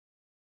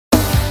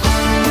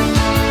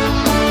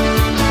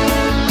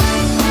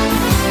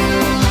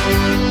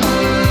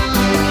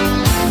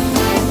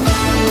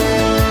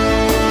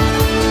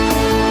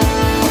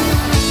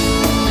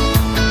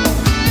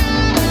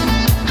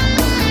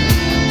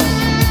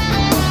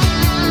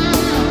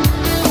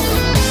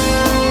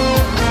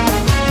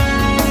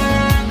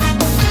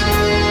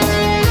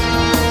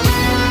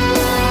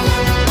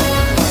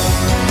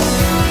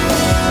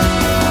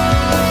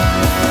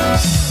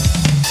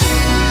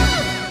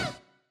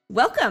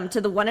Welcome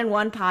to the One and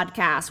One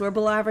podcast, where a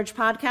below average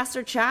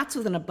podcaster chats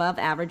with an above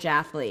average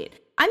athlete.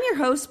 I'm your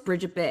host,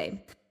 Bridget B.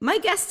 My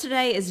guest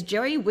today is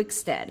Gerry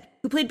Wixted,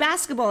 who played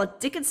basketball at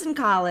Dickinson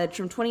College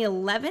from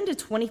 2011 to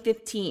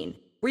 2015,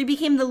 where he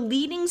became the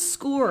leading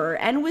scorer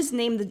and was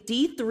named the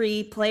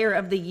D3 Player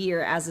of the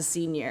Year as a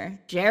senior.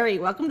 Gerry,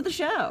 welcome to the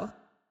show.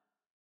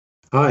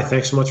 Hi,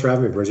 thanks so much for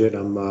having me, Bridget.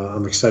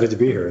 I'm excited to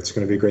be here. It's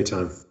going to be a great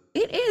time.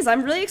 It is.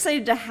 I'm really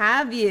excited to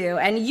have you.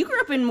 And you grew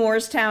up in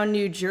Moorestown,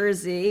 New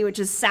Jersey, which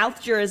is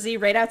South Jersey,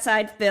 right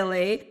outside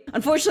Philly.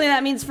 Unfortunately,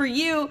 that means for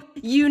you,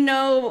 you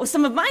know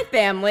some of my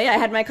family. I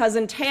had my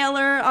cousin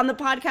Taylor on the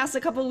podcast a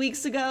couple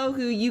weeks ago,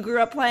 who you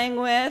grew up playing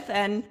with.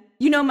 And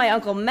you know my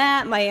Uncle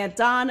Matt, my Aunt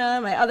Donna,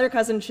 my other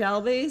cousin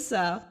Shelby.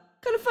 So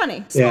kind of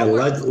funny.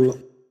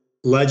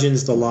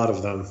 Legends, a lot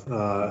of them.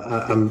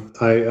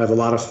 I have a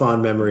lot of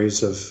fond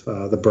memories of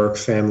the Burke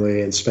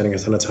family and spending a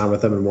ton of time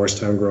with them in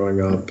Moorestown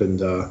growing up,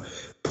 and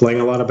playing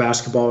a lot of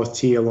basketball with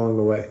T along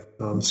the way.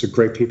 So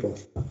great people.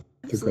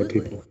 They're great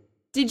people.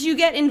 Did you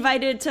get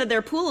invited to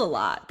their pool a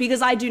lot?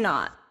 Because I do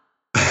not.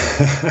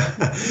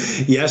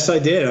 Yes, I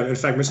did. In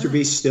fact, Mr.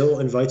 B still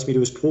invites me to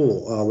his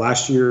pool.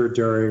 Last year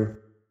during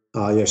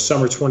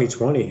summer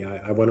 2020,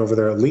 I went over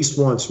there at least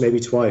once, maybe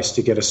twice,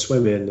 to get a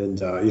swim in,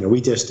 and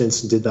we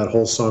distanced and did that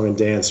whole song and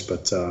dance.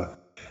 But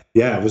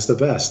it was the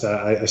best.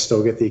 I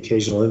still get the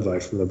occasional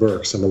invite from the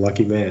Burks. I'm a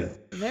lucky man.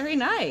 Very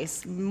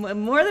nice.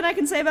 More than I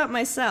can say about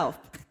myself.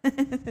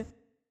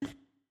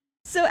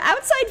 So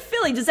outside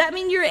Philly, does that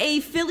mean you're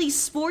a Philly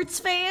sports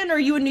fan, or are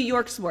you a New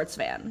York sports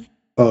fan?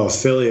 Oh,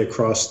 Philly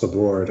across the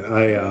board.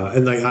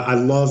 I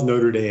love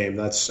Notre Dame.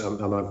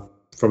 I'm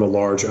from a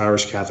large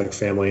Irish Catholic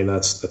family, and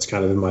that's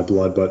kind of in my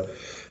blood. But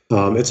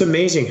it's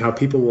amazing how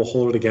people will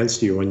hold it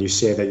against you when you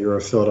say that you're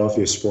a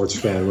Philadelphia sports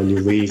fan when you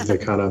leave the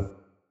kind of,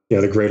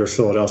 the greater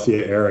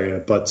Philadelphia area.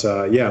 But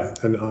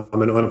and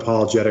I'm an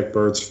unapologetic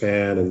Birds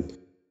fan, and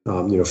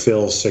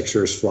Phils,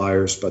 Sixers,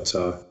 Flyers. But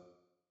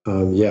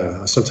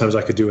sometimes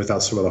I could do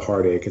without some of the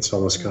heartache. It's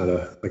almost kind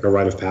of like a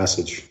rite of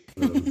passage.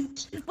 Well, you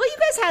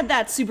guys had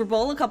that Super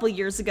Bowl a couple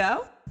years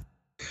ago.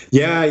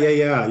 Yeah.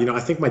 I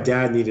think my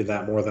dad needed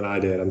that more than I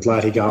did. I'm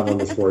glad he got one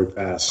before he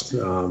passed.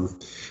 But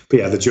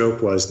the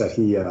joke was that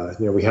he,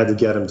 we had to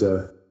get him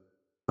to,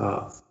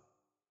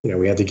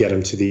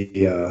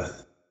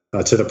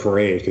 to the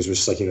parade, because it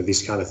was just like,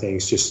 these kind of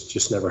things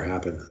just never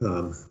happen.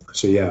 I'm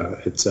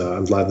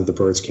glad that the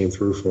Birds came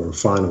through for him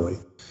finally.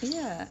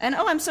 Yeah. And,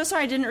 I'm so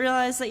sorry. I didn't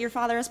realize that your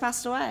father has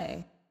passed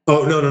away.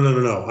 Oh, no.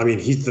 I mean,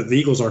 the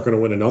Eagles aren't going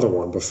to win another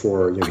one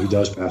before, he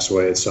does pass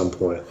away at some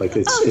point. Like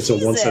it's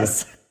a once in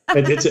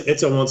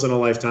it's a once in a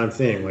lifetime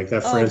thing. Like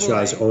that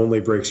franchise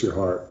only breaks your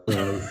heart.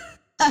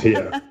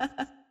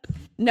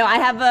 No, I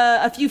have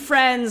a few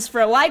friends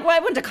I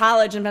went to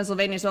college in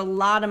Pennsylvania, so a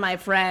lot of my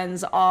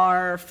friends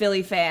are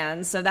Philly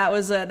fans. So that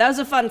was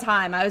a fun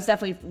time. I was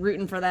definitely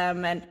rooting for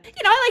them, and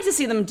I like to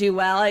see them do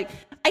well. Like,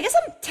 I guess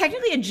I'm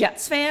technically a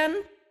Jets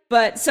fan,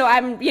 but so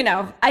I'm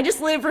I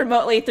just live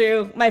remotely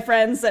through my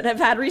friends that have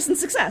had recent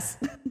success.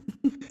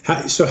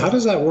 So how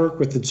does that work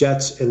with the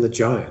Jets and the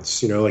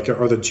Giants?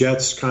 Are the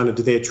Jets do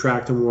they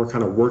attract a more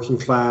kind of working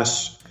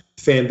class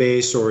fan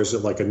base, or is it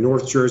like a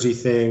North Jersey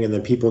thing, and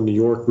then people in New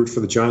York root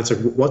for the Giants?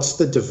 Like, what's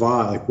the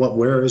divide? Like,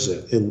 where is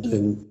it in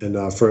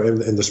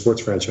the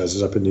sports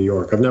franchises up in New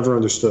York? I've never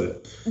understood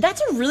it.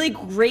 That's a really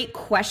great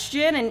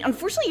question, and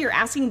unfortunately, you're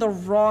asking the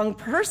wrong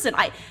person.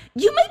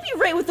 You might be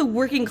right with the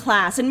working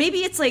class, and maybe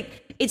it's like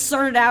it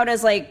started out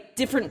as like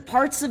different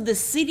parts of the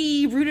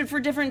city rooted for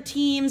different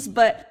teams,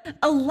 but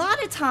a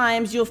lot of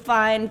times you'll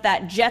find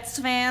that Jets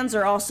fans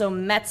are also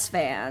Mets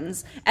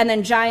fans, and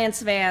then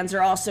Giants fans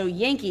are also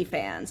Yankee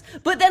fans.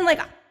 But then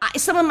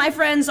some of my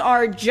friends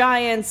are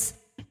Giants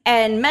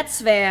and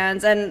Mets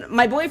fans, and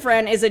my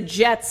boyfriend is a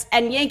Jets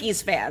and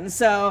Yankees fan.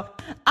 So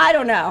I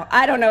don't know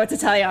what to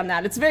tell you on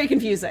that. It's very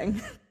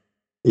confusing.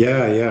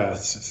 Yeah.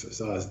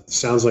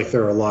 Sounds like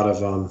there are a lot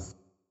of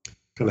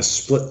kind of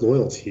split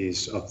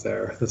loyalties up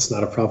there. That's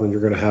not a problem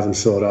you're going to have in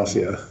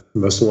Philadelphia.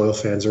 Most loyal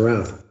fans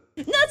around.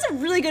 No, that's a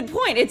really good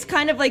point. It's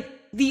kind of like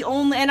the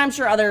only, and I'm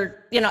sure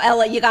other,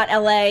 LA, you got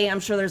LA, I'm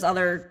sure there's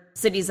other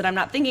cities that I'm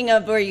not thinking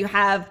of where you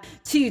have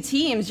two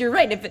teams. You're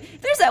right. If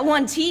there's that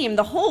one team,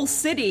 the whole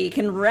city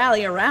can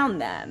rally around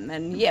them.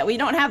 And we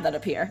don't have that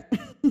up here.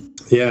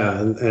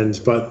 Yeah.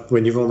 But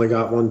when you've only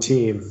got one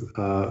team,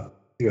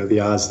 the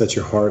odds that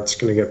your heart's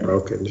going to get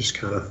broken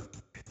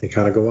they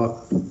kind of go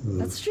up.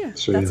 That's true.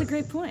 So, that's a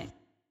great point.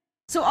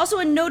 So also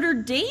a Notre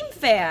Dame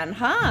fan,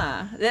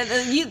 huh?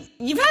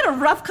 You've had a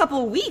rough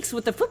couple of weeks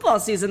with the football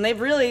season.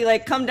 They've really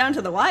come down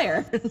to the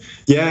wire.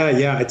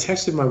 Yeah. I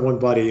texted my one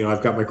buddy.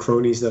 I've got my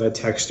cronies that I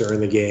text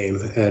during the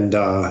game, and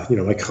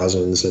my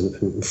cousins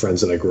and friends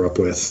that I grew up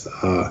with.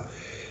 I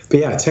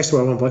texted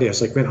my one buddy. I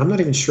was like, man, I'm not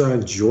even sure I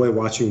enjoy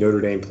watching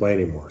Notre Dame play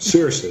anymore.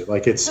 Seriously,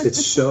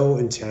 it's so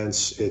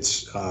intense.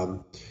 It's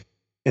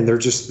and they're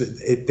just,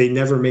 they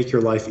never make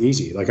your life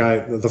easy.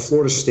 The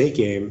Florida State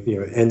game,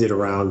 ended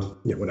around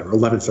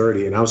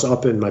 11:30, and I was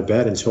up in my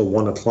bed until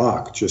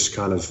 1:00, just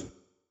kind of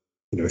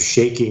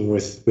shaking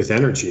with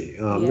energy.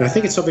 And I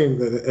think it's something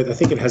that I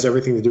think it has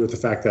everything to do with the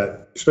fact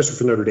that, especially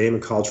for Notre Dame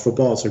in college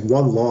football, it's like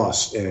one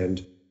loss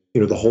and,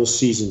 the whole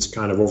season's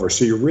kind of over.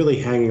 So you're really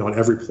hanging on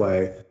every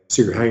play.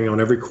 So you're hanging on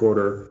every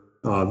quarter.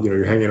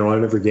 You're hanging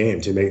on every game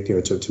to make,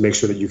 to make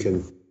sure that you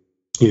can,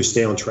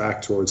 stay on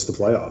track towards the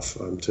playoff,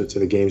 to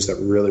the games that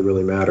really,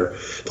 really matter.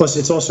 Plus,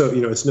 it's also,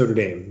 it's Notre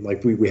Dame.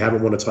 Like we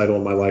haven't won a title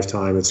in my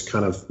lifetime. It's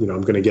kind of,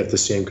 I'm going to get the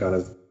same kind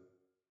of,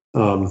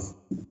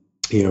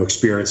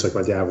 experience like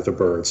my dad with the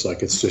Birds.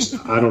 Like it's just,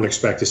 I don't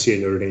expect to see a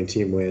Notre Dame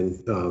team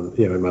win,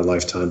 in my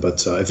lifetime.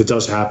 But if it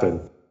does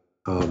happen,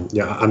 I'm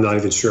not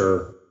even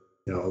sure,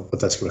 what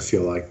that's going to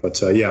feel like.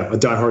 But a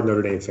diehard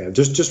Notre Dame fan.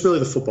 Just really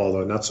the football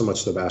though, not so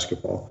much the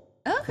basketball.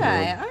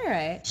 Okay, all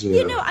right. So,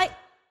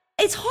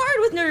 it's hard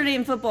with Notre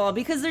Dame football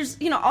because there's,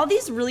 all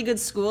these really good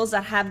schools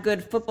that have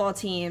good football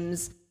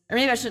teams. Or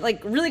maybe I should,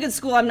 really good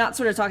school, I'm not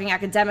sort of talking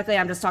academically,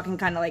 I'm just talking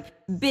kind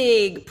of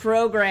big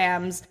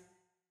programs.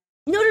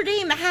 Notre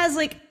Dame has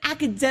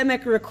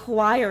academic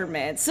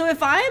requirements. So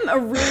if I'm a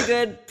really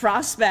good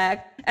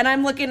prospect and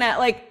I'm looking at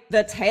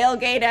the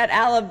tailgate at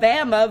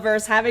Alabama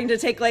versus having to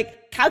take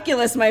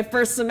calculus my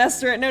first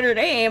semester at Notre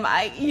Dame,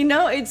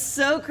 it's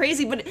so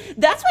crazy. But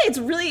that's why it's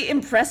really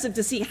impressive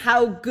to see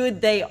how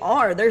good they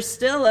are. They're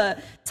still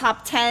a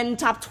top 10,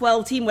 top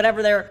 12 team,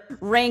 whatever they're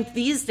ranked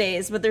these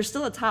days, but they're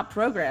still a top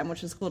program,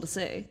 which is cool to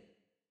see.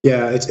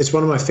 Yeah, it's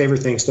one of my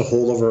favorite things to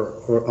hold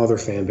over other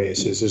fan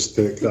bases is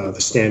the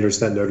standards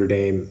that Notre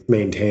Dame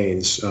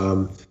maintains.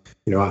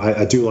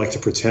 I do like to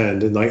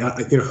pretend,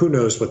 and who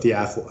knows what the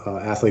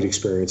athlete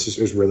experience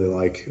is really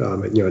like.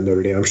 At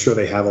Notre Dame, I'm sure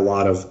they have a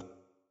lot of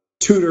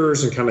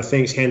tutors and kind of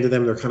things handed to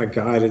them. They're kind of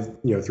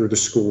guided, through the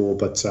school.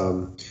 But,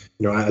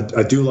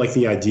 I do like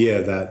the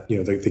idea that,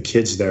 the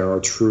kids there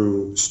are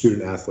true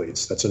student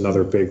athletes. That's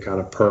another big kind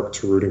of perk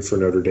to rooting for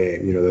Notre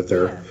Dame, that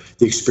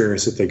the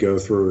experience that they go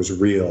through is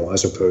real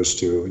as opposed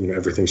to,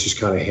 everything's just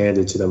kind of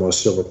handed to them on a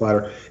silver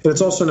platter. And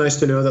it's also nice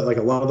to know that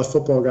a lot of the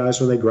football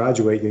guys, when they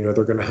graduate, they're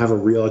going to have a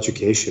real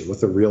education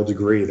with a real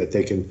degree that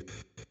they can,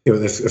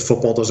 if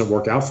football doesn't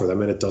work out for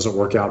them and it doesn't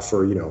work out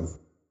for,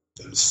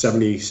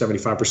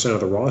 75% of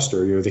the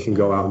roster, they can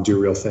go out and do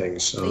real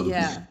things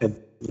and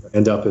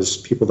end up as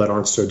people that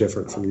aren't so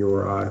different from you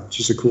or I, which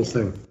is a cool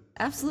thing.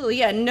 Absolutely.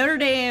 Yeah. Notre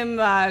Dame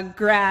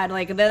grad,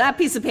 that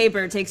piece of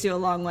paper takes you a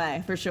long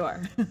way for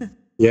sure.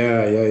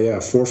 Yeah.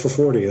 4 for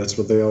 40. That's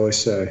what they always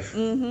say.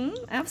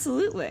 Mm-hmm.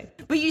 Absolutely.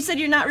 But you said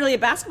you're not really a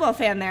basketball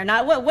fan there.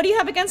 What do you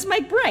have against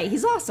Mike Bray?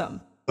 He's awesome.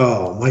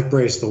 Oh, Mike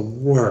Bray's the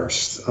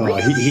worst.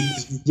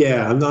 Really?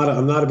 I'm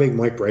not a big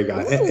Mike Bray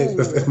guy.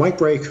 If Mike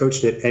Bray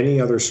coached at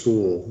any other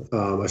school,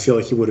 I feel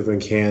like he would have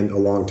been canned a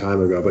long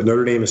time ago. But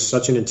Notre Dame is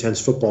such an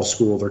intense football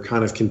school; they're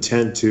kind of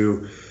content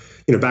to,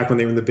 back when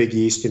they were in the Big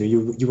East,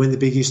 you win the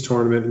Big East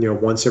tournament,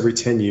 once every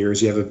 10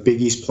 years, you have a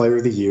Big East Player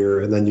of the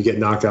Year, and then you get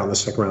knocked out in the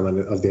second round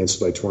of the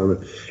NCAA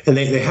tournament. And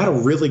they had a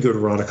really good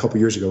run a couple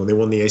years ago when they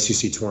won the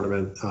ACC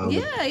tournament. They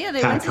went to the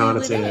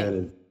Elite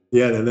Eight.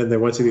 And then they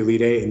went to the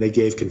Elite Eight and they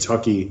gave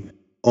Kentucky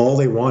all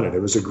they wanted. It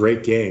was a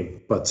great game,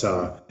 but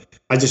I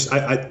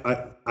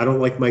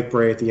don't like Mike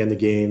Bray at the end of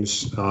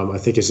games. I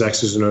think his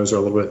X's and O's are a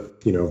little bit,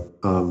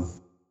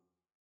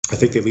 I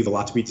think they leave a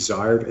lot to be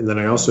desired. And then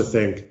I also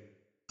think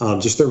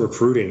just their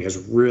recruiting has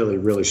really,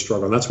 really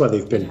struggled. And that's why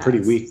they've been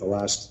pretty weak the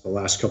last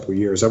couple of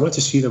years. I went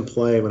to see them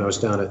play when I was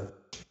down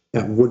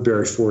at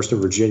Woodbury Forest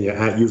in Virginia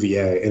at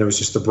UVA, and it was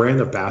just the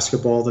brand of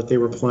basketball that they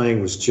were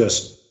playing was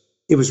just.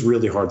 It was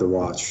really hard to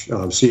watch.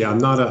 I'm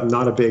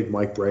not a big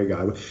Mike Bray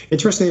guy.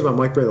 Interesting thing about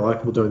Mike Bray that a lot of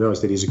people don't know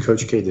is that he's a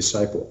Coach K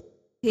disciple.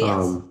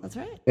 Yes, that's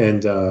right.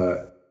 And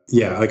I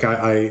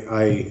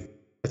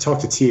talk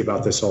to T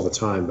about this all the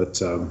time,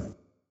 but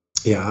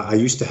I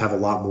used to have a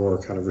lot more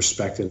kind of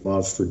respect and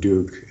love for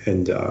Duke,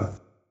 and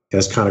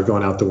has kind of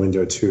gone out the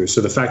window too.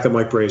 So the fact that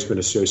Mike Bray has been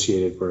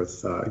associated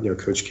with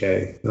Coach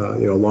K,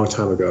 a long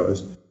time ago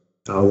is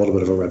a little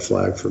bit of a red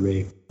flag for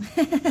me.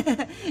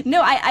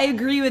 No, I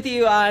agree with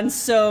you on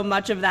so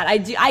much of that.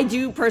 I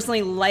do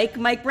personally like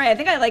Mike Bray. I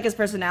think I like his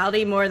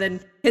personality more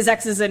than his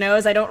X's and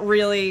O's. I don't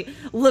really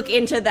look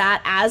into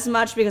that as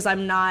much because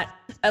I'm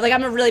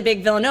a really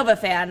big Villanova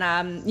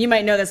fan. You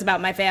might know this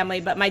about my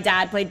family, but my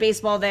dad played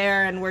baseball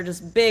there and we're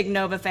just big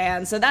Nova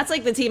fans. So that's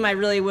the team I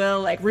really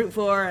will root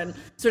for and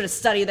sort of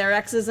study their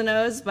X's and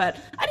O's. But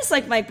I just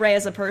like Mike Bray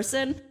as a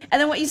person. And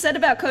then what you said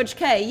about Coach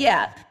K,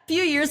 a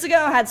few years ago,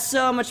 I had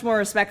so much more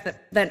respect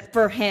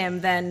for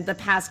him than the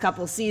past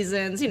couple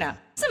seasons.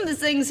 Some of the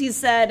things he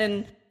said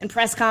in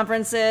press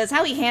conferences,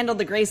 how he handled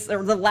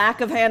the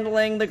lack of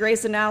handling the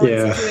Grayson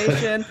Allen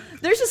situation.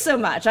 There's just so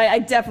much. I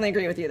definitely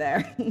agree with you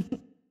there.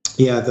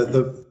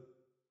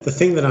 The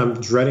thing that I'm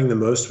dreading the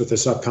most with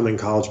this upcoming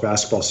college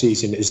basketball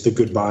season is the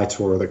goodbye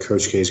tour that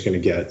Coach K is going to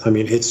get. I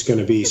mean, it's going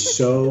to be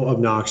so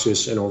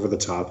obnoxious and over the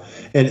top.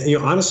 And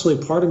honestly,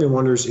 part of me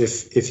wonders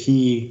if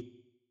he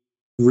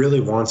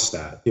really wants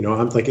that.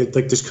 I'm like,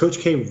 does Coach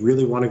K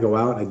really want to go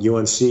out at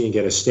UNC and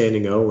get a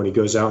standing O when he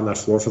goes out on that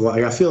floor for the?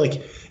 I feel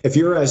like if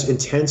you're as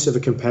intense of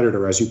a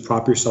competitor as you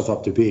prop yourself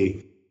up to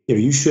be,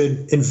 you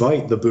should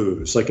invite the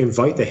boos, like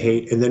invite the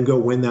hate, and then go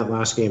win that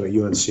last game at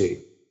UNC.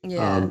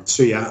 Yeah.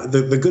 So yeah,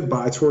 the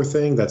goodbye tour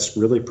thing that's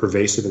really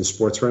pervasive in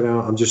sports right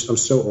now. I'm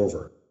so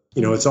over.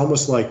 It's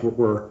almost like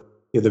we're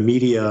the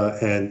media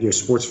and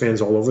sports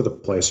fans all over the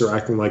place are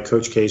acting like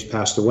Coach K's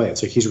passed away.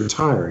 It's like he's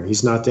retiring.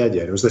 He's not dead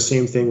yet. It was the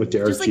same thing with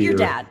Derek Jeter, your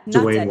dad,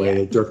 Dwayne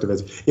Wade, Dirk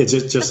Nowitzki. It's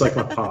just like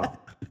my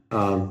pop.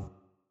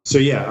 So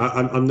yeah,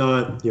 I'm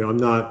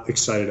not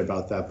excited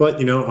about that. But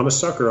I'm a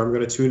sucker. I'm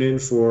going to tune in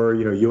for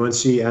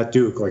UNC at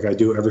Duke like I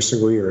do every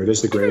single year. It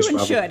is the greatest.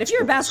 Everyone should. If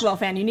you're a basketball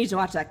fan, you need to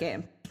watch that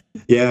game.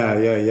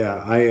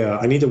 Yeah.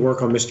 I need to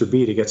work on Mr.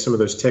 B to get some of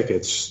those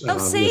tickets. Oh,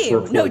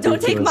 same. No,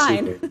 don't take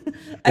mine.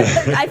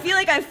 I feel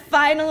like I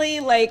finally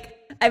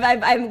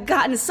I've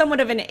gotten somewhat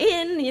of an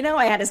in.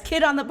 I had his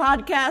kid on the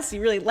podcast. He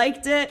really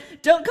liked it.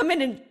 Don't come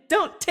in and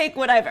don't take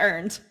what I've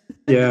earned.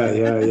 Yeah.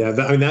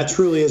 That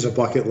truly is a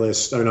bucket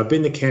list. I've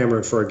been to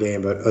Cameron for a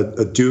game, but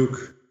a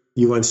Duke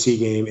UNC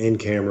game in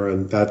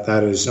Cameron,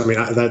 that is.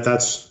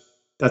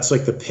 That's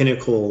like the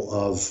pinnacle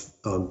of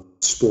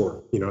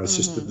sport. It's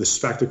just the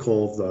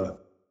spectacle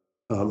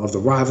of the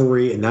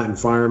rivalry and that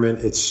environment.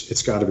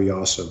 It's got to be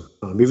awesome.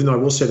 Even though I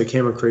will say the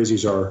Cameron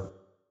Crazies are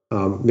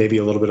maybe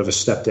a little bit of a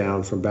step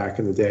down from back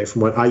in the day,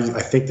 from what I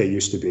think they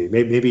used to be.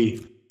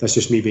 Maybe that's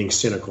just me being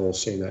cynical,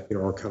 saying that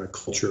our kind of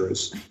culture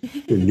is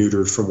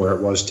neutered from where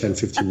it was 10,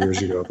 15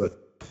 years ago. But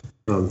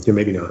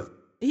maybe not.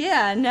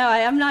 Yeah, no,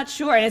 I'm not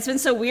sure. And it's been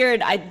so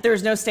weird. There were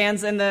no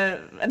fans in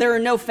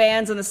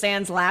the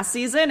stands last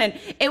season. And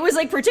it was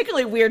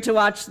particularly weird to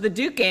watch the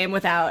Duke game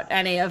without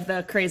any of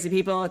the crazy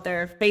people with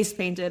their face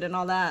painted and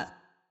all that.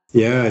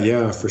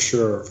 Yeah, for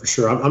sure.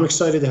 I'm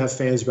excited to have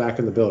fans back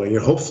in the building.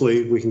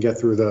 Hopefully we can get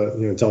through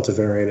the Delta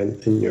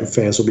variant and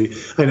fans will be.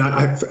 And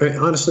I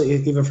honestly,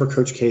 even for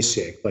Coach K's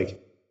sake,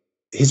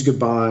 his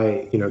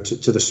goodbye,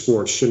 to the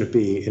sports shouldn't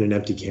be in an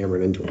empty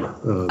Cameron indoor.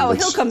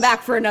 He'll come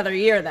back for another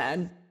year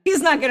then.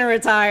 He's not going to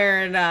retire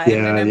in an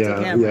empty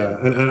Cameron.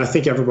 Yeah. And I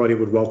think everybody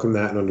would welcome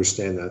that and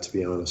understand that, to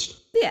be honest.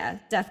 Yeah,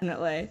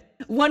 definitely.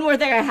 One more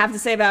thing I have to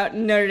say about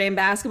Notre Dame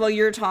basketball.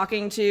 You're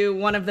talking to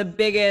one of the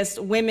biggest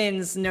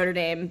women's Notre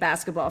Dame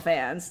basketball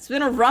fans. It's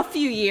been a rough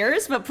few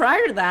years, but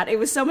prior to that, it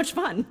was so much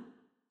fun.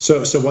 So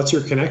what's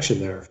your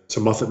connection there to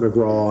Muffet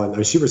McGraw?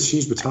 And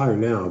she's retired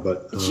now,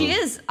 but she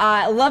is.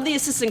 I love the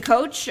assistant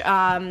coach. A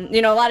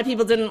lot of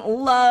people didn't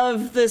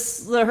love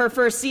her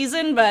first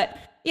season, but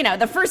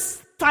the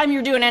first time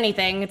you're doing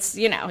anything, it's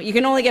you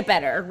can only get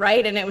better,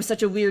 right? And it was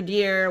such a weird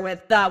year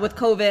with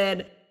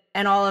COVID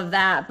and all of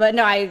that. But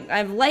no,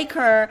 I like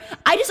her.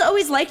 I just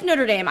always liked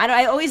Notre Dame.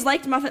 I always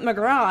liked Muffet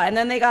McGraw, and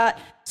then they got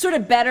sort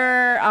of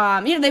better.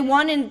 They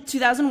won in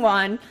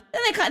 2001.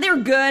 Then they were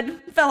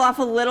good. Fell off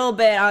a little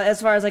bit as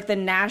far as the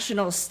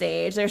national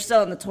stage. They're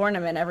still in the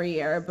tournament every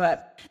year,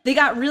 but they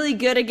got really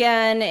good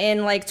again in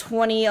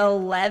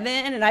 2011.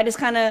 And I just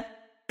kind of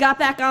got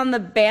back on the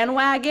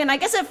bandwagon, I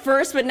guess at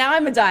first, but now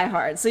I'm a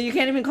diehard. So you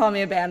can't even call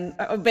me a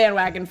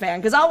bandwagon fan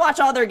because I'll watch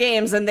all their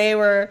games, and they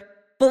were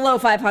below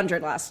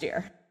 500 last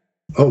year.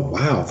 Oh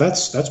wow,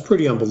 that's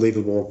pretty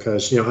unbelievable.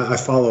 Because I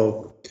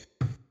follow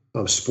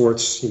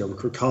sports,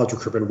 college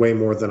recruitment way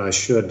more than I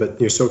should.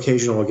 But so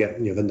occasionally I'll get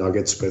the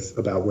nuggets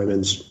about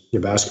women's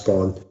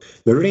basketball, and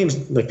Notre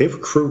Dame's they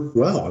recruit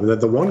well.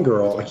 The one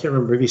girl, I can't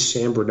remember, maybe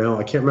Sam Burnell.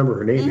 I can't remember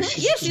her name. Mm-hmm.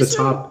 She's the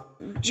top.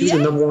 She was the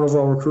number one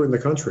overall recruit in the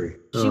country.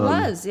 She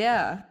was,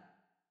 yeah.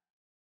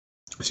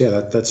 So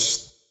yeah,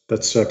 that's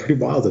pretty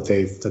wild that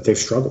they've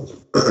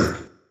struggled.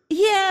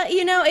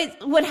 Yeah,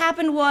 what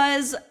happened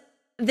was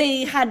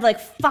they had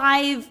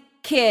 5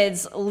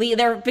 kids leave.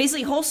 Their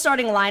basically whole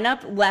starting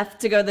lineup left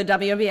to go to the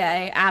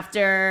WNBA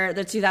after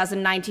the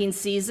 2019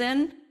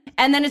 season,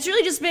 and then it's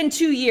really just been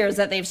 2 years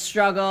that they've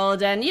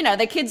struggled. And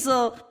the kids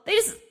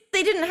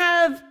they didn't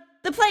have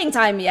the playing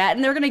time yet,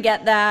 and they're going to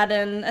get that,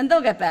 and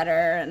they'll get better,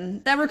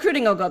 and that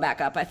recruiting will go back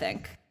up, I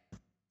think.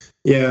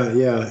 Yeah.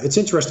 It's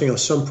interesting how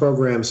some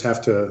programs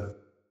have to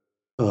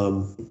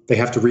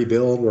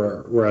rebuild,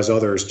 whereas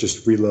others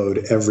just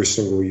reload every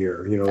single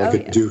year.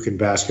 A Duke in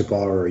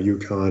basketball or a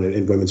UConn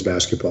in women's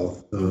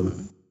basketball.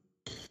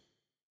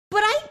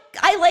 But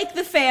I like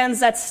the fans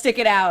that stick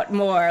it out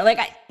more.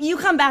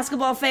 UConn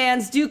basketball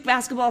fans, Duke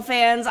basketball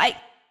fans,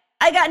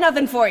 I got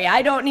nothing for you.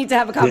 I don't need to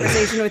have a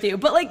conversation with you.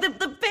 But the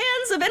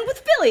fans have, and with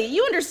Philly,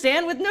 you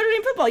understand, with Notre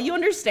Dame football, you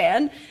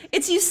understand.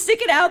 It's you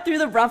stick it out through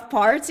the rough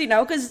parts,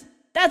 because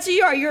that's who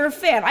you are. You're a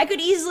fan. I could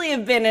easily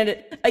have been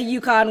a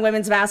UConn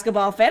women's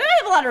basketball fan. I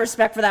have a lot of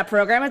respect for that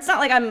program. It's not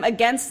like I'm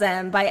against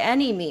them by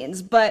any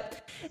means.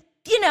 But,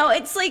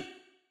 it's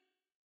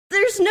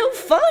there's no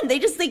fun. They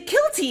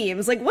kill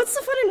teams. What's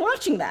the fun in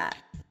watching that?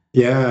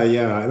 Yeah.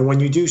 And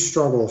when you do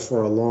struggle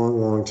for a long,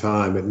 long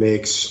time, it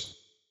makes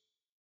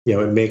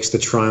the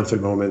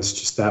triumphant moments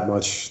just that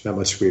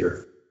much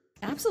sweeter.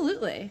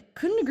 Absolutely.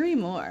 Couldn't agree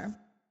more.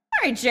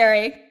 All right,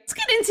 Gerry, let's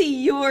get into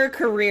your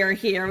career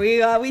here.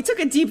 We took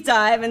a deep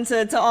dive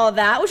into all of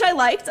that, which I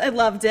liked. I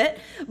loved it.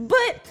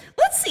 But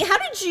let's see, how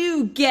did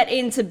you get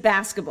into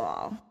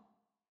basketball?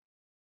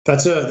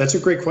 That's a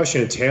great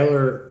question. And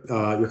Taylor,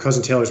 your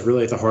cousin Taylor is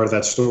really at the heart of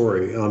that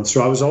story.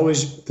 So I was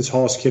always the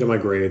tallest kid in my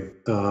grade.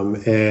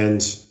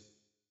 And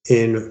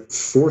in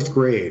fourth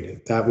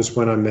grade, that was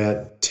when I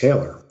met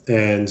Taylor.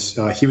 And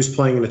he was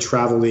playing in a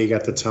travel league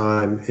at the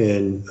time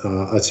in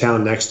a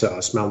town next to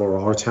us, Mount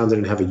Laurel. Our town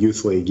didn't have a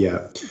youth league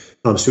yet.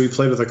 So he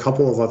played with a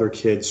couple of other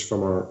kids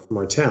from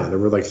our town. There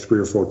were like 3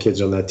 or 4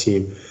 kids on that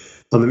team.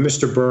 And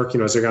Mr. Burke,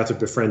 as I got to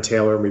befriend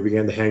Taylor and we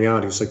began to hang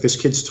out, he was like, this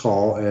kid's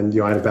tall. And,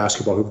 I had a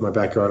basketball hoop in my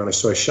backyard and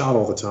so I shot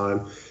all the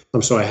time.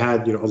 So I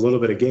had, a little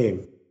bit of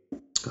game.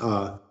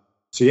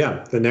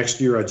 The next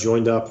year I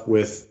joined up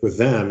with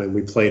them and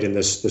we played in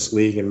this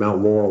league in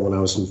Mount Laurel when I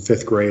was in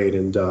 5th grade.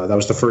 And that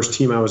was the first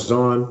team I was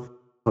on.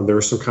 There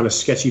was some kind of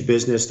sketchy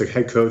business. The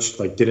head coach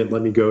didn't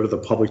let me go to the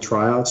public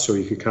tryouts so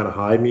he could kind of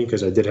hide me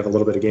because I did have a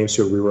little bit of game.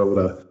 So we were able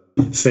to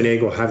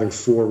finagle having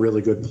 4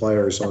 really good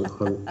players on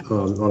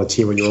a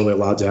team when you're only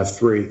allowed to have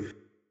 3.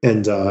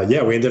 And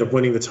we ended up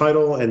winning the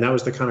title. And that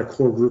was the kind of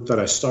core group that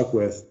I stuck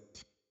with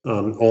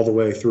all the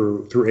way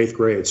through 8th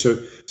grade. So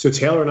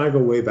Taylor and I go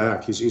way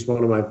back. He's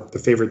one of my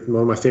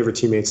favorite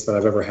teammates that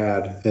I've ever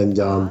had. And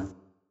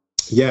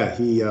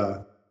he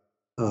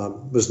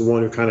was the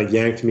one who kind of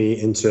yanked me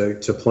into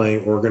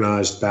playing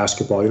organized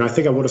basketball. I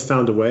think I would have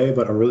found a way,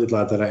 but I'm really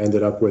glad that I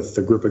ended up with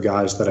the group of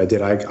guys that I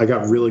did. I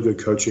got really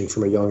good coaching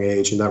from a young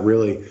age, and that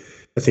really,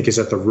 I think, is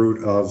at the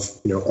root of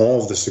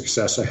all of the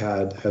success I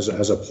had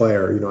as a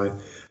player.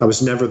 I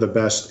was never the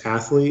best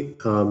athlete.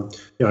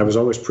 I was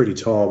always pretty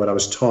tall, but I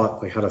was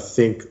taught how to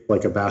think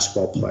like a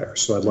basketball player.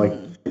 So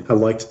I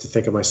liked to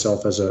think of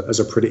myself as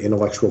a pretty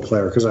intellectual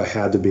player because I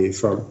had to be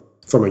from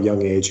a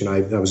young age, and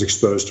I was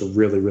exposed to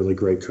really, really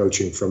great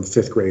coaching from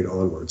 5th grade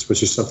onwards,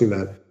 which is something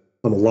that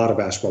a lot of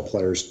basketball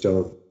players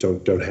don't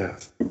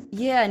have.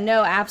 Yeah,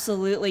 no,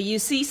 absolutely. You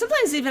see,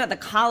 sometimes even at the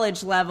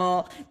college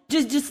level,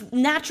 just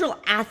natural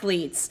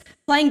athletes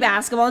playing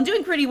basketball and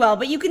doing pretty well,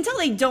 but you can tell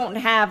they don't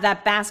have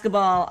that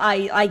basketball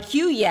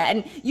IQ yet,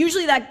 and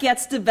usually that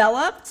gets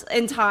developed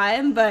in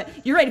time. But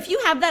you're right, if you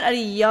have that at a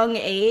young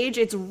age,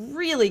 it's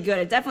really good.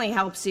 It definitely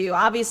helps you.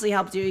 Obviously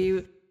helped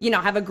you.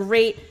 Have a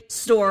great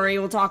story.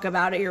 We'll talk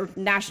about it. Your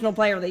National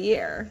Player of the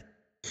Year.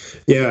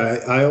 Yeah,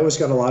 I always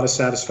got a lot of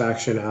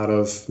satisfaction out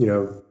of,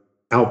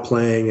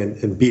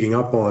 outplaying and beating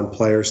up on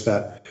players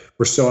that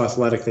were so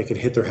athletic they could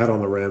hit their head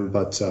on the rim,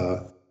 but,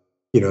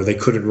 they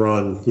couldn't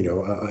run,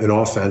 an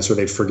offense, or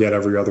they'd forget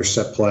every other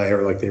set play,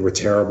 or they were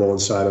terrible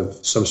inside of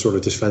some sort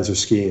of defensive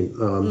scheme.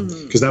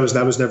 Because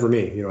that was never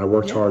me. I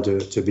worked hard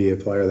to be a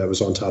player that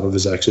was on top of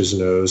his X's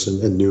and O's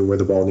and knew where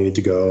the ball needed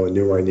to go and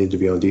knew where I needed to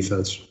be on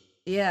defense.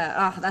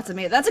 Yeah, that's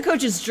amazing. That's a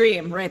coach's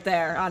dream right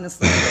there,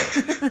 honestly.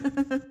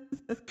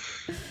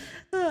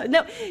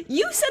 No,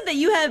 you said that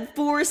you had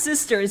 4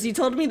 sisters. You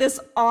told me this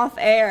off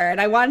air,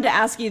 and I wanted to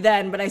ask you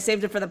then, but I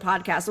saved it for the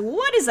podcast.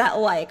 What is that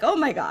like? Oh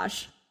my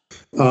gosh.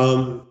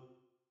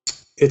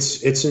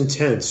 It's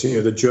intense.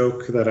 The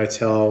joke that I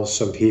tell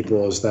some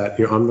people is that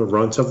I'm the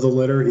runt of the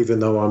litter, even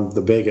though I'm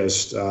the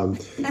biggest.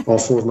 All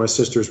 4 of my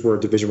sisters were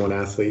Division I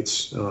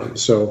athletes.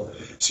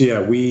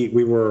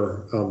 We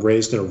were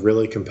raised in a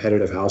really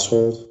competitive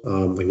household.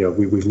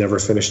 We've never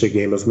finished a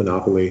game of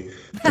Monopoly.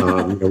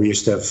 We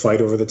used to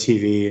fight over the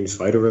TV and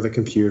fight over the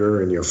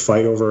computer and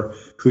fight over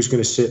who's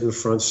going to sit in the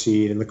front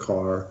seat in the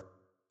car.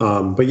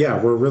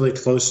 We're a really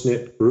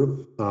close-knit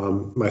group.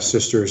 My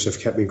sisters have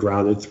kept me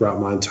grounded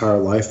throughout my entire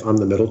life. I'm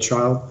the middle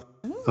child.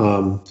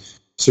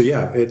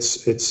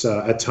 It's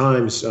at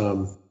times,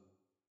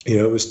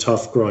 it was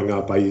tough growing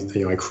up. I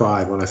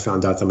cried when I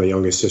found out that my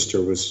youngest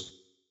sister was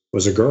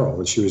a girl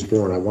when she was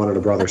born. I wanted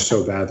a brother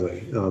so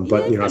badly.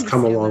 I've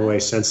come a long way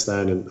since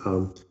then. And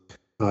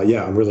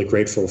I'm really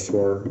grateful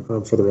for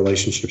the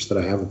relationships that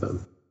I have with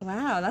them.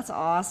 Wow, that's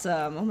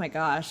awesome. Oh my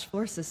gosh,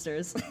 4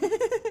 sisters.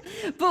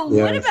 But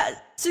what about,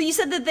 so you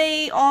said that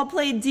they all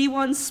played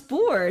D1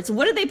 sports.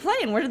 What did they play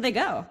and where did they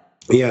go?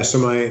 Yeah, so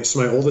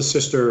my oldest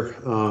sister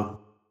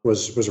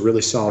was a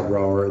really solid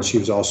rower, and she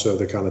was also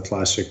the kind of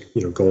classic,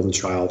 golden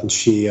child. And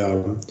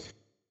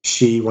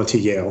she went to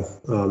Yale.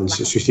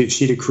 So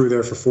she did crew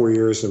there for 4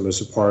 years and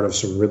was a part of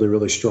some really,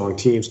 really strong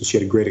teams, and she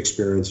had a great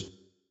experience.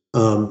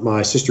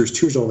 My sister's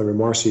 2 years older than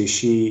Marcy.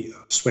 She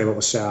swam at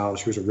LaSalle.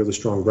 She was a really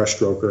strong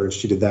breaststroker, and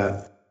she did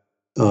that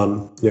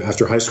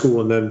after high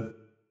school. And then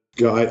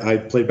I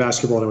played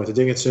basketball and I went to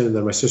Dickinson. And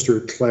then my sister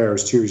Claire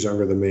is 2 years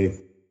younger than me.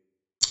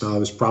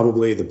 Was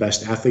probably the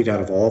best athlete out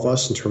of all of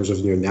us in terms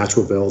of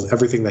natural build.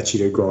 Everything that she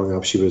did growing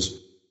up, she was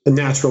a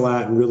natural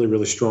at and really,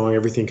 really strong.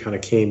 Everything kind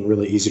of came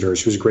really easy to her.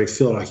 She was a great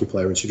field hockey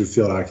player when she did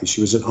field hockey.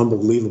 She was an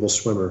unbelievable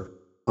swimmer.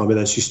 And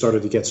then she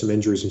started to get some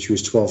injuries and she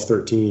was 12,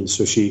 13.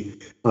 So she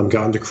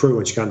got into crew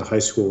and she got into high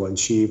school, and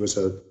she was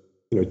a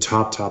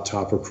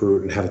top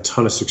recruit and had a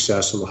ton of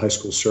success on the high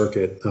school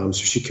circuit. So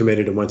she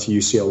committed and went to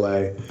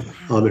UCLA.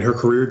 And her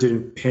career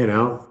didn't pan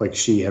out like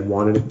she had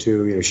wanted it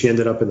to. She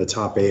ended up in the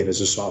top 8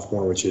 as a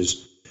sophomore, which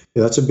is,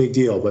 that's a big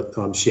deal.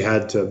 But she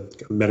had to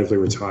medically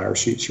retire.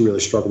 She really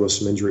struggled with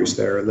some injuries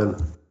there. And then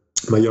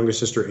my younger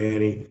sister,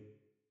 Annie,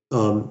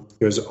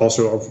 was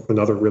also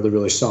another really,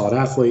 really solid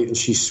athlete, and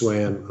she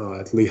swam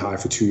at Lehigh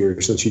for 2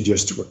 years, and she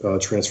just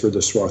transferred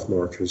to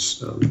Swarthmore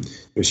because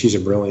she's a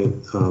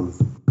brilliant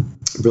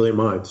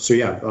mind. So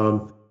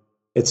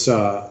it's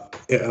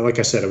like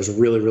I said, it was a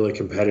really, really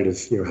competitive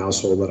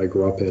household that I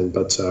grew up in,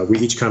 but we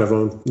each kind of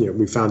owned,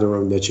 we found our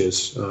own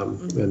niches,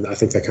 and I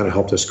think that kind of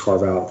helped us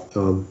carve out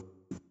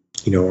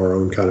our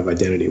own kind of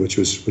identity, which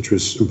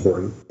was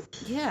important.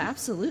 Yeah,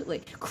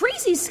 absolutely.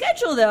 Crazy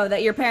schedule, though,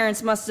 that your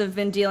parents must have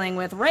been dealing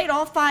with, right?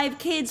 All 5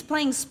 kids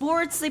playing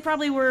sports. They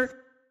probably were,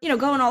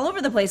 going all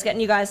over the place,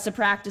 getting you guys to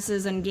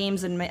practices and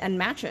games and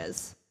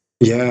matches.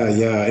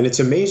 Yeah. And it's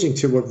amazing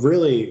too. What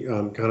really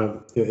kind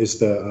of is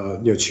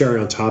the cherry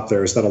on top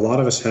there is that a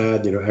lot of us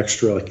had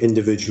extra like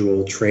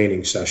individual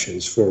training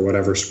sessions for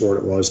whatever sport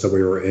it was that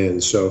we were in.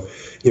 So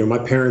my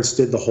parents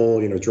did the whole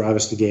drive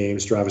us to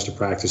games, drive us to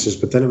practices,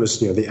 but then it was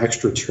the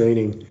extra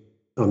training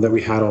that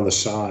we had on the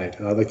side.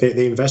 Like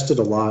they invested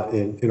a lot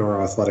in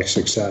our athletic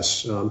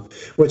success,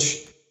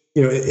 which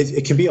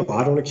it can be a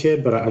lot on a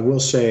kid. But I will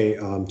say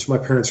to my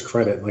parents'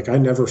 credit, like I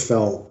never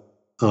felt.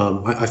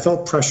 I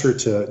felt pressure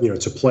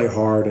to play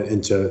hard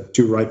and to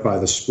do right by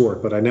the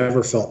sport, but I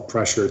never felt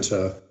pressure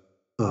to,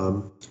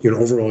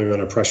 overwhelming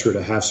amount of pressure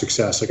to have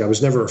success. Like I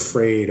was never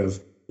afraid of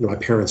my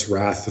parents'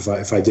 wrath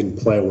if I didn't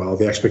play well.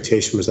 The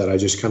expectation was that I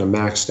just kind of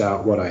maxed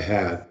out what I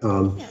had.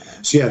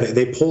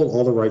 They pulled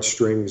all the right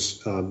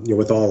strings,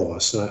 with all of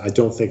us. And I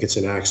don't think it's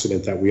an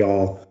accident that we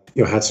all,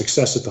 had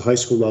success at the high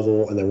school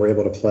level and then were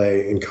able to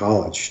play in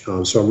college.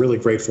 So I'm really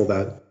grateful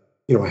that.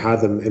 I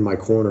had them in my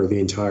corner the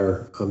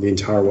entire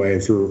way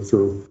and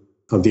through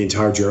the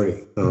entire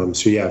journey.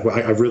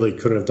 I really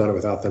couldn't have done it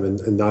without them,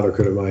 and neither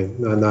could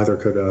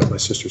my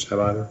sisters have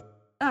either.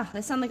 Oh,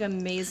 they sound like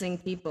amazing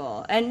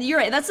people. And you're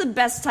right, that's the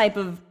best type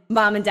of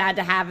mom and dad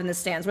to have in the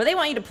stands, where they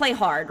want you to play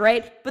hard,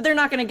 right? But they're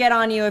not going to get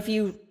on you if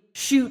you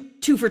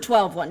shoot 2 for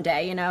 12 one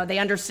day. They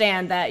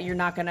understand that you're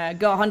not going to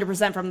go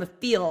 100% from the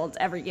field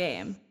every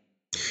game.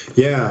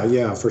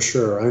 Yeah, for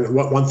sure.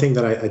 One thing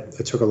that I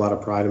took a lot of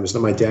pride in was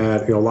that my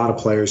dad, a lot of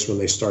players, when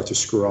they start to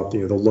screw up,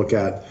 they'll look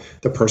at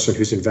the person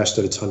who's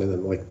invested a ton in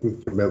them, like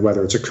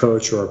whether it's a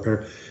coach or a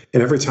parent.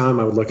 And every time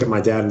I would look at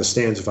my dad in the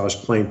stands, if I was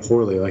playing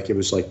poorly, like it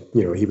was like,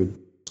 he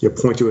would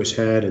point to his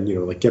head and,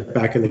 like get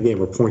back in the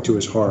game, or point to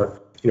his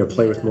heart,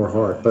 play with more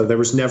heart. But there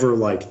was never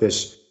like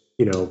this,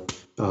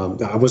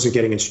 I wasn't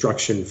getting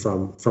instruction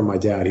from my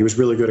dad. He was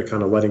really good at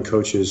kind of letting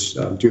coaches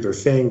do their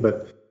thing,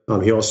 but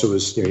he also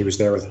was, he was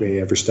there with me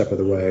every step of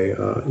the way,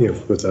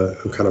 with a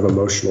kind of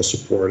emotional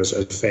support as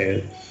a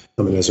fan,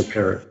 and as a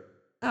parent.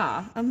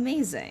 Ah,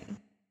 amazing.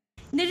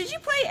 Now, did you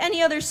play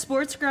any other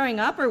sports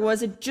growing up, or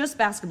was it just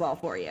basketball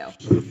for you?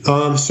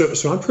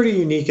 So I'm pretty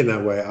unique in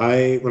that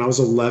way. When I was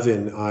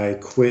 11, I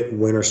quit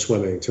winter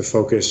swimming to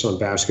focus on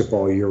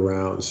basketball year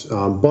round.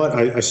 But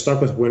I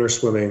stuck with winter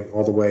swimming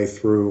all the way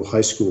through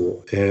high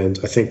school, and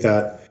I think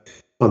that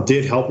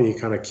did help me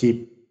kind of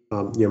keep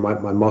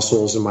my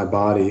muscles and my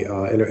body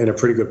in a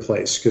pretty good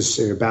place, because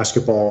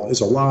basketball is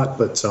a lot,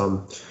 but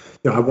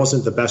I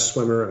wasn't the best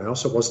swimmer, and I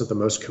also wasn't the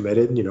most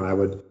committed. I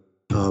would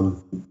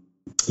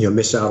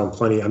miss out on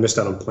plenty. I missed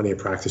out on plenty of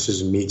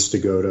practices and meets to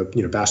go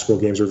to basketball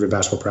games or even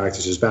basketball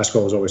practices.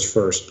 Basketball was always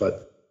first,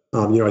 but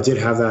I did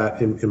have that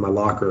in my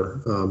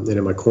locker and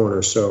in my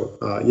corner. So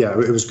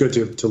it was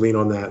good to lean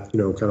on that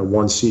kind of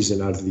one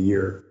season out of the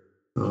year.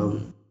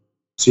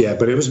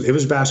 But it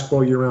was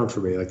basketball year round for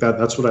me. Like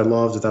that's what I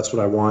loved. That's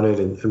what I wanted,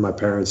 and my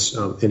parents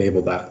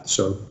enabled that.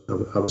 So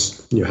I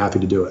was happy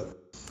to do it.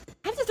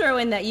 I have to throw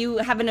in that you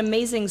have an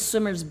amazing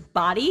swimmer's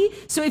body.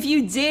 So if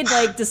you did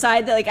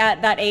decide that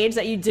at that age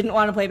that you didn't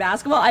want to play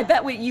basketball, I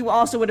bet you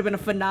also would have been a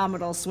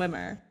phenomenal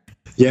swimmer.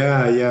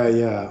 Yeah.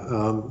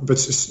 But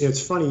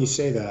it's funny you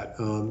say that.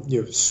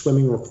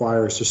 Swimming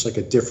requires just like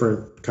a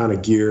different kind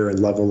of gear and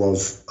level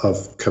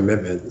of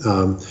commitment.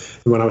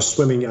 When I was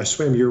swimming, I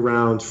swam year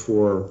round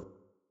for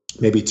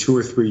maybe 2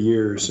 or 3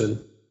 years.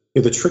 And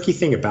the tricky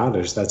thing about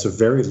it is that's a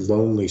very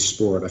lonely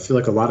sport. I feel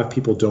like a lot of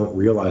people don't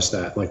realize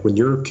that. Like when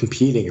you're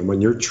competing and when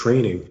you're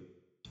training,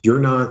 you're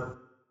not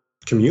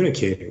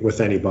communicating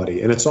with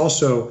anybody. And it's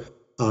also,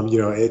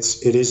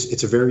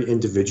 it's a very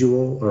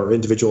individual or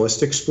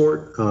individualistic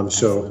sport.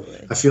 So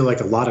I feel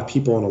like a lot of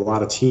people on a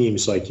lot of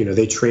teams,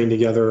 they train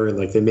together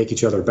and they make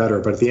each other better.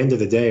 But at the end of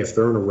the day, if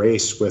they're in a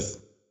race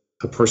with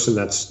a person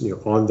that's,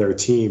 on their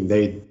team,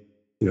 they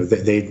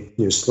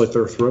slit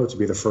their throat to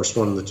be the first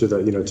one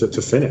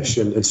to finish.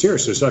 And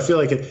seriously, so I feel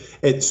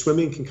like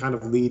swimming can kind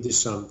of lead to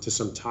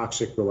some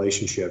toxic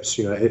relationships.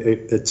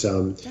 It's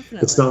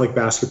not like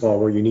basketball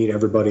where you need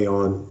everybody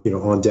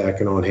on deck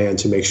and on hand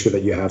to make sure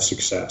that you have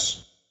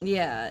success.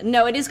 Yeah,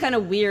 no, it is kind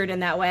of weird in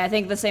that way. I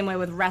think the same way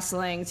with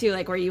wrestling too,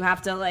 where you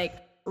have to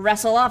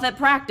wrestle off at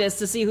practice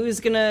to see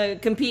who's gonna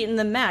compete in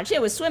the match. Yeah,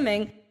 with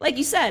swimming, like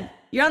you said,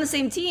 you're on the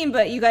same team,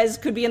 but you guys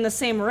could be in the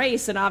same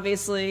race, and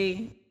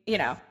obviously,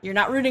 you're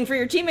not rooting for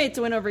your teammate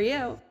to win over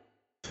you.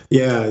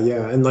 Yeah.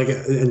 And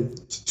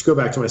to go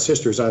back to my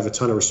sisters, I have a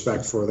ton of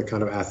respect for the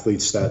kind of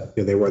athletes that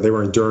they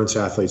were endurance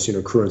athletes,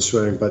 crew and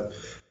swimming, but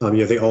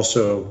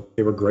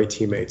they were great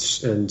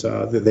teammates, and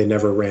they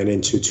never ran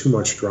into too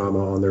much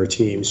drama on their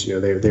teams.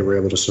 They were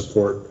able to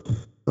support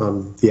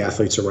the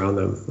athletes around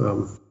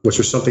them, which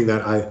was something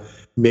that I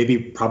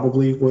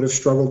probably would have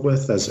struggled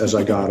with as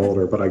I got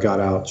older, but I got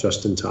out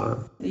just in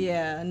time.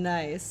 Yeah,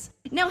 nice.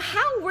 Now,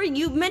 how were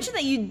you mentioned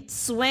that you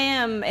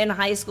swam in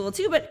high school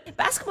too, but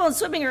basketball and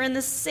swimming are in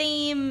the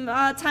same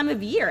time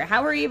of year.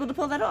 How were you able to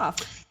pull that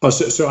off? Oh,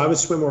 so I would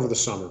swim over the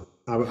summer.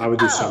 I would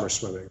do summer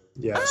swimming.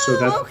 Yeah.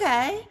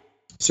 Okay.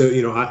 So,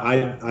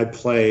 I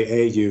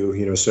play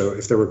AAU, so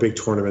if there were big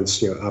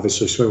tournaments,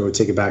 obviously swimming would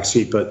take a back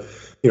seat, but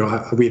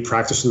we had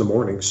practice in the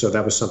morning, so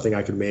that was something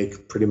I could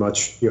make pretty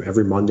much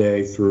every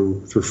Monday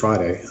through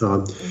Friday.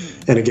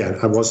 And again,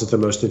 I wasn't the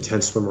most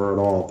intense swimmer at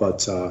all,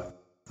 but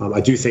I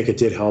do think it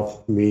did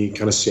help me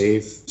kind of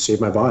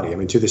save my body. I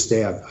mean, to this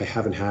day, I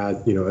haven't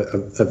had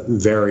a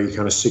very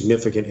kind of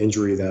significant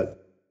injury that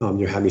had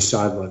me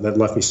sidelined, that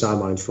left me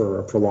sidelined for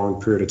a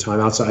prolonged period of time.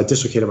 Outside, I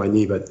dislocated my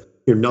knee, but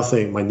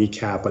nothing, my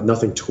kneecap, but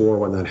nothing tore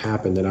when that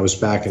happened, and I was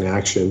back in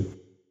action,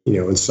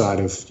 inside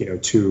of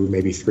 2,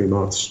 maybe 3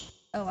 months.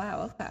 Oh,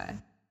 wow. Okay.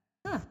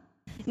 Huh.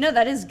 No,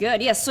 that is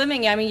good. Yeah,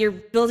 swimming, I mean, you're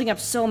building up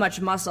so much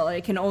muscle.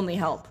 It can only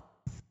help.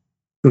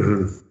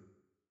 Mm-hmm.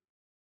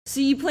 So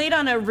you played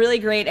on a really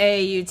great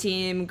AAU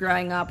team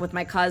growing up with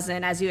my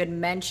cousin, as you had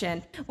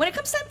mentioned. When it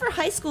comes time for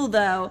high school,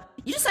 though,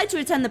 you decided to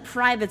attend the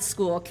private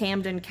school,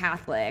 Camden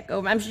Catholic.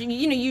 Oh, I'm sure,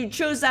 you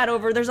chose that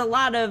over. There's a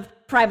lot of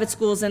private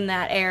schools in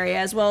that area,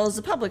 as well as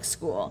a public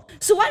school.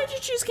 So why did you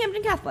choose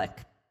Camden Catholic?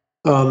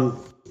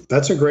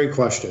 That's a great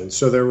question.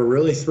 So there were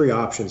really 3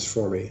 options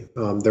for me.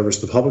 There was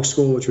the public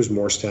school, which was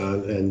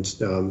Moorestown, and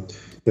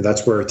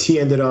that's where T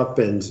ended up,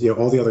 and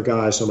all the other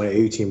guys on my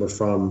AU team were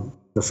from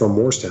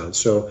Moorestown.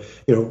 So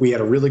we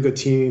had a really good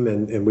team,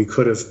 and we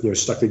could have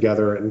stuck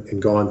together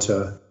and gone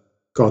to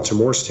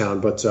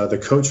Moorestown. But the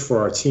coach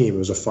for our team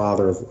was a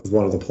father of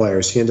one of the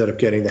players. He ended up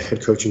getting the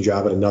head coaching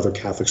job at another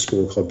Catholic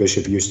school called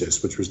Bishop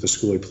Eustace, which was the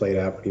school he played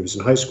at when he was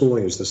in high school.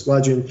 He was this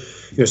legend.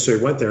 So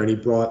he went there and he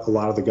brought a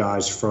lot of the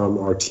guys from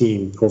our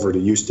team over to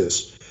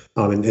Eustace.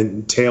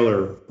 And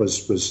Taylor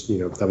was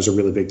that was a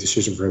really big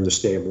decision for him to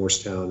stay at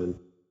Moorestown,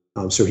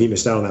 and so he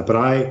missed out on that. But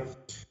I,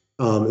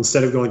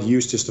 instead of going to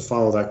Eustace to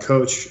follow that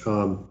coach,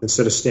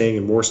 instead of staying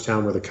in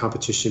Moorestown where the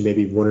competition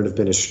maybe wouldn't have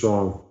been as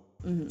strong,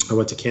 I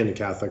went to Camden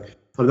Catholic.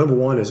 Number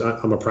one is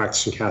I'm a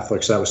practicing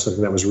Catholic, so that was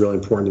something that was really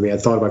important to me. I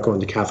thought about going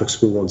to Catholic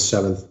school in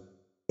 7th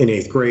and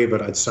 8th grade,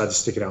 but I decided to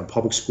stick it out in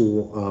public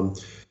school.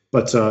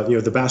 But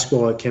the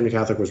basketball at Camden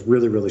Catholic was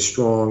really, really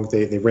strong.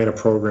 They ran a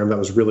program that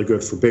was really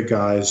good for big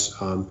guys.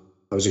 I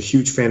was a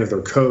huge fan of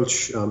their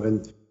coach.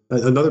 And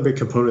another big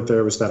component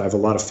there was that I have a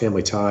lot of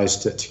family ties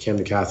to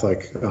Camden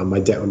Catholic.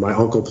 My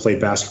uncle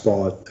played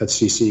basketball at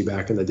CC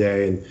back in the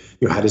day, and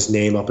had his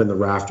name up in the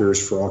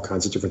rafters for all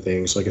kinds of different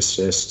things like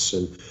assists.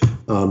 And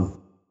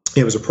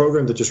it was a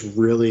program that just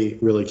really,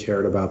 really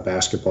cared about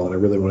basketball, and I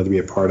really wanted to be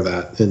a part of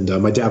that. And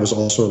my dad was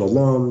also an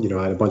alum.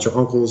 I had a bunch of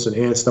uncles and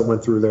aunts that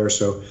went through there,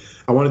 so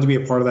I wanted to be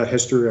a part of that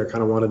history. I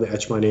kind of wanted to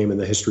etch my name in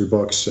the history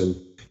books. And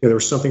there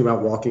was something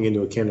about walking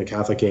into a Camden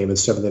Catholic game in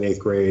 7th and 8th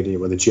grade,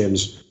 when the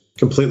gym's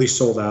completely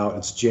sold out,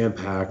 it's jam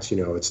packed.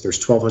 There's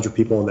 1,200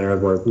 people in there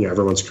where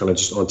everyone's kind of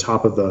just on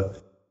top of the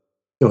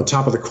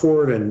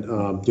court, and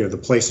the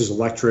place is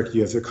electric.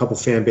 You have a couple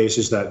fan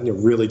bases that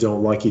really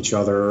don't like each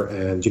other,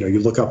 and you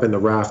look up in the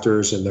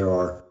rafters, and there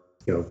are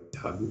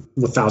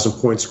 1,000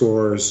 point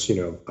scorers,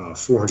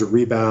 400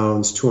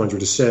 rebounds,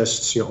 200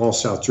 assists, all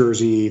South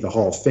Jersey, the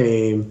Hall of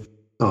Fame,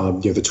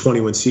 the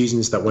 21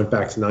 seasons that went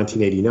back to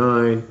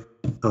 1989.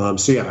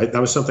 That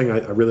was something I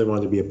really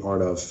wanted to be a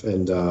part of,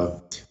 and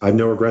I have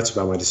no regrets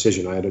about my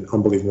decision. I had an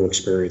unbelievable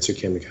experience at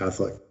Camden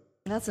Catholic.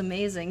 That's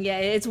amazing. Yeah,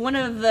 it's one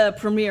of the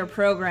premier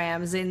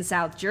programs in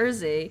South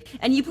Jersey.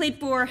 And you played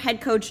for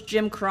head coach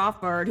Jim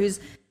Crawford, who's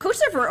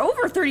coached there for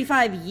over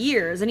 35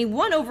 years, and he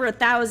won over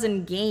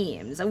 1,000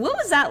 games. What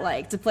was that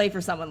like to play for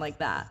someone like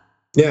that?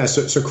 Yeah,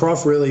 so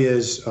Crawford really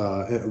was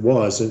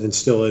and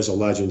still is a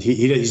legend.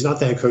 He's not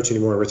the head coach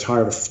anymore. He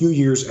retired a few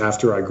years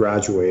after I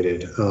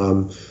graduated.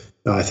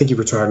 I think he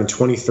retired in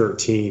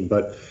 2013,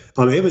 but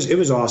it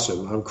was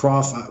awesome.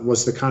 Croft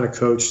was the kind of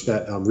coach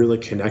that really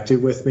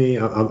connected with me.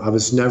 I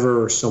was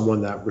never someone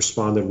that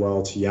responded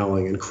well to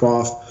yelling, and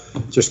Croft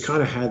just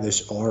kind of had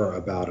this aura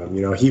about him.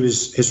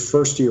 His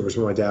first year was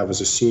when my dad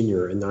was a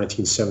senior in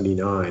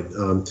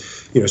 1979.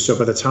 So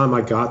by the time I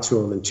got to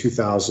him in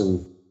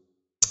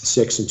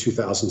 2006 and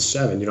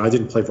 2007, I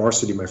didn't play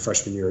varsity my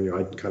freshman year.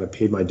 I kind of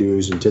paid my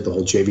dues and did the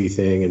whole JV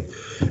thing, and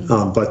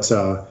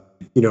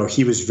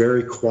he was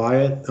very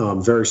quiet,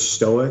 very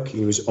stoic.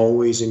 He was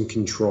always in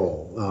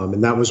control.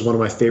 And that was one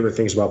of my favorite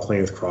things about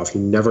playing with Croft. He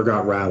never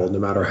got rattled, no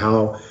matter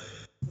how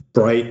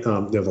bright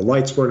the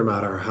lights were, no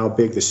matter how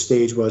big the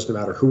stage was, no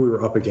matter who we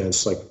were up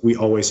against. Like, we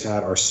always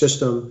had our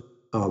system.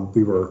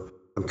 We were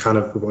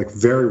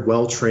very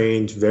well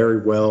trained, we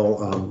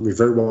were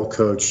very well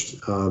coached.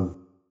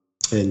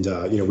 And,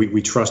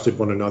 we trusted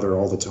one another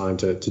all the time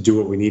to do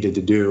what we needed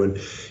to do. And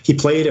he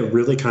played a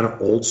really kind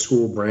of old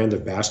school brand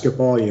of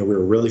basketball. We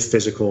were really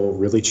physical,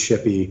 really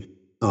chippy.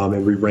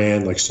 And we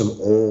ran like some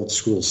old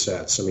school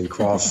sets. I mean,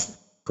 Croft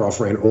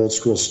ran old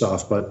school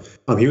stuff, but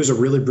he was a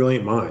really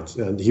brilliant mind.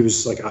 And he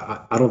was like,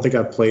 I don't think I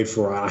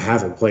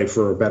haven't played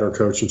for a better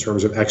coach in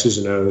terms of X's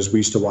and O's. We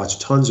used to watch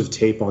tons of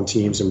tape on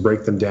teams and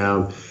break them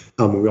down.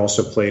 We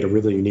also played a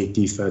really unique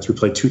defense. We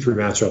played 2-3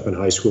 matchup in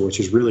high school,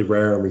 which is really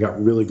rare, and we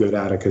got really good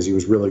at it because he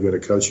was really good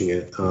at coaching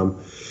it.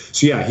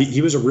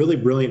 He was a really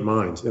brilliant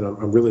mind, and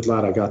I'm really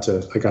glad I got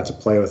to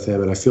play with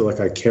him. And I feel like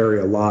I carry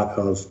a lot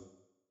of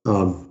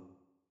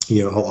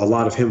a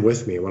lot of him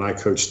with me when I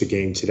coach the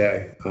game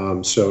today.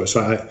 I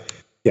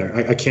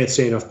can't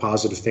say enough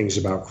positive things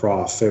about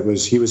Croft.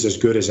 He was as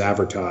good as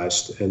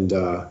advertised, and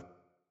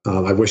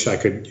I wish I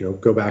could,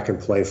 go back and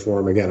play for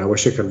him again. I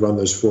wish I could run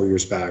those 4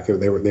 years back.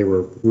 They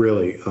were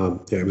really,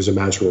 it was a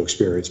magical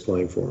experience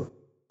playing for him.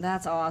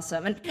 That's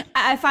awesome. And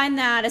I find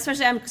that,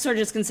 especially I'm sort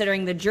of just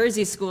considering the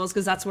Jersey schools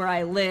because that's where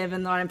I live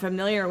and that I'm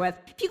familiar with.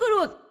 If you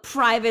go to a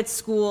private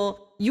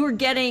school, you're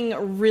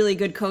getting really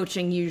good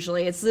coaching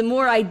usually. It's the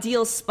more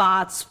ideal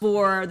spots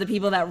for the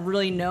people that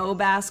really know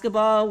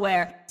basketball,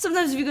 where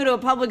sometimes if you go to a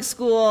public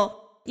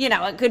school,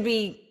 it could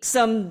be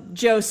some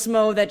Joe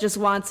Smo that just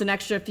wants an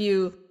extra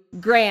few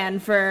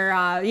grand for,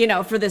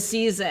 for the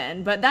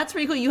season. But that's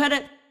pretty cool. You had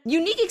a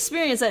unique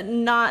experience that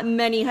not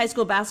many high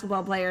school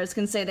basketball players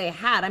can say they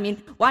had. I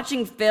mean,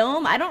 watching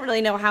film, I don't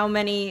really know how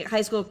many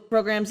high school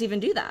programs even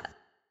do that.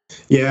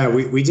 Yeah,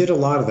 we did a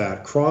lot of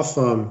that. Croft,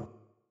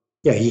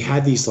 he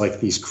had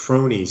these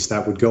cronies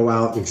that would go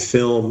out and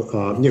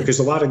film, because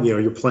a lot of,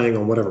 you're playing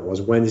on whatever it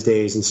was,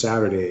 Wednesdays and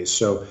Saturdays.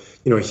 So,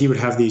 he would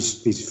have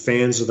these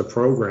fans of the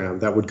program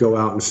that would go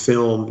out and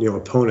film,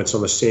 opponents on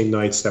the same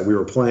nights that we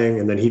were playing.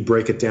 And then he'd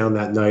break it down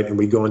that night and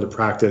we'd go into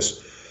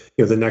practice,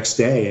 the next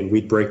day, and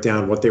we'd break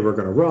down what they were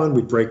going to run.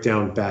 We'd break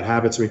down bad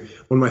habits. I mean,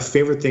 one of my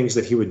favorite things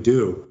that he would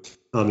do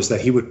is that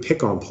he would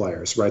pick on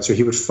players, right? So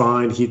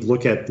he'd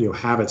look at,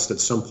 habits that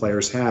some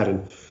players had,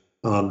 and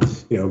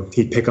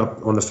he'd pick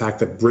up on the fact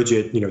that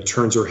Bridget,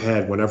 turns her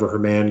head whenever her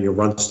man,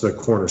 runs to the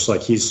corner. So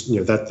like he's,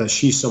 that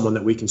she's someone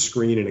that we can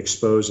screen and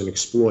expose and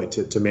exploit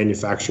to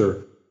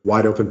manufacture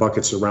wide open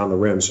buckets around the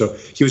rim. So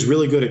he was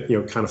really good at,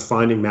 kind of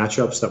finding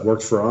matchups that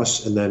worked for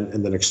us and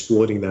then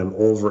exploiting them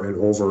over and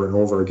over and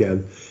over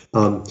again.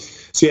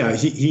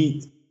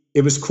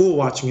 It was cool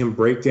watching him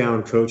break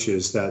down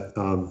coaches that,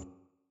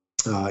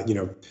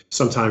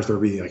 sometimes there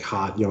would be like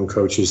hot young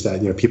coaches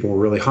that, people were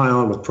really high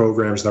on with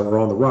programs that were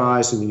on the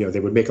rise, and, they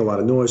would make a lot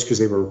of noise because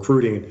they were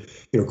recruiting.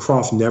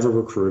 Croft never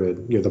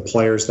recruited. The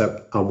players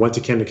that went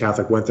to Camden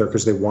Catholic went there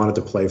because they wanted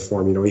to play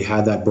for him. He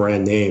had that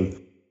brand name,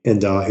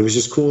 and it was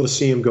just cool to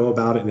see him go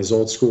about it in his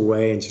old school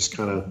way and just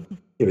kind of,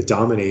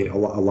 dominate a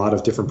lot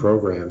of different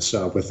programs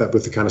with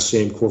the kind of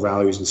same core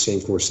values and same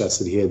core sets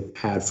that he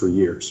had for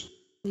years.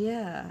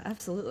 Yeah,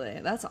 absolutely.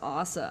 That's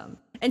awesome.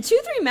 And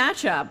 2-3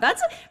 matchup,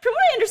 that's, from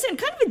what I understand,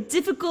 kind of a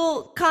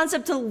difficult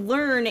concept to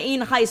learn in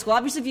high school.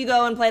 Obviously, if you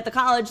go and play at the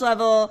college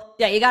level,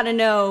 you got to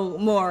know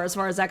more as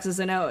far as X's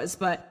and O's,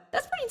 but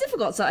that's pretty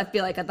difficult, so I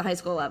feel like, at the high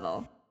school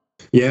level.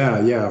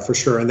 Yeah, for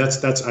sure. And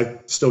that's I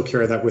still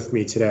carry that with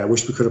me today. I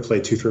wish we could have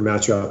played 2-3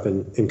 matchup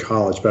in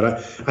college, but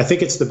I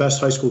think it's the best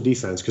high school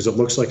defense because it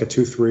looks like a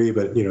 2-3,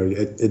 but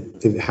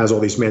it has all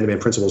these man-to-man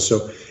principles.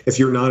 So if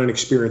you're not an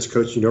experienced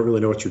coach, you don't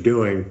really know what you're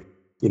doing,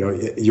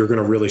 you're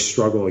going to really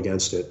struggle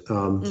against it.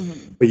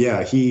 But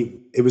yeah,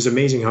 it was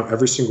amazing how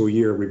every single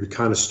year we would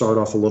kind of start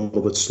off a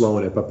little bit slow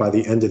in it, but by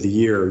the end of the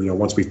year,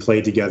 once we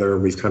played together,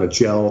 we've kind of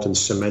gelled and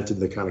cemented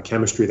the kind of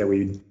chemistry that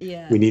we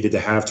needed to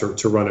have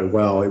to run it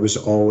well. It was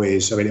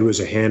always, it was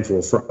a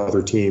handful for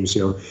other teams.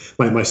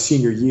 My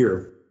senior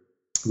year,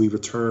 we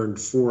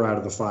returned 4 out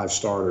of the 5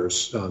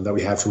 starters that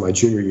we had from my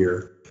junior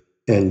year.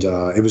 And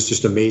it was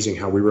just amazing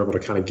how we were able to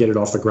kind of get it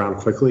off the ground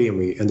quickly. And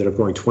we ended up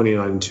going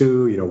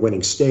 29-2,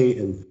 winning state,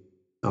 and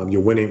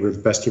winning with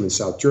the best team in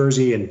South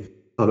Jersey. And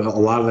a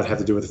lot of that had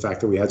to do with the fact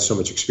that we had so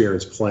much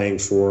experience playing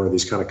for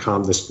these kind of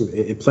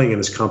playing in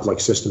this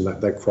complex system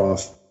that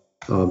Croft,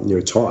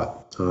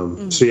 taught.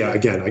 So yeah,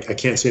 again, I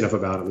can't say enough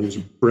about him. He was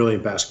a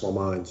brilliant basketball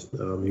mind.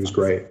 He was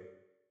great.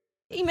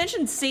 You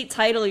mentioned state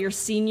title your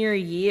senior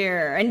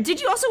year. And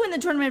did you also win the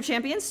Tournament of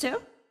Champions too?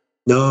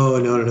 No.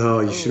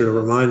 You should have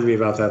reminded me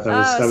about that.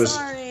 That was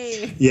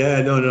sorry.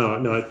 Yeah,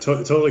 no.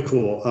 Totally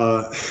cool.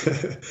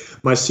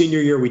 My senior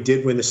year, we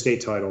did win the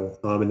state title,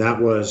 and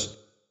that was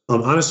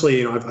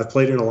honestly, I've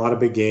played in a lot of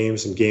big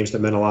games and games that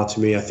meant a lot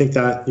to me. I think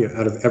that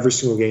out of every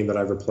single game that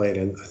I ever played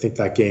in, I think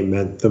that game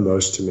meant the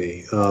most to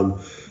me.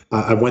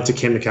 I went to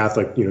Camden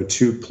Catholic,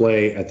 to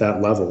play at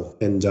that level,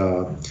 and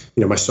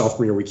my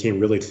sophomore year we came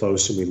really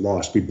close and we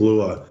lost. We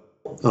blew a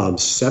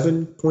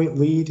 7-point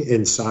lead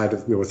inside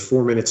of with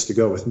 4 minutes to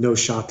go with no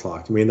shot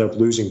clock, and we ended up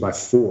losing by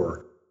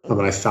 4.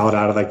 And I fouled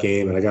out of that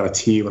game, and I got a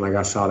T when I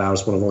got fouled out. It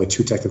was one of only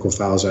 2 technical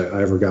fouls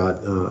I ever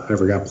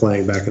got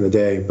playing back in the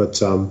day. But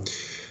so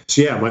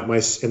yeah,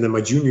 and then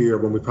my junior year,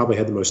 when we probably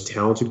had the most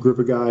talented group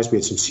of guys, we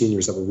had some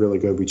seniors that were really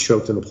good. We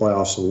choked in the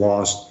playoffs and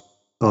lost.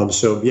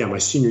 So yeah, my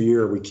senior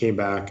year, we came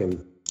back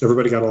and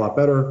everybody got a lot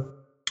better.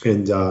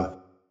 And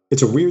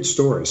it's a weird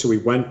story. So we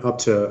went up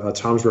to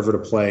Toms River to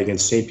play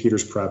against St.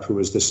 Peter's Prep, who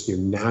was this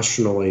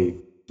nationally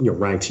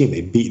ranked team.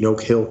 They'd beaten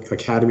Oak Hill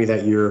Academy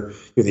that year.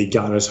 They'd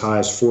gotten as high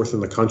as fourth in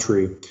the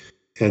country.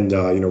 And,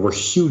 we're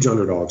huge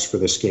underdogs for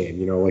this game.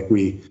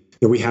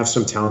 We have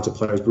some talented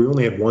players, but we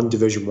only had one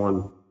Division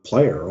I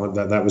player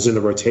that was in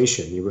the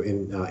rotation.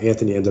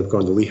 Anthony ended up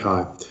going to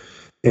Lehigh.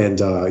 And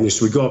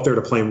so we go up there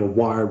to play, and we're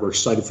wired. We're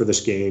excited for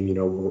this game.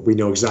 We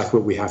know exactly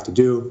what we have to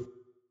do.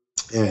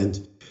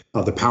 And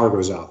the power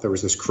goes out. There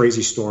was this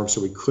crazy storm,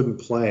 so we couldn't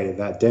play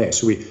that day.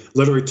 So we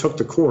literally took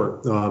the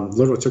court, and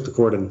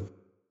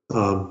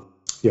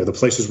the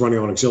place was running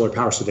on auxiliary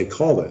power, so they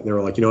called it. And they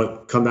were like,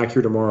 come back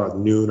here tomorrow at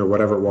noon or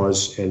whatever it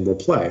was, and we'll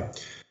play.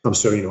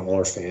 So, all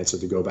our fans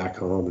had to go back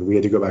home, and we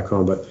had to go back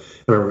home. But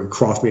I remember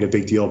Croft made a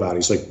big deal about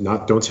it. He's like,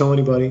 don't tell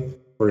anybody.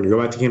 We're going to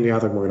go back to Camden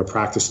Catholic, and we're going to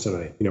practice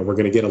tonight. We're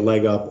going to get a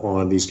leg up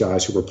on these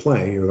guys who were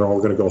playing. They're all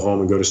going to go home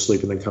and go to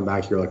sleep and then come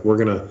back here. Like, we're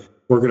going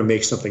to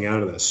make something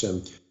out of this.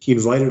 And he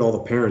invited all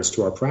the parents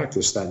to our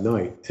practice that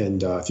night.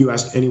 And if you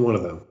asked any one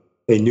of them,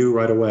 they knew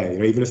right away.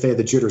 Even if they had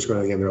the jitters going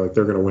on the game, they're like,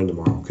 they're going to win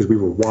tomorrow, because we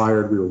were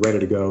wired, we were ready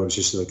to go. It was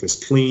just like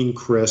this clean,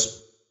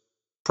 crisp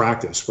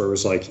practice where it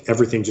was like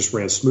everything just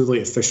ran smoothly,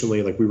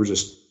 efficiently. Like we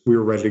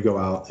were ready to go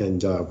out.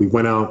 And we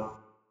went out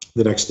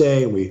the next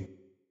day, and we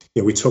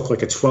took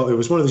like a 12. It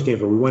was one of those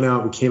games where we went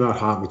out, we came out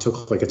hot, and we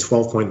took like a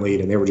 12-point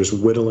lead, and they were just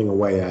whittling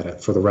away at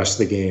it for the rest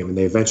of the game. And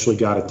they eventually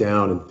got it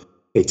down, and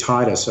they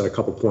tied us at a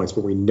couple points,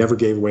 but we never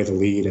gave away the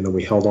lead. And then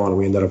we held on, and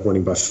we ended up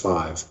winning by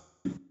 5.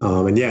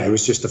 And yeah, it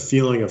was just a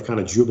feeling of kind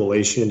of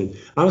jubilation and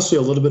honestly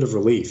a little bit of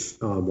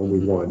relief when we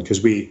won,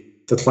 because the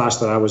class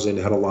that I was in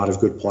had a lot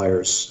of good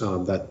players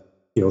that,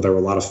 there were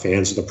a lot of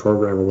fans of the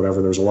program or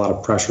whatever. There was a lot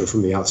of pressure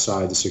from the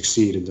outside to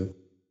succeed, and to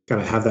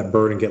kind of have that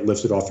burden get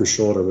lifted off your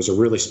shoulder was a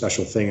really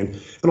special thing. And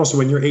also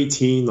when you're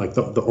 18, like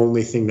the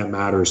only thing that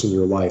matters in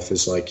your life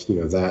is like,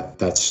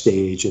 that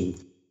stage and,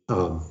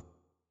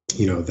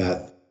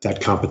 that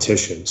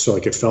competition. So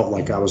like it felt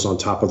like I was on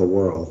top of the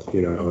world,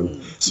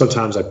 and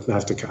sometimes I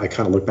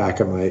kind of look back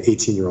at my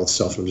 18-year-old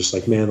self, and I'm just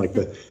like, man, like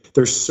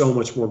there's so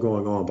much more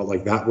going on, but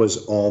like that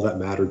was all that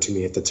mattered to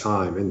me at the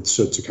time. And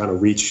so to kind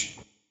of reach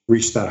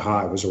that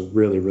high was a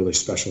really, really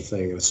special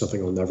thing. And it's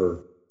something I'll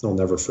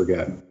never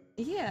forget.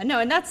 Yeah, no,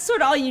 and that's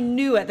sort of all you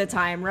knew at the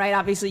time, right?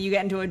 Obviously you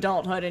get into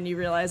adulthood and you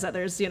realize that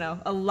there's,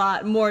 a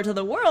lot more to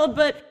the world,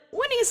 but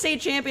winning a state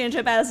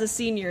championship as a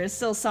senior is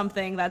still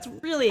something that's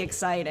really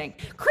exciting.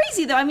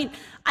 Crazy though. I mean,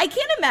 I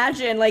can't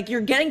imagine like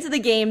you're getting to the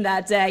game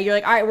that day. You're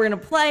like, all right, we're going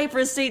to play for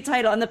a state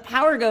title, and the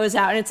power goes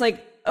out, and it's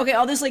like, okay,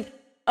 all this like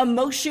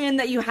emotion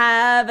that you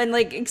have and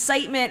like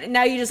excitement. And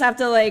now you just have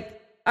to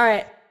like, all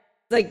right,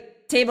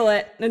 like table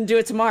it and do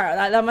it tomorrow.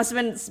 That must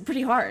have been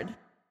pretty hard.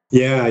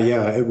 Yeah,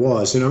 it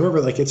was. And I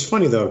remember, like, it's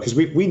funny though, because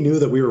we knew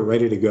that we were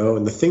ready to go,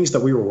 and the things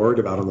that we were worried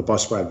about on the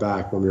bus ride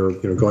back when we were,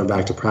 going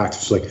back to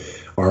practice, like,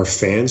 are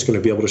fans going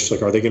to be able to,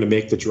 like, are they going to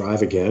make the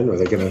drive again? Are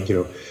they going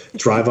to,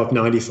 drive up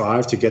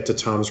 95 to get to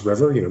Toms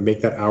River,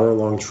 make that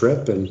hour-long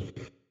trip? And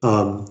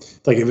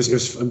like it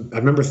was. I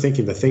remember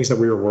thinking the things that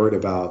we were worried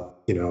about,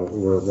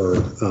 were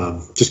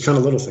just kind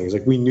of little things.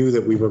 Like we knew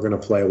that we were going to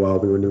play well.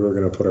 We knew we were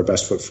going to put our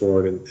best foot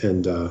forward,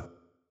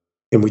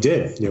 and we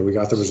did. We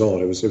got the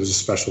result. It was a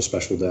special,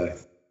 special day.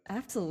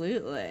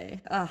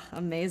 Absolutely. Oh,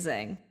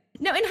 amazing.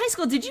 Now, in high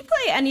school, did you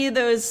play any of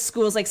those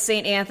schools like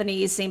St.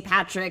 Anthony's, St.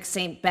 Patrick's,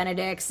 St.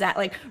 Benedict's that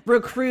like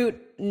recruit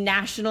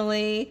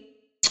nationally?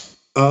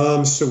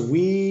 So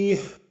we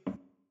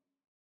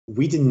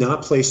did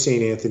not play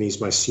St.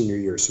 Anthony's my senior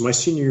year. So my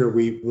senior year,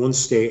 we won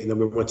state, and then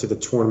we went to the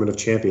Tournament of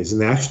Champions,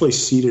 and they actually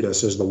seeded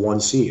us as the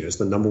 1 seed, as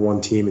the number 1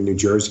 team in New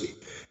Jersey.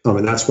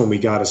 And that's when we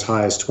got as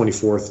high as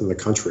 24th in the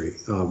country,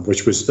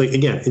 which was, like,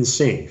 again,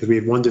 insane because we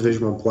had one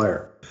Division I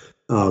player.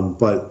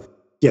 But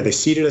yeah, they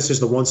seeded us as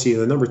the 1 seed.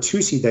 And the number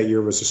 2 seed that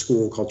year was a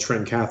school called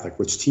Camden Catholic,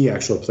 which T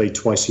actually played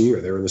twice a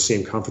year. They were in the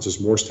same conference as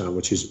Moorestown,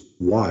 which is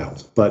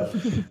wild. But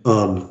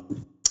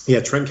yeah,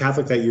 Camden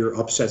Catholic that year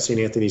upset St.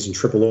 Anthony's in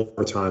triple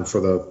overtime for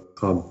the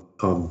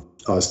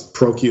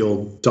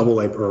parochial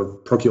AA or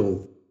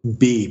parochial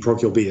B,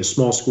 as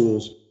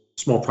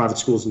small private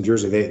schools in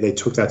Jersey. They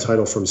took that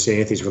title from St.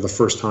 Anthony's for the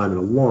first time in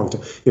a long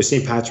time.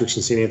 St. Patrick's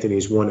and St.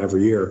 Anthony's won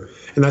every year,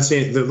 and that's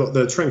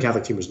the Trent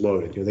Catholic team was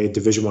loaded. They had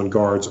Division I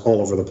guards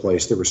all over the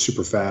place. They were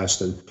super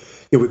fast, and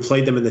we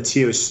played them in the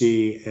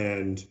TOC,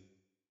 and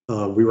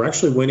we were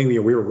actually winning. We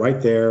were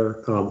right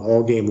there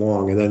all game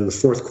long, and then in the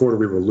fourth quarter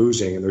we were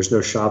losing, and there's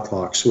no shot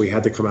clock, so we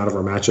had to come out of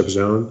our matchup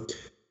zone,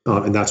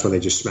 and that's when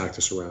they just smacked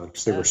us around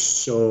because they were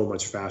so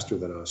much faster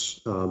than us.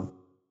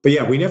 But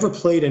yeah, we never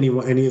played any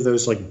of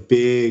those like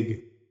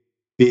big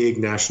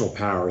national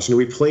powers.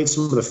 We played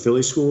some of the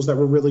Philly schools that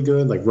were really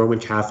good. Like Roman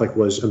Catholic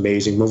was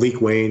amazing. Malik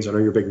Waynes, I know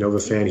you're a big Nova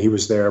fan. He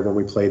was there when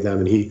we played them,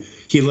 and he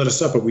lit us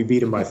up, but we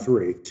beat him by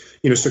 3.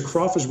 So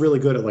Croft was really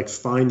good at like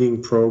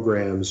finding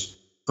programs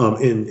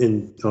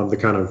in the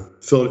kind of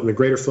in the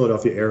greater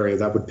Philadelphia area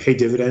that would pay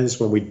dividends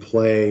when we'd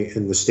play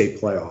in the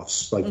state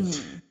playoffs. Like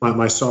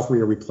my sophomore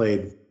year, we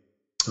played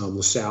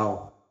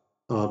LaSalle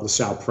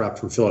Prep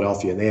from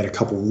Philadelphia, and they had a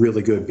couple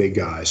really good big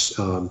guys.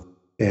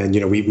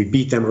 And we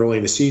beat them early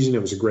in the season.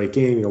 It was a great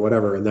game,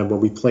 whatever. And then when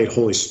we played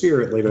Holy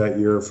Spirit later that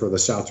year for the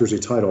South Jersey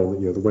title,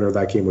 the winner of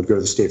that game would go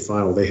to the state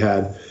final. They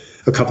had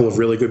a couple of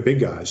really good big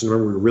guys. And I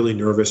remember we were really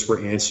nervous. We're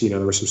antsy. There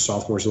were some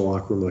sophomores in the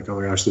locker room like, oh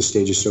my gosh, this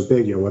stage is so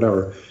big,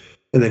 whatever.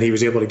 And then he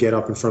was able to get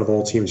up in front of the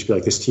whole team and be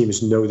like, this team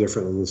is no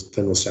different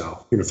than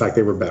LaSalle. In fact,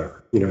 they were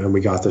better, and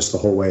we got this the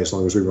whole way as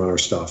long as we run our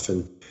stuff.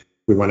 And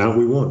we went out and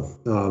we won.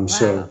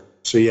 Wow.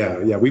 So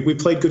yeah, we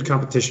played good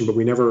competition, but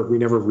we never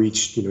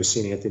reached,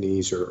 St.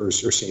 Anthony's or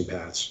St.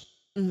 Pat's.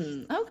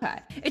 Mm-hmm. Okay.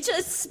 It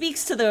just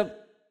speaks to the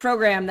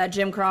program that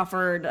Jim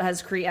Crawford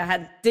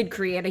did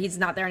create. He's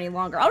not there any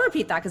longer. I'll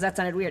repeat that because that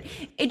sounded weird.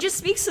 It just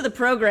speaks to the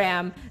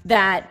program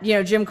that,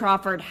 Jim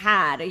Crawford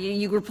had.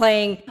 You were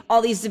playing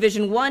all these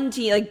Division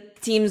I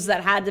teams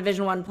that had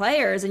Division I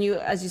players, and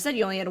as you said,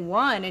 you only had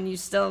one, and you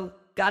still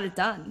got it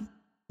done.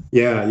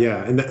 Yeah,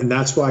 and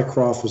that's why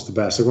Croft was the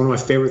best. Like one of my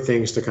favorite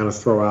things to kind of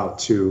throw out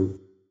to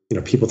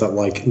people that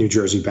like New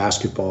Jersey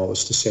basketball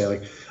is to say,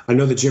 like, I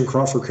know that Jim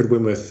Crawford could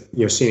win with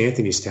St.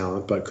 Anthony's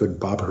talent, but could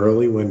Bob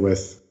Hurley win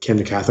with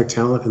Camden Catholic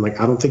talent? And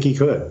I don't think he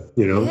could.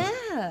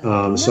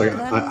 Yeah. So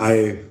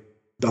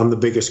I'm the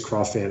biggest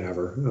Croft fan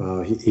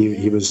ever.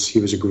 He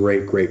was a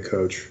great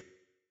coach.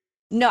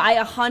 No, I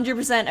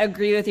 100%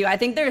 agree with you. I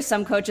think there are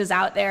some coaches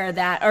out there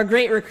that are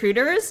great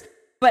recruiters,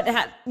 but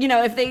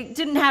if they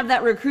didn't have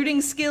that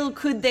recruiting skill,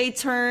 could they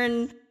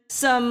turn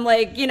some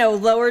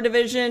lower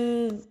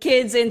division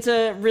kids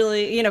into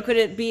really, could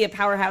it be a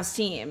powerhouse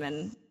team?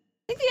 And I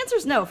think the answer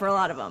is no for a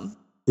lot of them.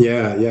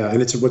 Yeah.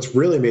 And what's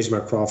really amazing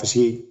about Croft is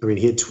he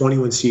had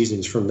 21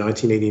 seasons from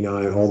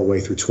 1989 all the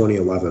way through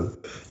 2011.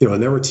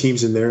 And there were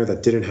teams in there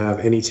that didn't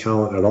have any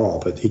talent at all,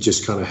 but he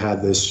just kind of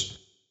had this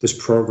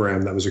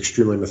program that was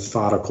extremely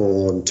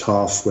methodical and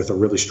tough with a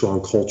really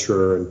strong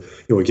culture. And,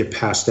 we get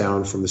passed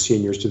down from the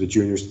seniors to the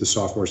juniors to the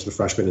sophomores to the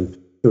freshmen. And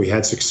we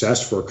had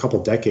success for a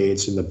couple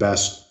decades in the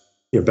best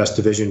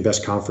division,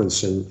 best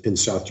conference in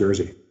South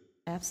Jersey.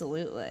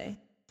 Absolutely.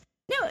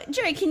 Now,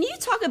 Gerry, can you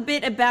talk a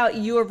bit about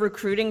your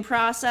recruiting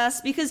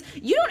process? Because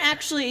you don't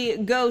actually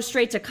go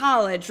straight to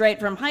college, right,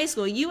 from high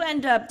school. You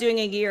end up doing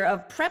a year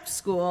of prep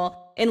school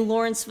in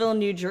Lawrenceville,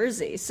 New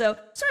Jersey. So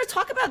sort of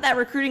talk about that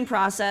recruiting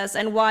process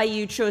and why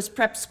you chose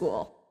prep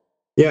school.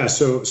 Yeah,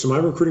 so my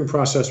recruiting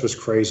process was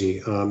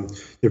crazy.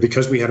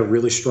 Because we had a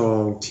really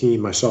strong team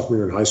my sophomore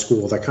year in high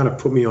school, that kind of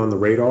put me on the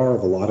radar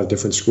of a lot of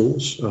different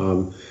schools.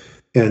 I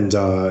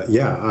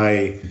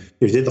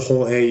did the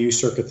whole AAU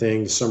circuit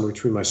thing the summer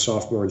between my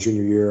sophomore and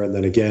junior year, and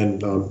then again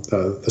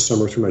the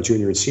summer between my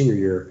junior and senior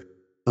year.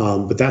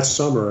 But that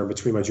summer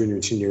between my junior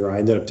and senior year, I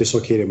ended up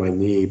dislocating my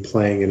knee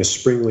playing in a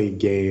spring league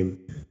game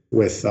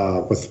with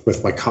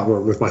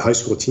my high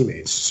school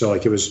teammates. So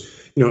it was,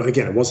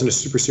 again, it wasn't a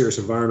super serious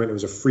environment. It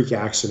was a freak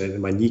accident,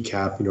 and my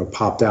kneecap,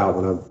 popped out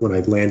when I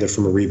landed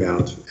from a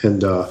rebound.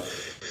 And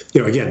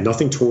again,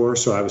 nothing tore,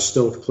 so I was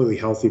still completely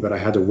healthy, but I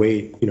had to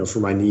wait, for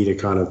my knee to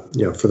kind of,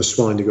 for the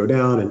swelling to go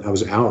down, and I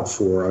was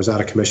out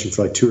of commission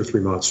for 2 or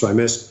 3 months. So I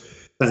missed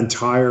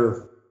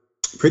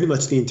pretty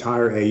much the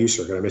entire AU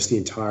circuit. I missed the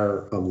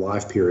entire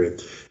live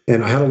period,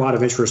 and I had a lot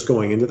of interest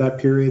going into that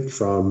period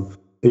from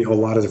a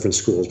lot of different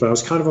schools, but I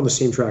was kind of on the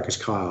same track as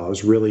Kyle. I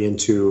was really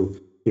into,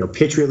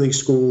 Patriot League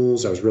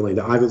schools. I was really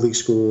into Ivy League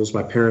schools.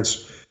 My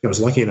parents, I was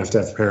lucky enough to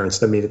have parents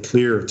that made it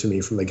clear to me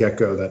from the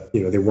get-go that,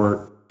 they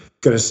weren't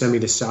going to send me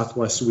to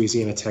Southwest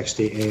Louisiana Tech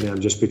State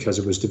A&M just because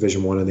it was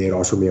Division I and they had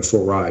offered me a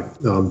full ride.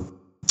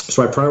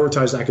 So I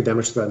prioritized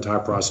academics for that entire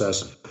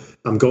process.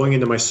 I'm going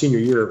into my senior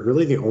year,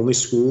 really the only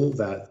school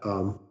that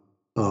kind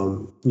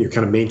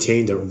of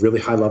maintained a really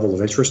high level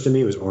of interest in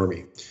me was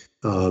Army.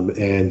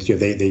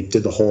 They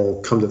did the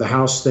whole come to the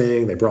house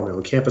thing. They brought me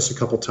on campus a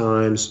couple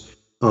times.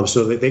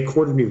 So they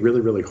courted me really,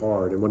 really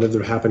hard. And what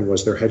ended up happening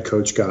was their head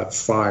coach got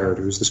fired.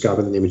 It was this guy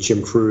by the name of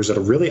Jim Cruz at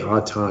a really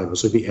odd time. It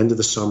was the end of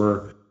the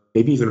summer,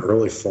 maybe even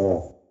early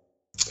fall.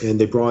 And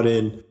they brought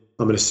in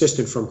an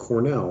assistant from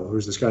Cornell,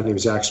 who's this guy named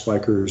Zach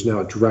Spiker, who's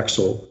now at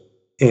Drexel.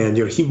 And,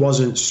 he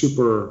wasn't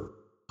super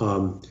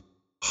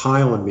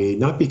high on me,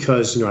 not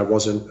because, I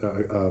wasn't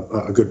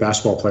a good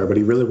basketball player, but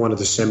he really wanted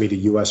to send me to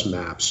U.S.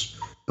 MAPS,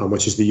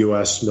 which is the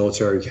U.S.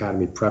 Military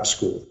Academy Prep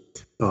School.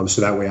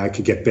 So that way I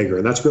could get bigger.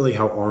 And that's really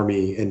how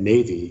Army and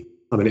Navy,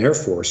 and Air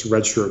Force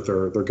redshirt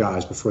their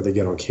guys before they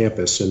get on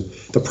campus. And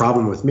the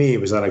problem with me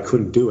was that I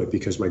couldn't do it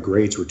because my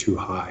grades were too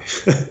high.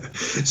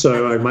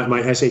 So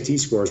my SAT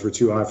scores were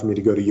too high for me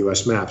to go to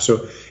US MAP.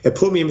 So it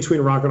put me in between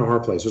a rock and a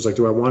hard place. It was like,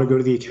 do I want to go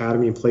to the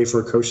academy and play for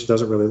a coach that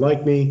doesn't really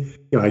like me?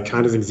 I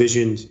kind of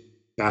envisioned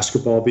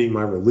basketball being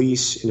my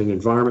release in an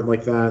environment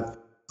like that.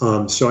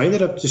 So I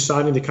ended up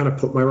deciding to kind of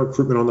put my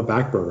recruitment on the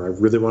back burner. I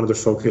really wanted to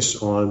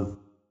focus on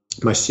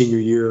my senior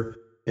year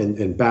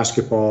and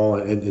basketball,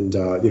 and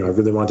I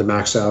really wanted to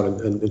max out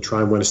and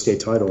try and win a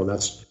state title, and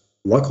that's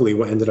luckily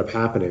what ended up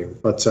happening.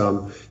 But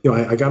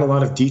I got a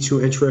lot of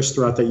D2 interest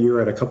throughout that year.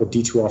 I had a couple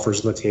D2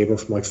 offers on the table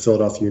from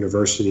Philadelphia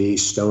University,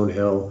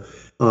 Stonehill,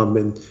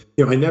 And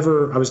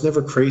I was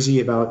never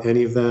crazy about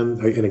any of them.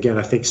 And again,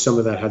 I think some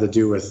of that had to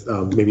do with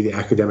maybe the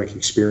academic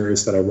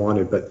experience that I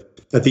wanted.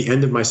 But at the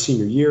end of my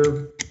senior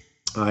year,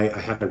 I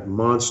had a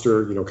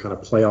monster, kind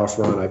of playoff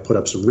run. I put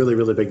up some really,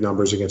 really big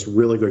numbers against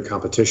really good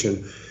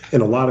competition.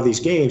 And a lot of these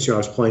games, I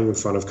was playing in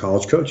front of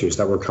college coaches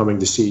that were coming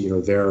to see,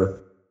 their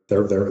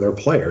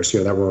players,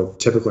 that were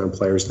typically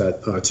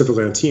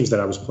on teams that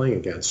I was playing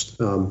against.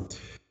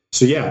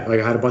 So yeah, like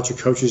I had a bunch of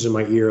coaches in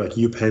my ear. Like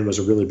UPenn was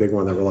a really big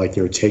one that were like,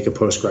 take a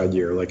post-grad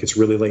year. Like it's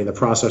really late in the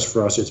process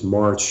for us. It's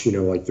March, we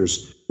don't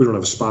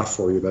have a spot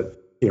for you, but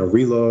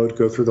reload,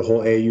 go through the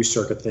whole AAU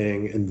circuit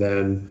thing, and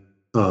then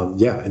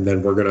and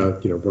then we're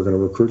gonna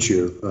recruit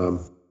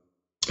you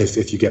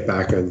if you get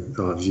back and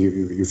if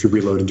you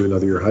reload and do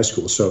another year of high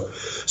school. So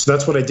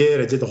that's what I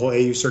did. I did the whole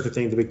AAU circuit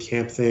thing, the big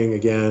camp thing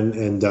again,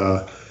 and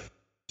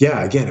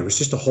again, it was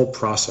just a whole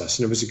process,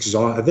 and it was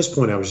at this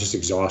point, I was just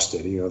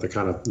exhausted. The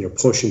kind of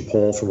push and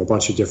pull from a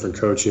bunch of different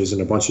coaches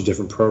and a bunch of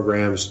different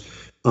programs.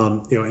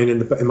 And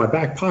in my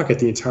back pocket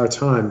the entire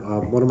time,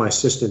 one of the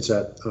assistants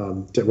at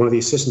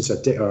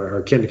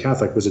Camden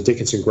Catholic was a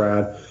Dickinson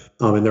grad,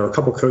 and there were a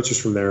couple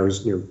coaches from there.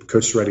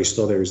 Coach Reddy's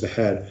still there, who's the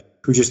head,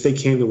 who they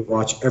came to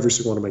watch every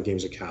single one of my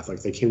games at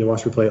Catholic. They came to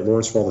watch me play at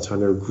Lawrenceville all the time.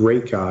 They were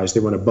great guys.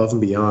 They went above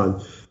and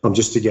beyond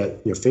just to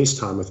get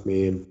FaceTime with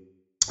me, and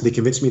they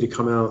convinced me to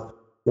come out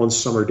one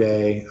summer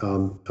day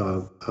in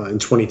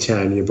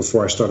 2010,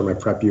 before I started my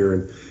prep year,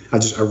 and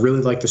I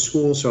really liked the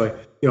school, so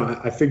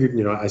I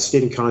figured I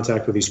stayed in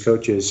contact with these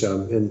coaches,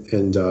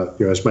 and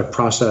as my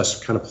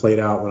process kind of played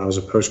out when I was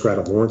a postgrad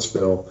at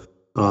Lawrenceville,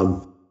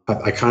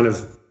 I kind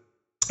of,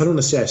 I don't want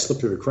to say I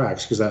slipped through the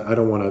cracks, because I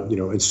don't want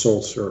to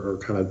insult or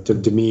kind of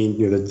demean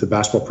the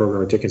basketball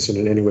program at Dickinson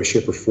in any way,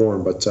 shape, or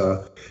form, but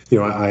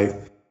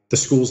the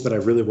schools that I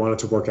really wanted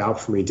to work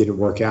out for me didn't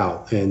work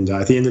out. And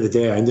at the end of the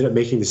day, I ended up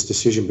making this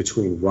decision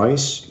between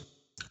Rice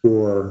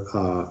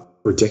or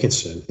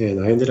Dickinson.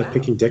 And I ended up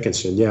picking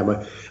Dickinson. Yeah.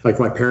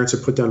 My parents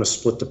had put down a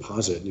split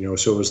deposit,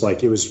 so it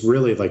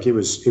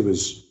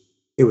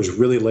was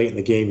really late in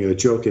the game. The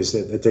joke is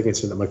that at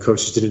Dickinson that my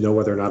coaches didn't know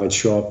whether or not I'd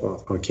show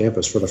up on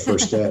campus for the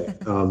first day.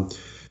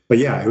 But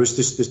yeah, it was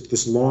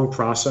this long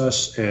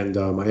process. And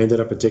I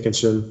ended up at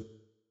Dickinson.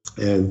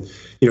 And,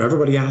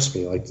 everybody asked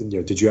me, like,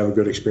 did you have a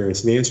good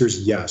experience? And the answer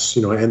is yes.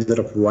 I ended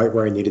up right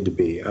where I needed to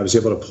be. I was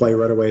able to play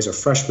right away as a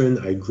freshman.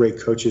 I had great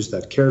coaches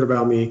that cared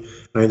about me.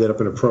 I ended up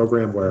in a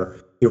program where,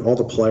 all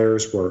the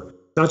players were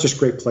not just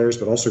great players,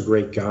 but also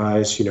great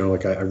guys. I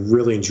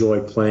really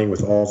enjoyed playing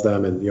with all of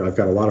them. And, I've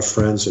got a lot of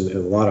friends and a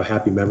lot of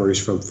happy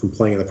memories from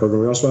playing in the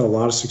program. We also had a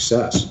lot of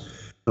success.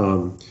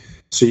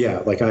 So yeah,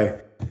 like I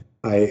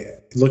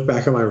look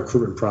back at my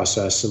recruitment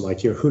process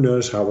and who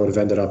knows how I would have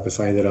ended up if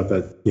I ended up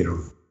at,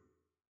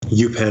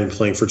 UPenn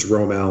playing for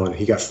Jerome Allen.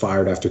 He got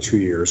fired after 2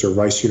 years, or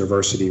Rice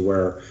University,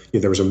 where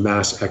there was a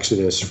mass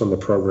exodus from the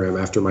program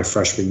after my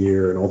freshman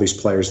year, and all these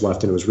players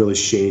left, and it was really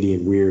shady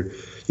and weird.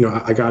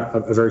 I got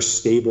a very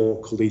stable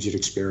collegiate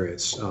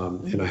experience,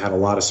 and I had a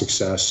lot of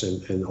success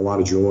and a lot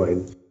of joy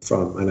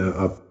from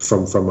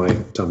my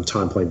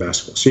time playing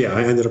basketball. So yeah,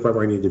 I ended up right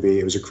where I needed to be.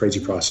 It was a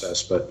crazy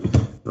process, but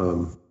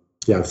I'm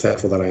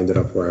thankful that I ended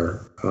up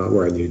where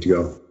I needed to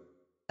go.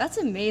 That's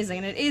amazing,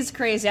 and it is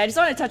crazy. I just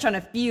want to touch on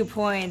a few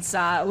points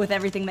with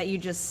everything that you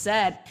just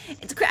said.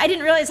 I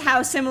didn't realize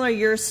how similar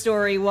your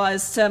story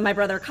was to my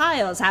brother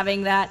Kyle's,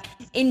 having that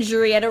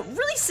injury at a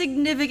really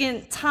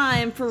significant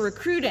time for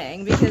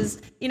recruiting,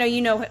 because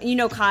you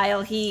know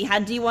Kyle, he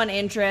had D1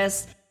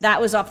 interest,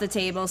 that was off the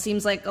table.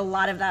 Seems like a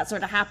lot of that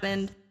sort of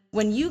happened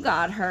when you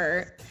got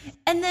hurt.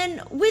 And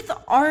then with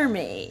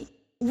Army,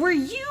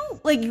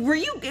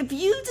 if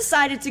you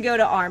decided to go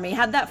to Army,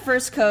 had that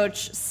first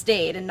coach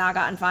stayed and not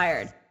gotten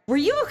fired, were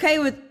you okay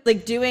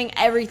with doing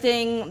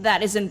everything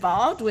that is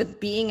involved with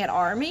being at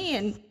Army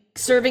and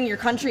serving your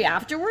country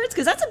afterwards?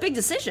 Because that's a big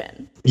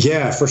decision.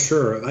 Yeah, for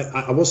sure.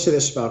 I will say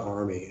this about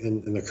Army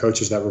and the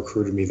coaches that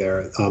recruited me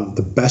there.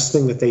 The best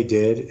thing that they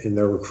did in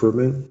their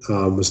recruitment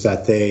was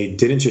that they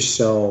didn't just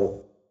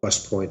sell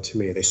West Point to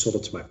me. They sold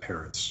it to my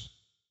parents,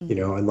 and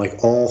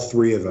all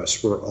three of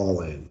us were all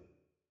in.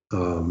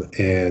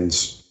 And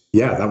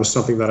yeah, that was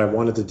something that I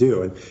wanted to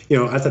do. And,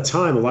 at the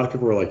time, a lot of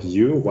people were like,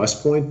 you,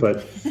 West Point?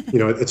 But,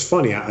 it's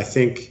funny. I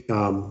think,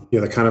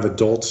 the kind of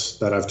adults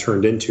that I've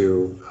turned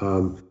into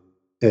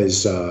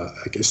is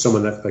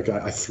someone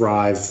that I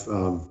thrive,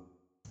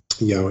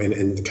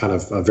 in kind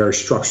of very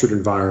structured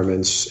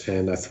environments.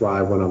 And I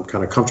thrive when I'm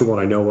kind of comfortable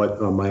and I know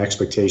what my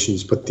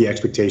expectations, but the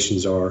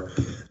expectations are,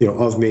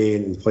 of me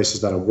and the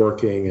places that I'm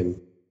working. And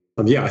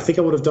I think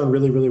I would have done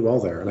really, really well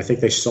there. And I think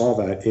they saw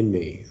that in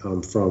me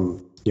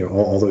from,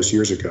 all those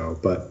years ago.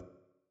 But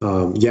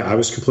I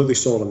was completely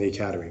sold on the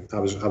academy. I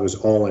was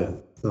all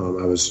in.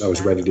 I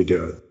was ready to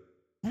do it.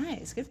 Nice.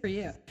 Nice. Good for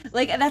you.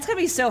 Like, that's going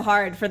to be so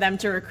hard for them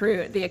to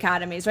recruit the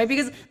academies, right?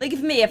 Because, like,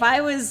 if I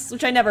was,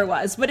 which I never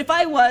was, but if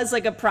I was,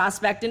 like, a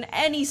prospect in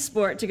any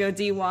sport to go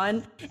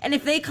D1, and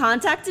if they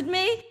contacted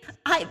me,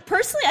 I'd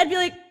be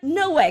like,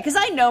 no way. Because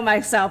I know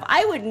myself,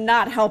 I would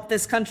not help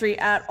this country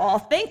at all.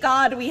 Thank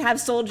God we have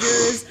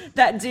soldiers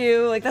that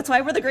do. Like, that's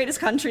why we're the greatest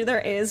country there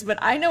is. But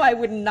I know I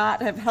would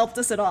not have helped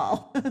us at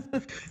all.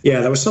 Yeah,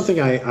 that was something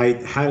I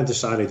hadn't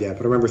decided yet.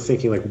 But I remember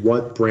thinking, like,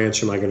 what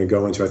branch am I going to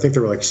go into? I think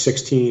there were like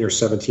 16 or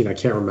 17. I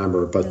can't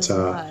remember. But,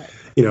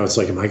 it's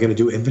like, am I going to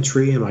do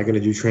infantry? Am I going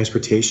to do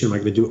transportation? Am I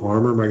going to do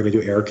armor? Am I going to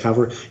do air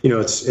cavalry?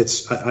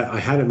 I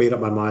hadn't made up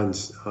my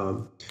mind.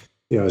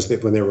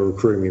 When they were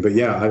recruiting me. But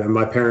yeah,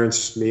 my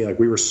parents, me, like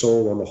we were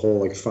sold on the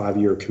whole like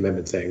 5-year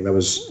commitment thing. That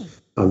was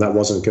that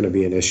wasn't going to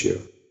be an issue.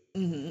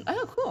 Mm-hmm.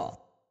 Oh,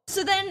 cool.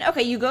 So then,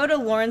 okay, you go to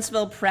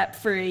Lawrenceville Prep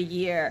for a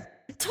year.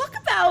 Talk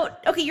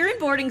about, okay, you're in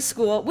boarding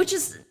school, which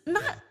is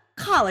not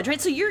college,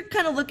 right? So you're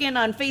kind of looking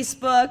on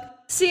Facebook,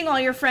 seeing all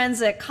your friends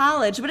at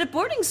college, but at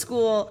boarding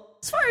school,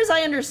 as far as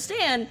I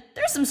understand,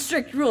 there's some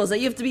strict rules that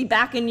you have to be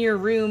back in your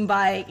room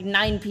by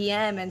 9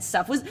 p.m. and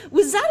stuff. Was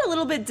that a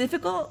little bit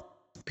difficult?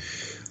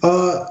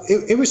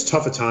 It was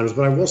tough at times,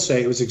 but I will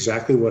say it was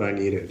exactly what I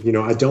needed.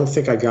 I don't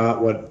think I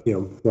got what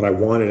I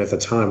wanted at the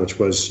time, which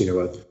was,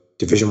 a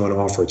Division I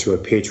offer to a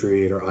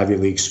Patriot or Ivy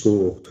League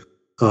school.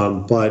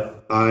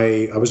 But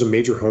I was a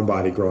major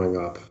homebody growing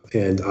up,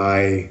 and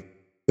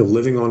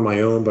living on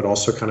my own, but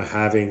also kind of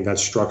having that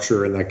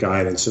structure and that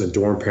guidance and a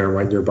dorm parent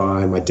right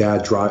nearby. And my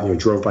dad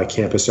drove by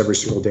campus every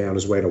single day on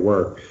his way to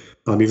work.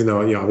 Even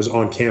though, I was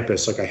on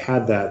campus, like I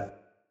had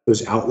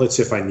those outlets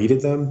if I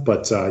needed them.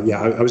 But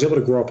I was able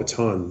to grow up a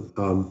ton.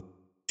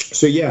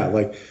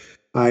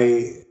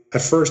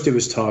 At first it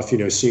was tough,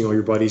 seeing all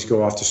your buddies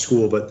go off to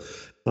school, but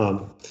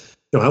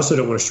I also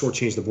don't want to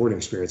shortchange the boarding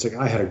experience. Like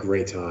I had a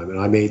great time and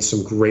I made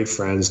some great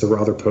friends. There were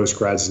other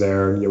postgrads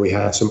there. And, we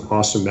had some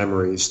awesome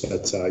memories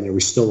that,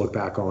 we still look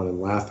back on and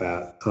laugh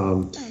at.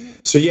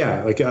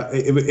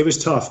 It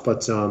was tough,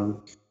 but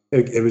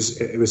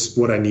it was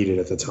what I needed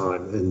at the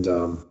time. And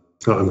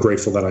I'm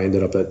grateful that I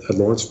ended up at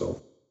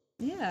Lawrenceville.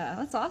 Yeah,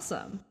 that's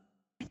awesome.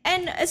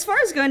 And as far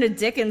as going to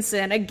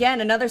Dickinson,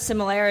 again, another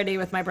similarity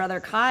with my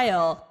brother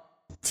Kyle,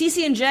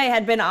 TCNJ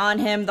had been on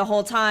him the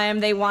whole time.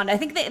 They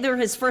were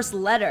his first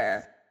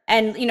letter.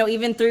 And,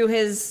 even through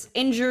his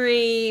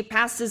injury,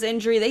 past his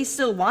injury, they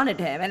still wanted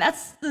him. And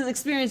that's the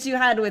experience you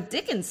had with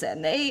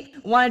Dickinson. They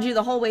wanted you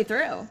the whole way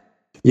through.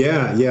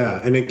 Yeah.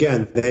 And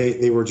again,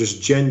 they were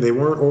just they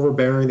weren't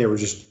overbearing. They were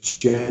just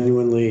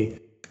genuinely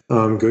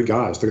good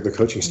guys, the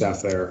coaching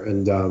staff there.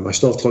 And I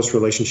still have close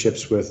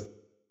relationships with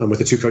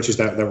the two coaches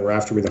that were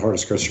after me the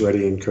hardest, Coach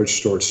Reddy and Coach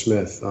Stuart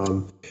Smith.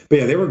 But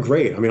yeah, they were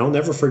great. I mean, I'll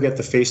never forget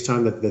the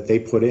FaceTime that they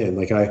put in.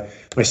 Like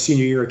my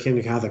senior year at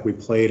Camden Catholic, we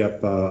played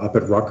up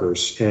at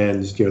Rutgers,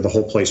 and the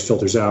whole place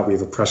filters out. We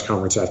have a press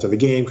conference after the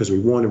game because we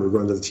won and we're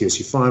going to the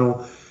TOC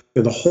final.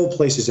 The whole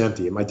place is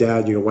empty. And my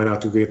dad, went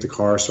out to get the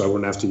car so I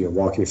wouldn't have to,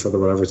 walk any further,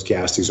 whatever, it's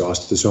gassed,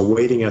 exhausted. So I'm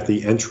waiting at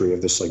the entry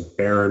of this like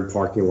barren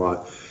parking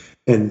lot.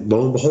 And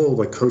lo and behold,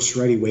 like Coach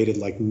Reddy waited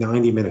like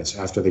 90 minutes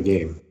after the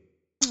game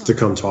to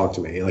come talk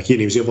to me. Like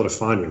he was able to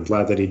find me. I'm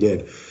glad that he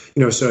did.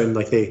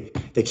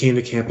 They came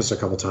to campus a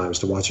couple times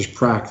to watch us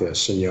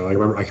practice. And I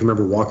can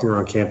remember walking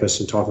around campus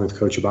and talking with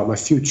Coach about my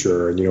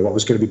future and what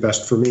was going to be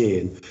best for me.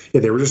 And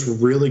they were just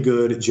really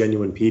good,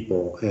 genuine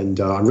people. And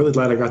I'm really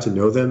glad I got to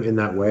know them in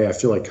that way. I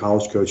feel like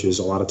college coaches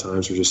a lot of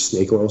times are just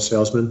snake oil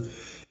salesmen.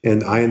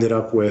 And I ended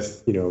up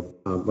with,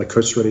 like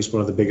Coach Reddy's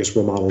one of the biggest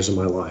role models in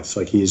my life.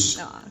 Like he's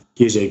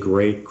a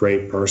great,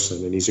 great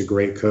person, and he's a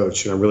great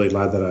coach. And I'm really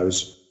glad that I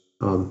was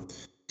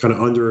kind of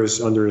under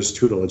his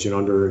tutelage and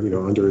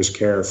under his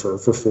care for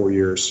 4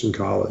 years in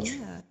college.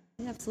 Yeah,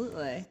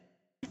 absolutely.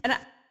 And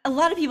a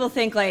lot of people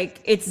think like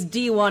it's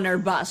D1 or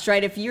bust,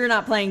 right? If you're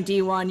not playing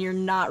D1, you're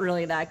not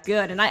really that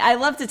good. And I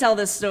love to tell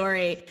this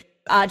story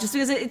just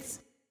because it's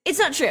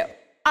not true.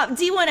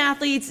 D1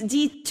 athletes,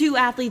 D2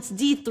 athletes,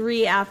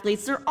 D3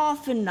 athletes, they're all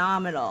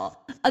phenomenal.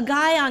 A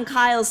guy on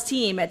Kyle's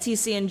team at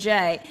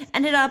TCNJ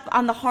ended up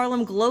on the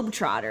Harlem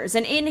Globetrotters,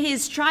 and in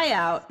his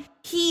tryout,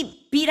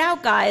 he beat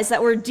out guys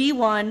that were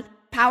D1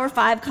 Power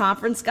 5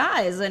 conference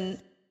guys. And,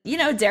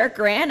 Derek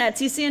Grant at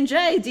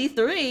TCNJ,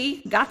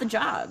 D3, got the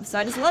job. So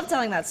I just love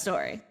telling that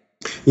story.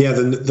 Yeah,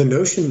 the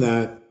notion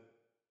that,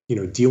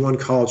 D1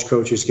 college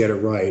coaches get it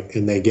right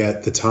and they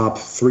get the top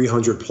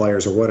 300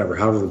 players or whatever,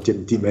 however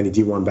many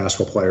D1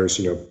 basketball players,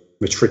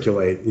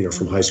 matriculate,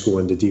 from high school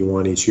into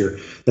D1 each year,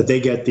 that they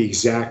get the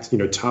exact,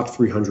 top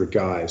 300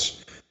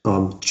 guys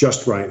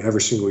just right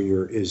every single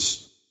year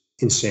is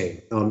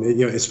insane.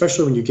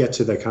 Especially when you get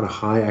to the kind of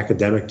high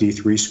academic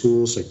D3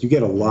 schools, like you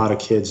get a lot of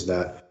kids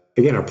that,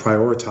 again, are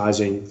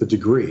prioritizing the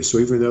degree. So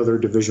even though they're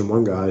Division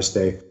I guys,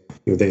 they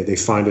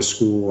find a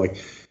school like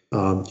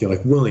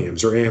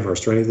Williams or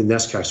Amherst or any of the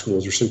NESCAC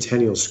schools or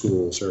Centennial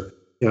schools, or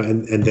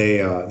and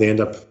they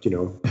end up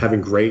having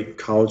great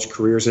college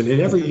careers. And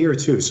every year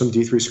too, some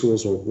D3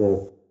 schools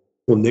will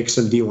nick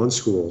some D1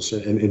 schools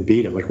and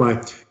beat them. Like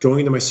going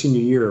into my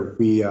senior year,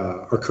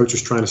 our coach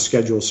was trying to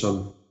schedule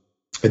some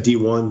a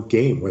D1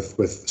 game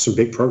with some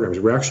big programs.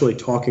 We're actually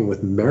talking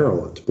with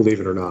Maryland, believe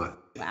it or not.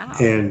 Wow.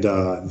 And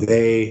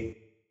they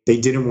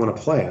didn't want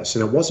to play us,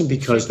 and it wasn't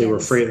because they were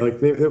afraid. Like,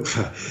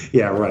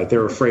 yeah, right. They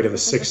were afraid of a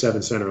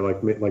 6'7" center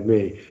like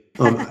me.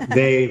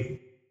 They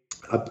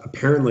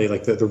apparently,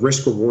 like, the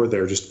risk reward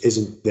there just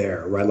isn't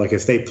there, right? Like,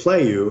 if they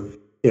play you,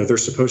 they're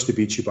supposed to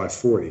beat you by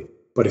 40.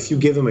 But if you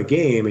give them a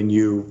game and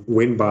you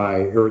win by,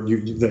 or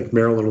like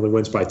Maryland only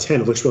wins by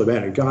 10, it looks really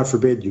bad. And God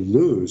forbid you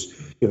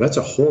lose, that's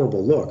a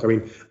horrible look. I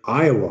mean,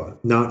 Iowa,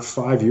 not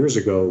 5 years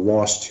ago,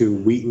 lost to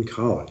Wheaton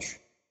College,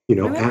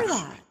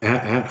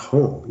 at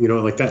home.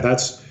 Like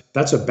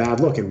that's a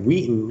bad look. And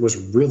Wheaton was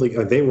really,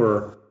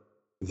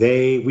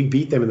 we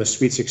beat them in the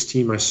Sweet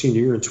 16 my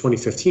senior year in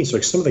 2015. So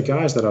like some of the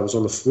guys that I was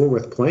on the floor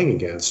with playing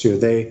against,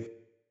 they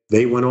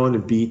went on to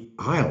beat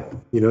Iowa.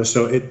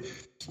 So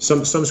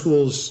some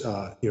schools,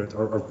 are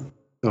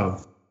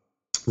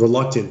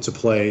reluctant to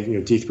play,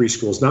 D3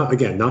 schools. Not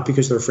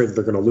because they're afraid that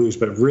they're going to lose,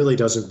 but it really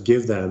doesn't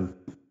give them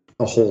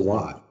a whole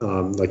lot.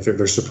 Like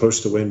they're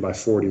supposed to win by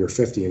 40 or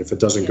 50, and if it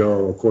doesn't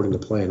go according to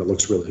plan, it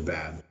looks really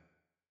bad.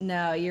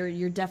 No,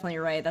 you're definitely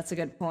right. That's a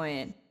good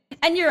point.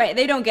 And you're right.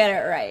 They don't get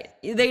it right.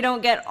 They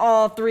don't get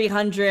all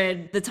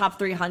 300, the top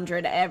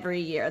 300 every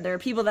year. There are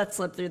people that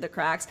slip through the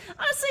cracks.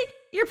 Honestly,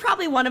 you're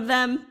probably one of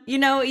them. You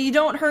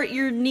don't hurt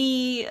your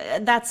knee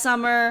that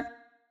summer.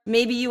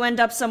 Maybe you end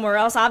up somewhere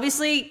else.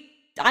 Obviously,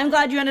 I'm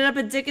glad you ended up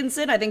at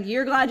Dickinson. I think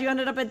you're glad you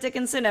ended up at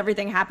Dickinson.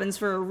 Everything happens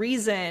for a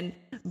reason.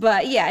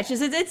 But yeah, it's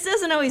just, it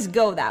doesn't always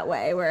go that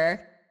way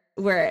where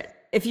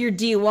if you're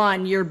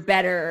D1, you're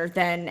better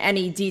than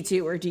any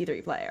D2 or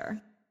D3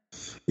 player.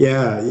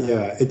 Yeah.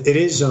 It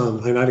is.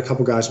 I had a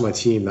couple guys on my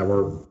team that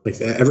were like,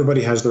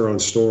 everybody has their own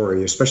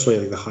story, especially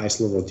like the highest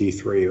level of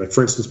D3. Like,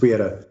 for instance, we had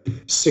a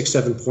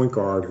 6'7" point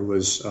guard who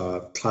was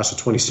class of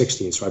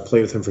 2016. So I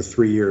played with him for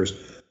 3 years.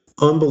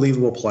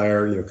 Unbelievable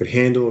player, could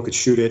handle, could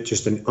shoot it,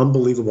 just an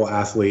unbelievable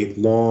athlete,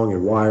 long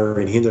and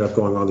wiry. And he ended up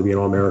going on to be an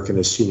All-American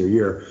his senior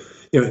year.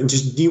 And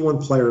just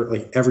D1 player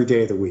like every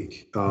day of the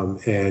week.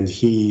 And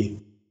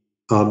he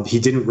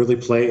didn't really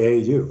play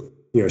AAU.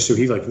 So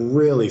he like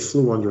really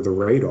flew under the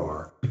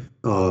radar.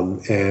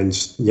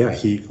 And yeah,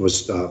 he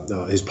was,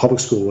 his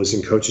public school was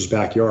in coach's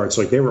backyard.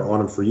 So like they were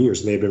on him for years,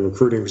 and they'd been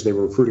recruiting because they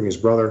were recruiting his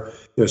brother,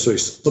 so he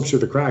slips through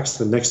the cracks.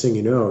 The next thing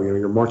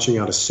you're marching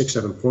out a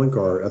 6'7" point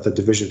guard at the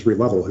Division III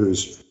level,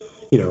 who's,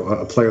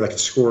 a player that can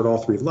score at all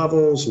three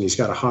levels, and he's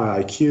got a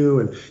high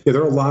IQ. And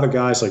there are a lot of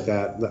guys like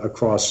that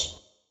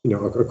across the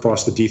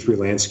D3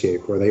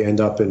 landscape where they end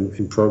up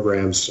in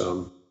programs,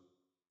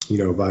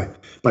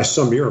 by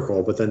some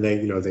miracle, but then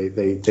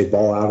they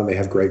ball out and they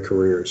have great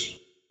careers.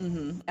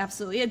 Mm-hmm.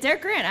 Absolutely. Yeah,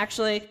 Derek Grant,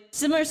 actually,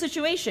 similar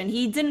situation.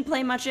 He didn't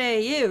play much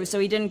AAU, so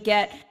he didn't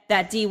get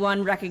that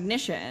D1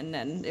 recognition.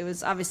 And it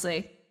was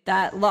obviously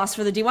that loss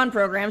for the D1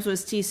 programs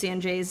was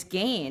TCNJ's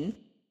gain.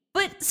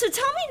 But so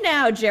tell me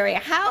now, Gerry,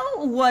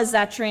 how was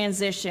that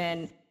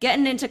transition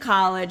getting into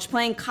college,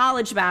 playing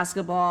college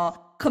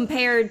basketball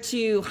compared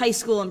to high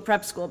school and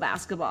prep school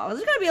basketball?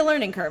 There's got to be a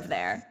learning curve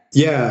there.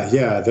 Yeah,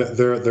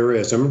 there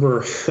is. I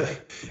remember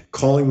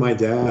calling my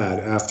dad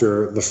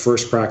after the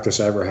first practice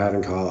I ever had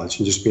in college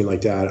and just being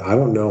like, Dad, I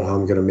don't know how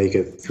I'm going to make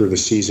it through the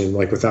season,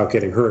 like without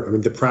getting hurt. I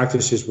mean, the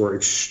practices were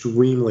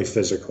extremely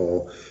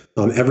physical.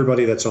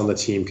 Everybody that's on the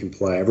team can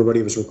play.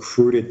 Everybody was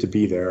recruited to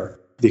be there,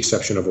 the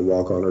exception of a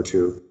walk-on or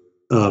two.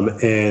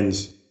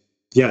 And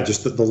yeah,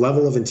 just the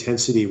level of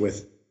intensity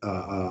with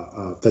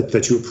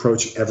that you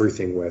approach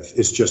everything with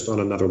is just on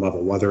another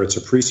level, whether it's a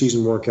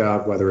preseason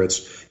workout, whether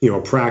it's,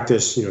 a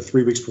practice,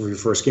 3 weeks before your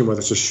first game, whether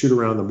it's a shoot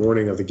around the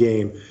morning of the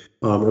game,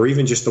 or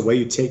even just the way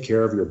you take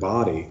care of your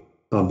body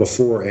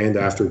before and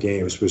after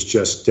games was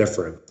just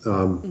different.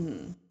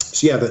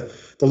 So yeah,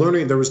 the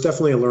learning, there was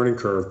definitely a learning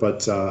curve,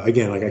 but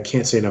again, like I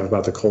can't say enough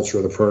about the culture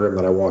of the program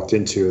that I walked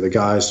into. The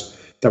guys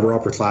that were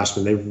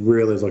upperclassmen, they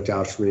really looked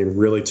out for me and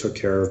really took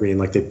care of me. And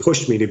like they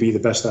pushed me to be the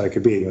best that I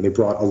could be. They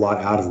brought a lot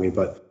out of me,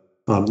 but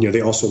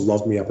they also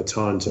loved me up a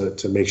ton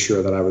to make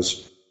sure that I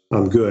was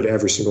good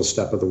every single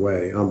step of the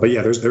way. But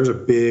yeah, there's a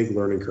big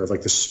learning curve,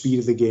 like the speed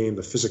of the game,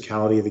 the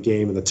physicality of the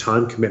game, and the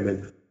time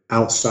commitment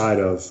outside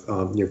of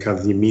kind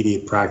of the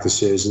immediate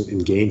practices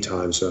and game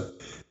times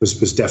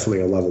was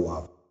definitely a level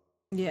up.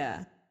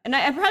 Yeah. And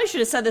I probably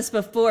should have said this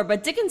before,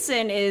 but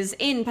Dickinson is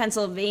in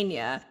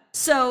Pennsylvania,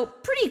 so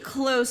pretty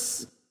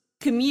close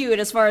commute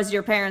as far as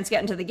your parents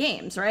getting to the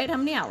games, right? How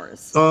many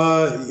hours?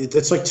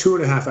 It's like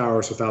 2.5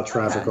 hours without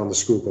traffic on the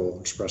Schuylkill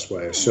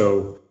Expressway.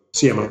 So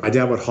yeah, my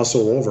dad would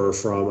hustle over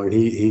from,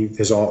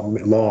 his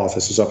law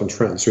office is up in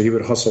Trenton, so he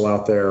would hustle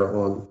out there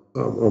on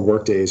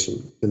work days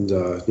and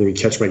he'd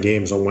catch my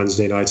games on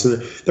Wednesday nights.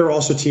 And there were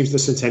also teams, the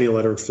Centennial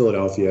that are in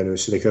Philadelphia,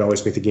 so they could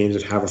always make the games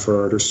at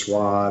Haverford or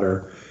Swat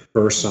or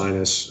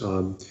Ursinus.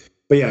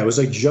 But yeah, it was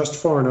like just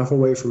far enough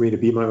away for me to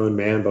be my own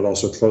man, but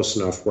also close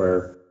enough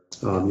where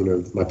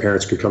my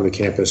parents could come to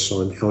campus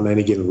on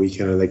any given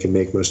weekend and they could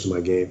make most of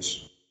my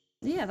games.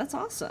 Yeah, that's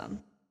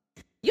awesome.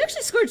 You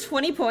actually scored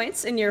 20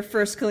 points in your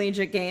first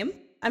collegiate game.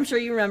 I'm sure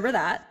you remember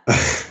that.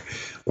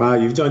 Wow,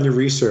 you've done your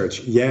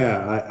research.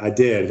 Yeah, I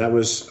did. That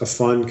was a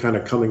fun kind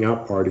of coming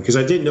out party because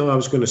I didn't know I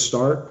was going to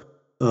start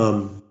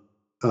um,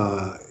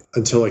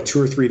 until like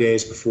 2 or 3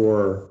 days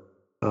before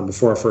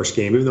our first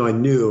game. Even though I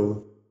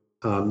knew,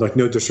 like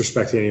no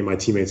disrespect to any of my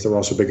teammates, they were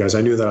also big guys.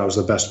 I knew that I was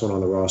the best one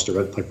on the roster,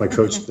 but like my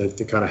coach, they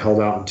kind of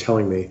held out and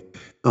telling me.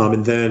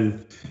 And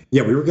then,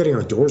 yeah, we were getting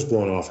our doors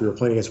blown off. We were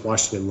playing against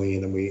Washington Lee,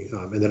 and then we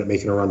ended up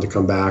making a run to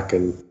come back.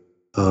 And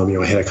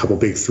I had a couple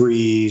big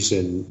threes,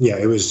 and yeah,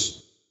 it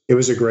was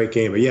a great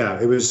game. But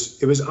yeah, it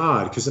was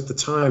odd because at the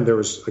time there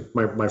was like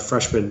my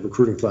freshman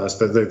recruiting class,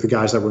 the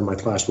guys that were in my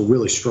class were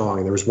really strong,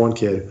 and there was one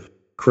kid,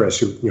 Chris,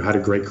 who had a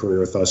great career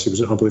with us. He was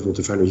an unbelievable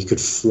defender. He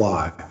could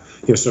fly.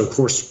 So of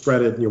course,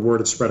 word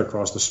had spread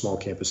across the small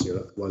campus here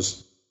that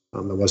was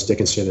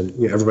Dickinson,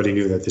 and everybody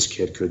knew that this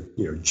kid could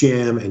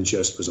jam and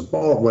just was a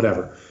ball,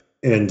 whatever.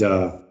 And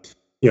so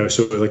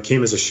it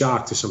came as a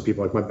shock to some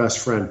people. Like my best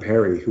friend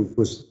Perry, who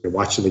was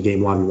watching the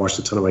game live, he watched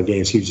a ton of my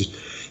games.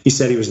 He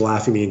said he was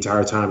laughing the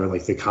entire time, and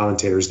like the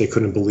commentators, they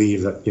couldn't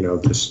believe that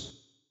just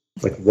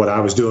like what I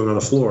was doing on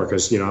the floor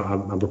because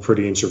I'm a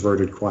pretty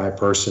introverted, quiet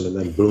person, and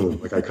then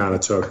boom, like I kind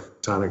of took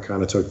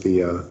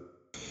the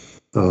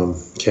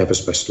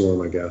campus by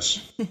storm, I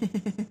guess.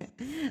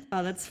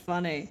 Oh, that's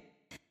funny.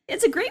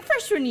 It's a great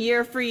freshman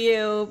year for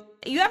you.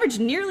 You averaged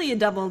nearly a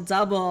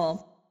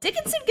double-double.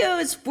 Dickinson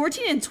goes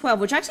 14-12,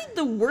 which actually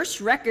the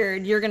worst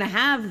record you're going to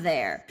have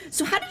there.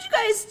 So how did you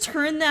guys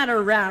turn that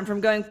around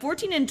from going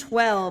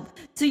 14-12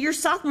 to your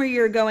sophomore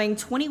year going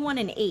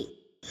 21-8?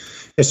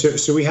 Yeah,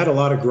 so we had a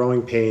lot of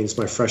growing pains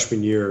my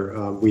freshman year.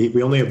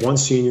 We only had one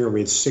senior and we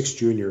had 6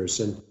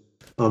 juniors, and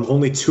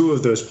only 2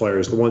 of those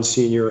players, the one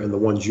senior and the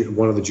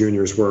one of the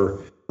juniors,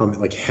 were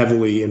like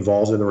heavily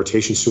involved in the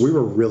rotation. So we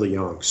were really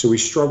young. So we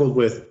struggled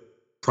with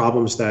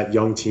problems that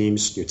young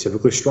teams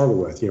typically struggle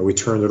with. We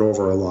turned it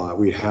over a lot.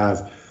 We'd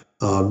have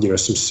some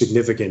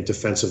significant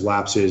defensive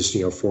lapses,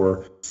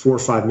 for 4 or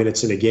 5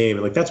 minutes in a game.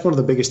 And like that's one of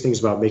the biggest things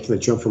about making the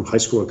jump from high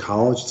school to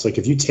college. It's like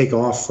if you take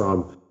off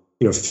from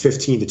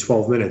 15 to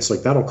 12 minutes,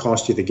 like that'll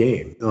cost you the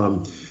game.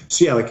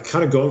 So yeah, like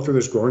kind of going through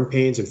those growing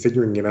pains and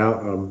figuring it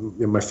out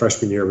in my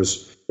freshman year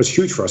was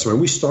huge for us. I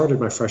mean, we started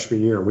my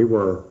freshman year and we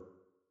were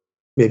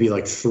maybe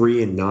like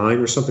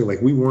 3-9 or something.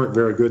 Like we weren't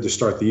very good to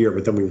start the year,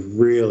 but then we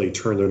really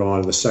turned it on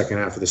in the second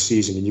half of the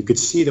season, and you could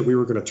see that we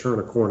were going to turn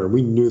a corner.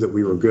 We knew that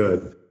we were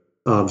good.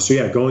 So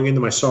yeah, going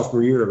into my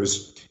sophomore year, it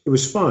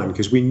was fun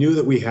because we knew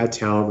that we had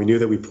talent. We knew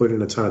that we put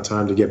in a ton of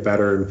time to get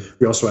better, and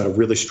we also had a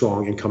really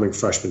strong incoming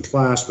freshman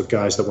class with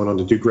guys that went on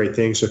to do great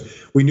things. So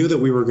we knew that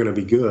we were going to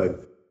be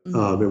good,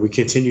 and we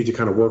continued to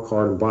kind of work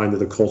hard and buy into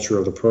the culture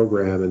of the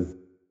program.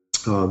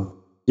 And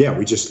yeah,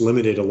 we just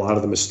limited a lot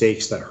of the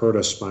mistakes that hurt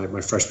us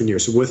my freshman year.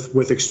 So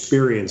with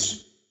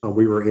experience,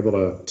 we were able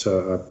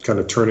to kind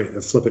of turn it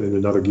and flip it in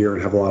another gear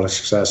and have a lot of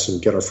success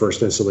and get our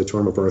first NCAA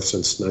tournament berth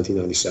since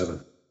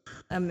 1997.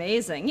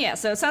 Amazing. Yeah,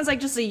 so it sounds like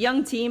just a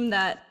young team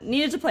that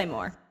needed to play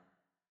more.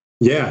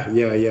 Yeah.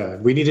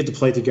 We needed to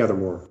play together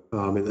more,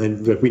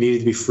 and we needed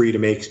to be free to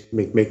make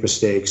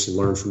mistakes and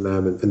learn from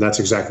them, and that's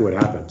exactly what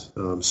happened.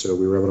 So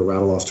we were able to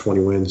rattle off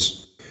 20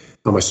 wins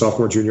on my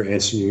sophomore, junior,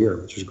 and senior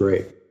year, which was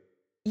great.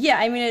 Yeah,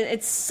 I mean,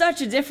 it's such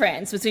a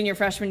difference between your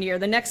freshman year.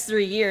 The next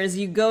 3 years,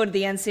 you go to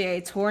the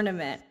NCAA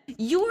tournament.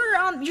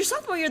 Your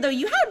sophomore year, though,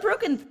 you had a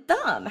broken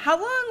thumb.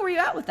 How long were you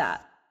out with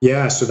that?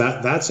 Yeah, so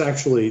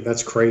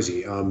that's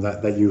crazy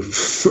that you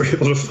were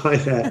able to find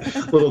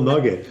that little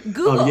nugget.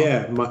 Google.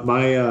 Yeah,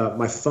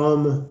 my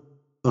thumb,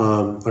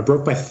 I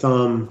broke my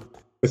thumb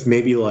with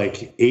maybe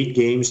like 8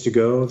 games to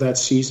go that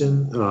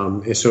season,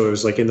 and so it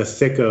was like in the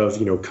thick of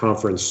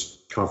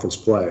conference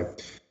play,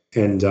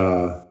 and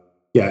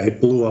yeah,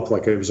 it blew up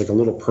like it was like a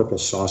little purple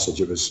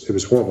sausage. It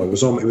was horrible.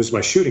 It was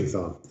my shooting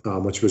thumb,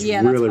 which was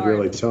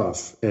really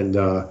tough, and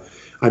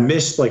I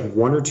missed like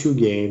 1 or 2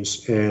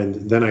 games,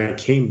 and then I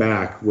came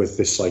back with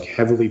this like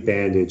heavily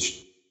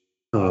bandaged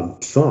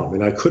thumb,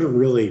 and I couldn't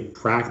really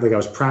practice. Like I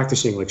was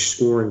practicing like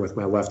scoring with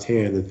my left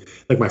hand, and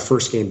like my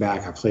first game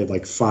back, I played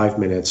like 5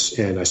 minutes,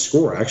 and I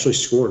actually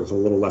scored with a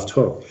little left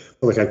hook,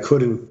 but like I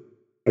couldn't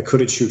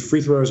shoot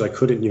free throws. I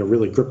couldn't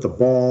really grip the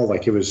ball.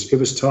 Like it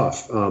was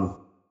tough.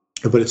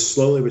 But it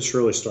slowly but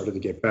surely started to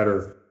get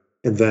better,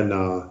 and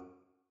then.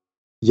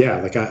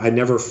 Yeah, like I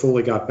never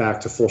fully got back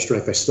to full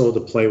strength. I still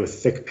had to play with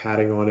thick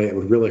padding on it. It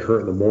would really hurt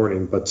in the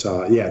morning. But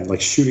yeah,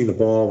 like shooting the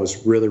ball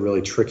was really,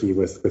 really tricky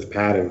with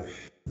padding.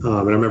 And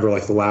I remember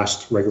like the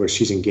last regular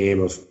season game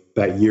of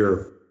that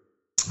year,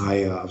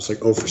 I was like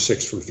 0 for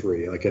 6 from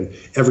 3. Like, and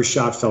every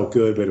shot felt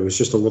good, but it was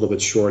just a little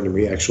bit short, and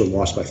we actually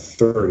lost by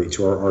 30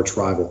 to our arch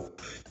rival.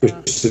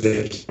 So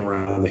they came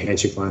around the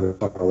handshake line and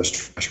talk all this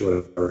trash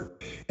or whatever.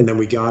 And then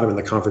we got him in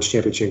the conference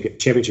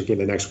championship game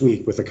the next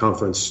week with the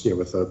conference,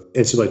 with the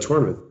NCAA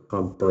tournament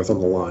berth on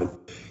the line.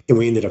 And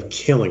we ended up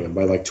killing him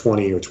by like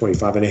 20 or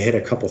 25. And I hit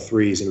a couple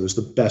threes, and it was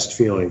the best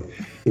feeling,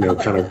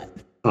 kind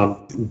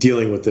of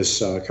dealing with this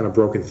kind of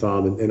broken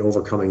thumb and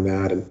overcoming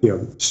that, and,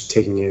 just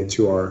taking it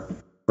into our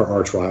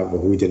arch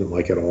rival who we didn't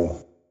like at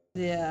all.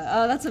 Yeah.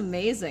 Oh, that's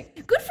amazing.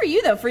 Good for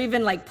you, though, for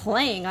even like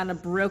playing on a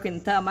broken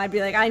thumb. I'd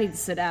be like, I need to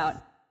sit out.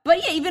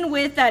 But yeah, even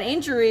with that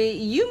injury,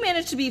 you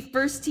managed to be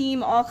first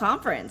team all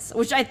conference,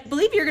 which I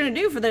believe you're going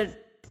to do for the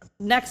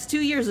next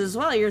 2 years as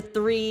well. You're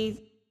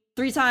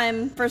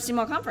three-time first team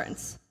all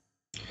conference.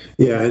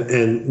 Yeah,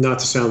 and not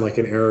to sound like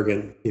an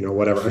arrogant,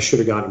 whatever, I should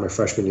have gotten it my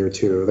freshman year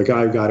too. The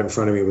guy who got it in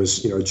front of me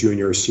was, a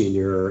junior or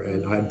senior,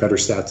 and I had better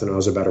stats than I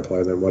was a better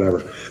player than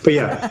whatever. But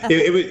yeah,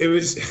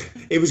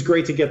 it was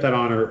great to get that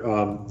honor,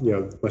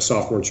 my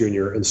sophomore,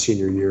 junior, and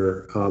senior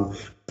year.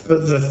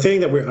 But the thing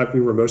that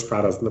we were most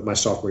proud of my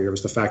sophomore year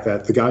was the fact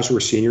that the guys who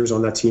were seniors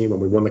on that team, when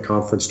we won the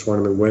conference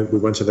tournament, we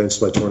went to the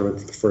NCAA tournament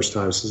for the first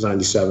time since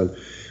 '97,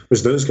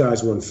 was those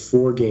guys won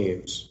 4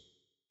 games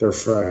their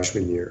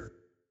freshman year.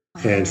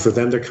 And for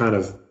them to kind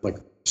of like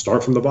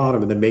start from the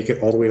bottom and then make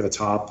it all the way to the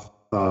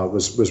top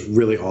was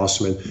really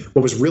awesome. And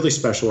what was really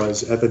special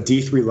is at the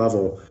D3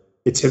 level,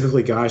 it's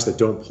typically guys that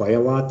don't play a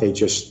lot. They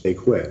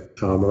quit,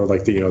 or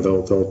like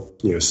they'll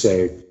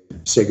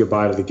say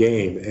goodbye to the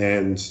game.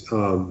 And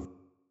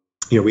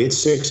we had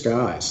 6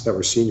 guys that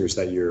were seniors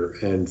that year,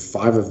 and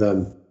 5 of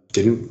them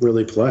didn't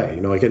really play.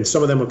 And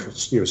some of them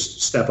would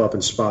step up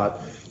and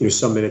spot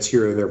some minutes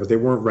here or there, but they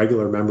weren't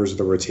regular members of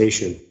the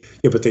rotation.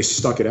 But they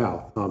stuck it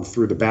out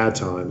through the bad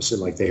times,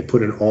 and like they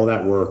put in all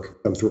that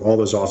work through all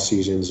those off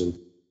seasons, and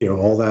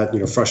all that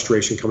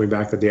frustration coming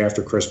back the day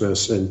after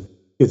Christmas, and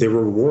they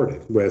were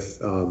rewarded with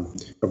a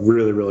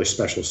really, really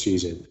special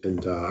season.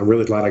 And I'm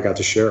really glad I got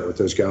to share it with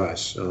those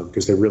guys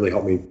because they really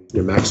helped me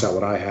max out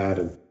what I had,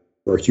 and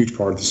were a huge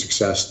part of the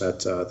success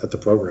that the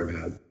program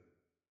had.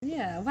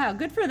 Yeah, wow,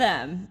 good for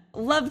them.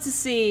 Love to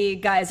see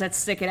guys that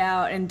stick it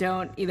out and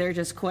don't either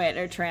just quit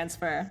or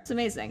transfer. It's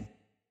amazing.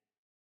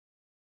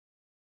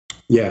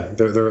 Yeah,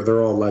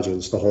 they're all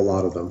legends, the whole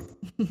lot of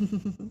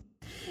them.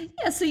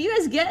 Yeah, so you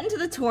guys get into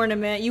the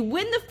tournament, you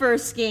win the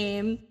first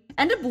game,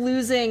 end up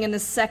losing in the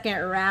second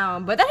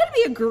round, but that had to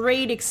be a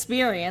great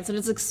experience, and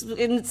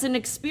it's an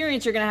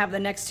experience you're going to have the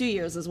next 2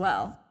 years as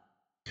well.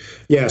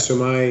 Yeah, so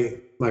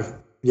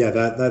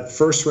that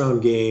first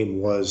round game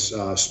was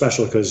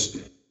special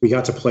because we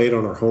got to play it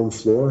on our home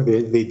floor.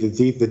 The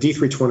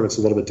D3 tournament's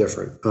a little bit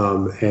different,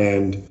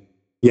 and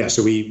yeah,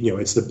 so it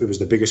was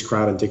the biggest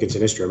crowd in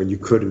Dickinson history. I mean, you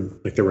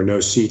couldn't, there were no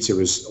seats. It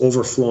was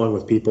overflowing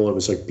with people. It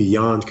was like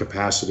beyond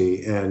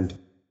capacity. And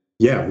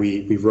yeah,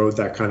 we rode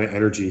that kind of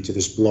energy to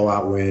this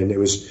blowout win. It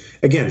was,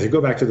 again, to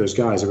go back to those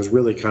guys, it was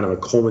really kind of a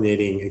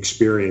culminating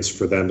experience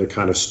for them to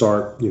kind of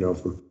start,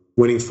 from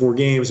winning 4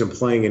 games and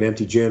playing in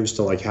empty gyms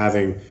to like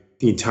having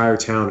the entire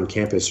town and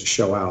campus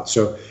show out.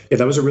 So yeah,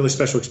 that was a really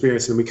special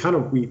experience. And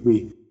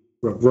we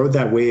rode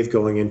that wave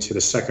going into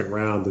the second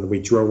round, and we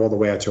drove all the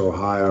way out to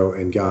Ohio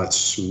and got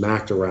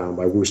smacked around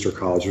by Worcester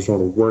College. It was one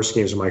of the worst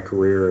games of my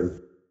career,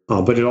 and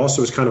but it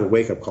also was kind of a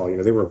wake-up call.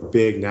 They were a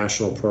big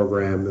national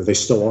program. They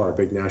still are a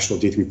big national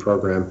D3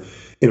 program, and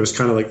it was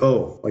kind of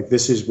like,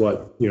 this is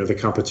what the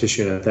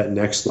competition at that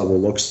next level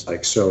looks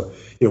like. So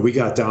we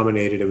got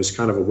dominated. It was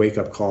kind of a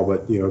wake-up call,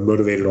 but it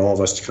motivated all of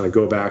us to kind of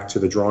go back to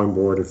the drawing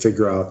board and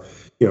figure out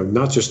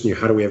not just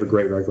how do we have a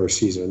great regular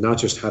season, and not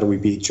just how do we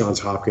beat Johns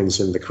Hopkins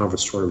in the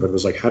conference tournament, but it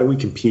was like, how do we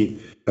compete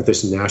at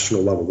this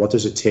national level? What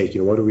does it take?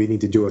 What do we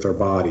need to do with our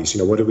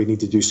bodies? What do we need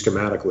to do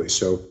schematically?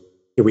 So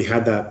we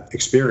had that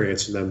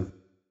experience, and then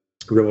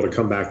we were able to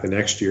come back the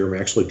next year, and we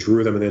actually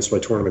drew them in the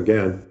NCAA tournament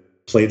again,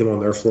 played them on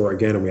their floor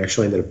again, and we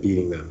actually ended up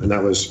beating them. And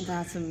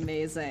that's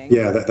amazing.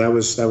 Yeah, that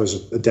was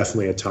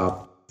definitely a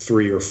top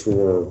 3 or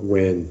 4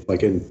 win,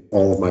 like in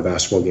all of my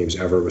basketball games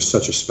ever. It was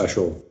such a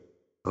special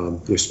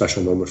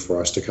moment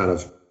for us to kind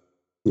of,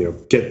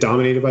 get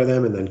dominated by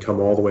them and then come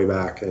all the way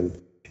back and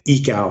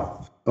eke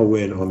out a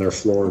win on their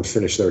floor and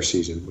finish their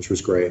season, which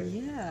was great.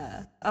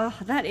 Yeah. Oh,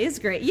 that is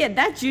great. Yeah,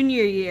 that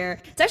junior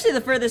year, it's actually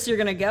the furthest you're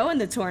going to go in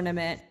the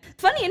tournament.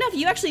 Funny enough,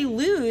 you actually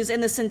lose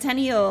in the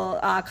Centennial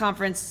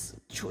Conference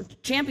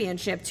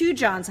Championship to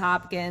Johns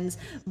Hopkins,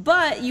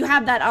 but you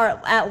have that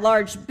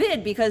at-large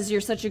bid because you're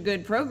such a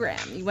good program.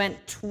 You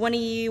went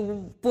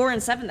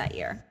 24-7 that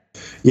year.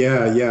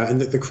 Yeah.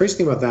 And the crazy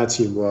thing about that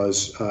team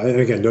was, and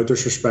again, no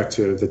disrespect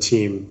to the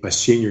team my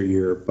senior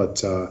year,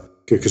 but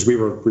because we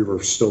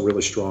were still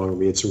really strong.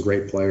 We had some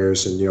great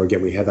players, and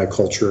again, we had that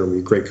culture and we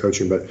had great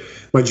coaching. But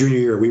my junior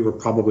year, we were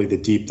probably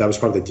that was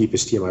probably the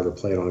deepest team I ever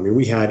played on. I mean,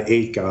 we had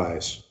 8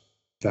 guys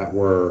that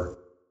were,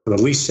 at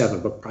least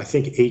 7, but I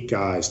think 8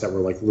 guys that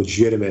were like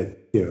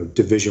legitimate,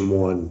 Division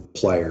I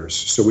players.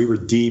 So we were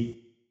deep.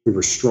 We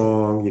were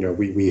strong.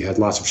 We had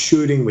lots of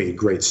shooting. We had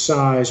great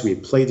size. We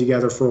had played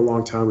together for a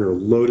long time. We were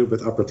loaded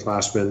with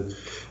upperclassmen.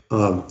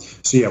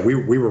 So yeah, we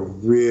were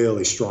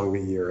really strong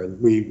that year, and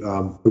we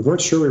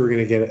weren't sure we were going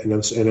to get an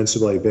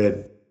NCAA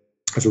bid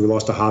after we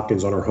lost to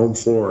Hopkins on our home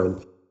floor,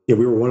 and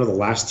we were one of the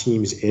last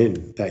teams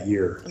in that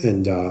year,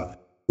 and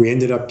we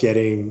ended up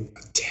getting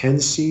a 10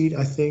 seed,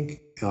 I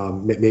think,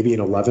 maybe an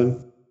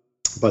 11,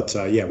 but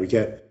we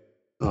get.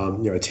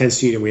 A 10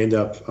 seed, and we end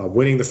up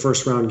winning the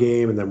first round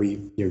game, and then we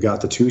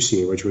got the 2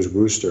 seed, which was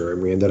Worcester,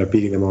 and we ended up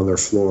beating them on their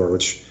floor,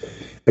 which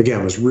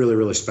again was really,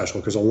 really special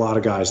because a lot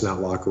of guys in that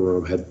locker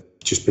room had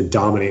just been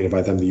dominated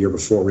by them the year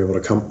before. We were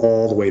able to come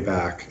all the way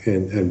back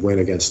and win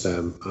against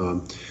them.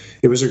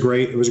 it was a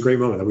great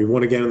moment. And we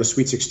won again in the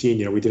Sweet 16.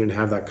 You know, we didn't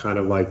have that kind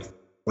of like,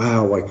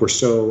 wow, like we're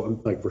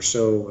so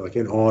like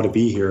in awe to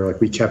be here. Like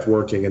we kept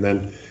working, and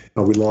then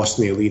we lost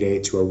in the Elite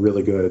Eight to a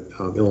really good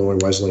Illinois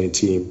Wesleyan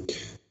team,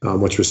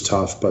 which was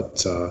tough.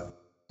 But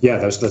yeah,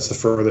 that's the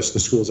furthest the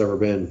school's ever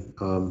been.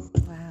 Wow.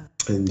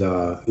 And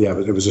yeah,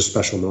 it was a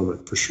special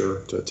moment for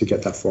sure to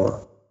get that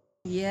far.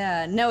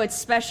 Yeah, no, it's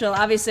special.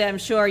 Obviously, I'm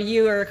sure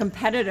you or a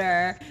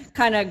competitor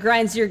kind of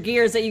grinds your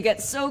gears that you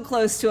get so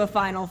close to a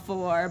Final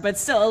Four, but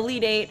still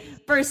Elite Eight,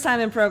 first time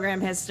in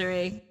program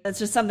history. That's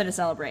just something to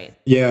celebrate.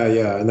 Yeah.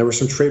 And there were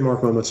some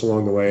trademark moments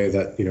along the way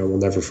that, you know, we'll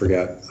never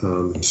forget.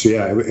 So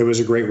yeah, it was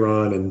a great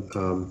run.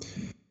 And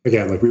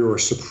again, like we were a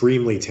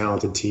supremely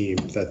talented team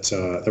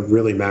that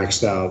really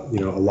maxed out, you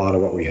know, a lot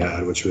of what we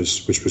had, which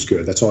was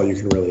good. That's all you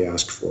can really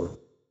ask for.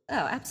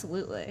 Oh,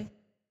 absolutely.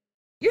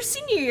 Your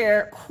senior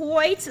year,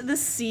 quite the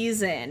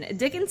season.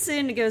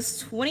 Dickinson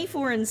goes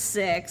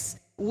 24-6,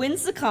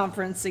 wins the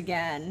conference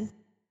again,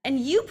 and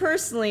you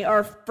personally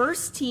are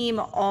first team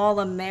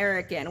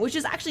All-American, which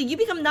is actually, you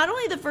become not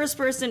only the first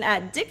person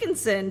at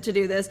Dickinson to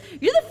do this,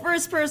 you're the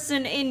first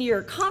person in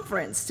your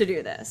conference to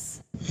do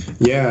this.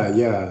 Yeah.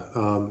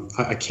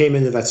 I came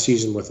into that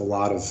season with a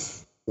lot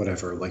of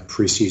whatever, like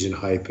preseason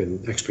hype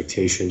and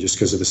expectation, just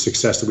because of the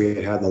success that we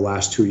had in the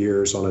last 2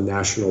 years on a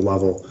national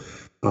level.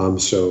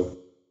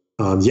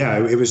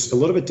 Yeah, it was a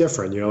little bit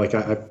different, you know, like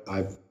I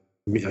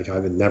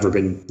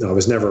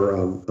was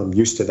never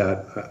used to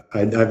that.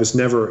 I was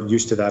never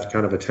used to that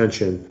kind of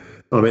attention.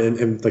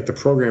 And like the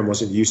program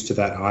wasn't used to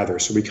that either.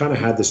 So we kind of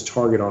had this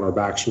target on our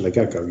backs from the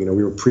get-go. You know,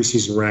 we were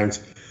preseason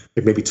ranked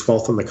like maybe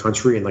 12th in the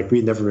country, and like we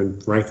had never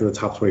been ranked in the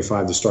top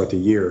 25 to start the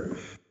year.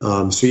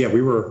 So yeah,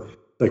 we were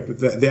like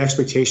the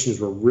expectations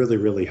were really,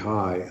 really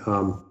high.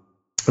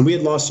 And we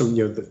had lost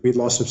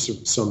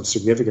some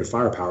significant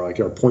firepower. Like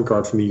our point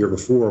guard from the year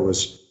before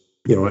was,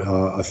 you know,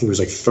 I think he was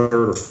like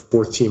third or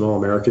fourth team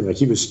All-American. Like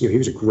he was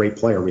a great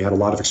player. We had a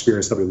lot of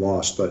experience that we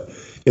lost, but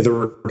yeah, there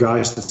were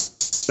guys that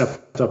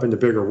stepped up into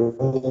bigger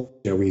roles.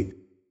 You know,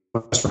 my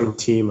best friend on the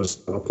team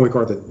was a point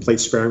guard that played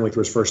sparingly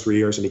through his first 3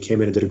 years, and he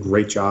came in and did a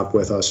great job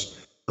with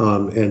us.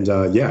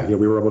 Yeah,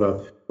 we were able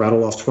to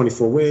rattle off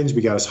 24 wins.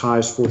 We got as high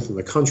as fourth in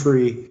the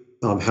country.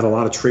 Had a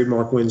lot of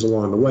trademark wins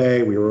along the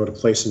way. We were able to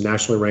play some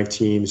nationally ranked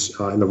teams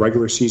in the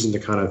regular season to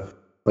kind of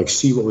like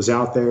see what was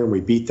out there, and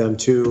we beat them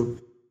too.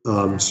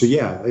 So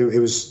yeah, it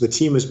was, the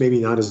team was maybe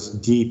not as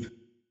deep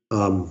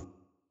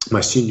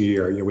my senior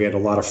year. You know, we had a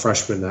lot of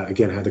freshmen that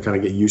again had to kind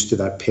of get used to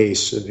that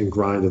pace and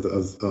grind of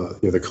you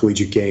know, the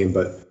collegiate game.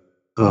 But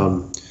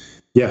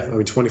yeah, I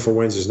mean, 24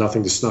 wins is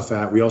nothing to snuff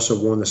at. We also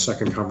won the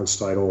second conference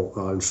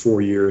title in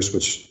 4 years,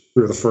 which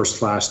we were the first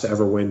class to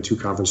ever win 2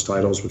 conference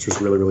titles, which was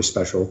really, really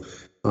special.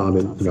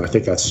 And you know, I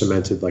think that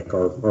cemented like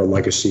our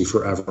legacy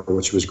forever,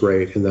 which was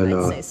great. And then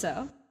I'd say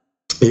so.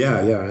 Yeah,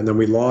 and then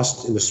we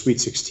lost in the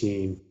Sweet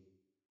 16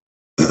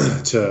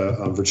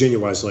 to Virginia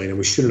Wesleyan, and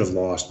we shouldn't have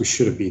lost. We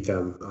should have beat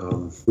them.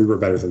 We were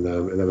better than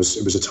them, and it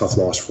was a tough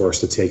loss for us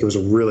to take. It was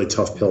a really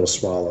tough pill to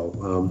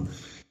swallow.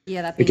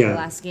 Yeah, that being the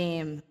last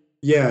game.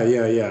 Yeah.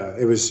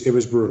 It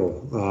was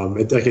brutal.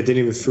 It didn't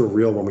even feel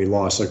real when we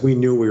lost. Like we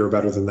knew we were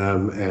better than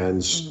them,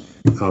 and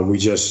we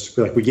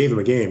gave them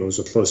a game. It was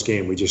a close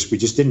game. We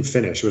just didn't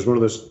finish. It was one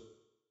of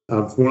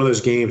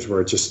those games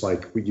where it just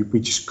like we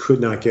just could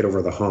not get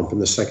over the hump in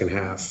the second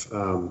half.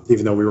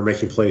 Even though we were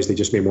making plays, they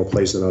just made more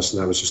plays than us,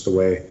 and that was just the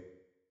way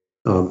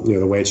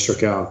the way it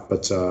shook out.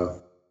 But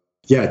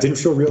yeah, it didn't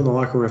feel real in the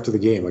locker room after the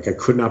game. Like I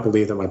could not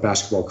believe that my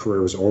basketball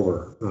career was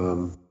over.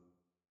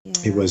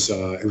 It was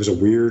a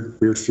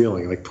weird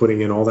feeling, like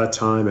putting in all that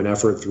time and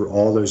effort through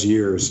all those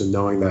years and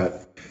knowing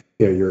that,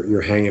 you know,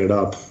 you're hanging it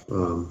up.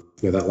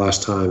 That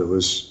last time it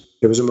was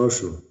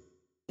emotional.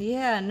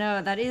 Yeah,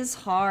 no, that is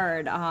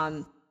hard.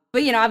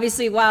 But, you know,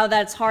 obviously, while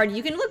that's hard,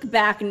 you can look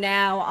back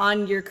now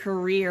on your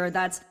career.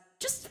 That's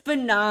just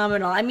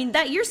phenomenal. I mean,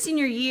 that your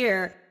senior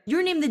year, you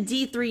were named the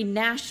D3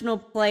 National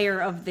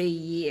Player of the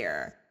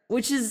Year,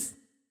 which is,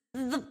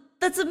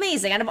 that's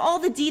amazing. Out of all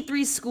the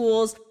D3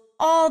 schools,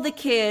 all the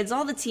kids,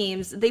 all the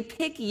teams, they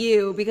pick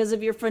you because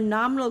of your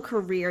phenomenal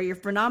career, your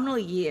phenomenal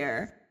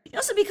year. You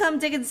also become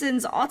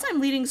Dickinson's all-time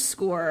leading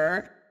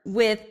scorer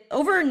with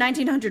over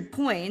 1,900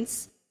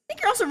 points. I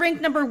think you're also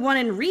ranked number 1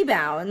 in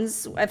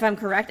rebounds, if I'm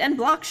correct, and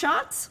block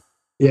shots.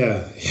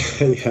 Yeah,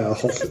 all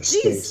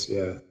those things.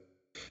 Yeah.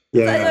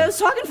 I was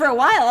talking for a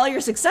while. All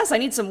your success. I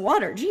need some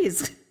water.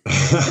 Jeez.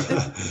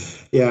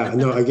 Yeah.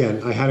 No.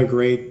 Again, I had a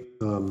great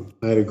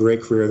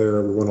career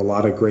there. We won a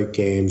lot of great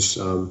games.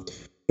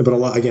 But a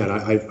lot. Again,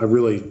 I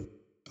really,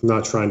 I'm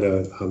not trying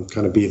to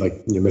kind of be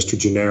like, you know, Mr.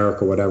 Generic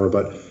or whatever,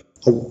 but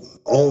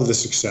all of the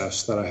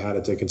success that I had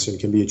at Dickinson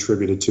can be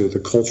attributed to the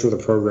culture of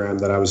the program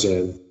that I was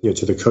in, you know,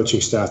 to the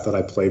coaching staff that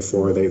I played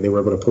for. They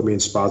were able to put me in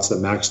spots that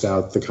maxed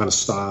out the kind of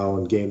style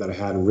and game that I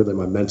had, and really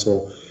my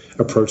mental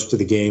approach to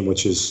the game,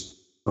 which is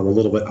a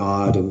little bit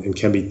odd and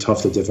can be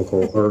tough to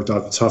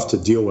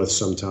deal with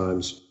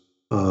sometimes.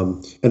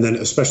 And then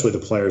especially the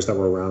players that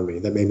were around me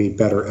that made me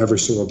better every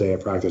single day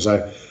at practice.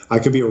 I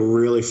could be a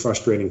really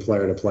frustrating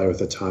player to play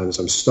with at times.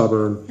 I'm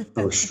stubborn.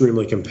 I'm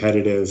extremely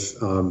competitive.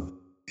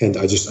 And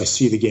I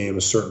see the game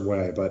a certain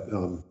way. But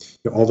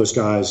all those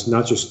guys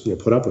not just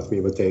put up with me,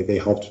 but they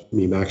helped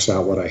me max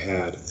out what I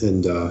had.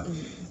 And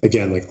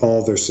again, like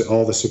all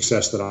the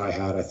success that I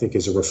had, I think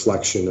is a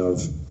reflection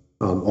of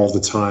all the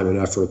time and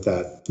effort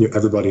that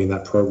everybody in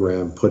that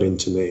program put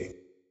into me.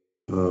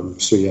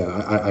 So yeah,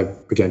 I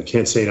again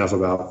can't say enough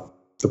about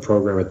the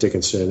program at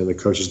Dickinson and the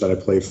coaches that I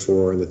played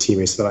for and the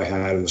teammates that I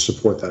had and the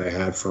support that I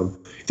had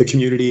from the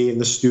community and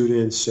the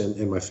students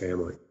and my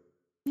family.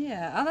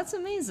 Yeah, oh, that's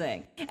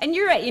amazing. And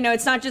you're right,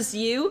 it's not just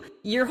you,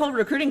 your whole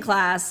recruiting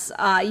class,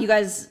 you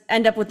guys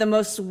end up with the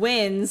most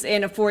wins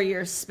in a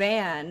 4-year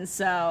span.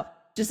 So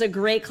just a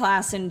great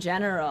class in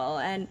general.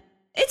 And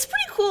it's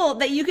pretty cool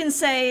that you can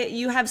say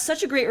you have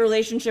such a great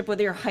relationship with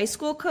your high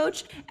school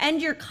coach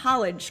and your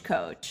college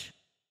coach.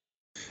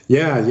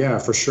 Yeah,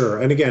 for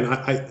sure. And again,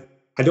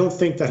 I don't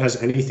think that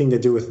has anything to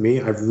do with me.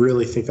 I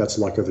really think that's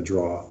luck of the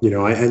draw.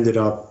 I ended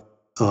up,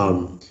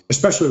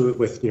 especially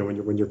with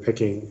when you're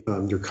picking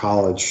your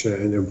college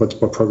and what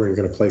program you're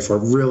going to play for,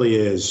 it really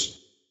is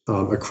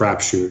a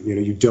crapshoot.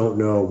 You don't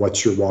know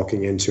what you're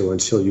walking into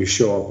until you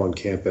show up on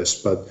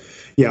campus. But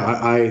yeah,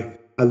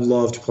 I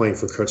loved playing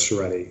for Coach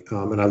Soretti,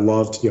 and I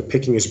loved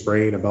picking his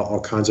brain about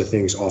all kinds of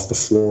things off the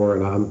floor.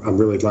 And I'm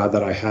really glad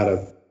that I had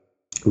a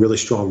really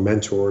strong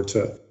mentor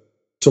to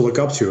look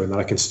up to and that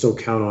I can still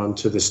count on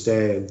to this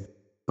day.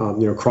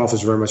 And Croft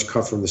is very much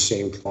cut from the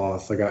same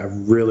cloth. Like I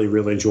really,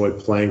 really enjoyed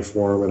playing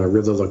for him, and I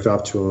really looked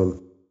up to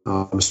him,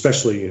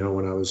 especially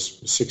when I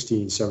was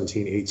 16,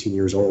 17, 18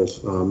 years old.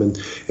 And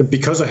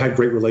because I had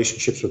great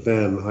relationships with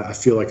them, I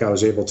feel like I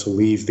was able to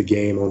leave the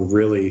game on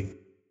really,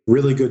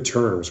 really good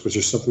terms, which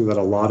is something that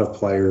a lot of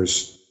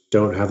players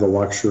don't have the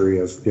luxury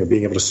of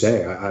being able to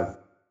say.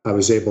 I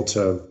was able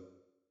to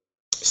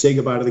say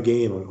goodbye to the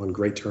game on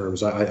great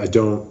terms. I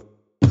don't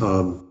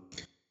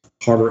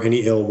harbor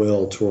any ill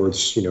will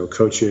towards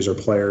coaches or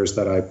players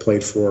that I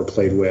played for or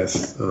played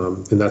with,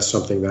 and that's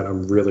something that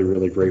I'm really,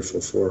 really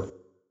grateful for.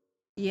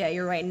 Yeah,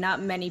 you're right.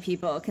 Not many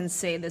people can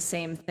say the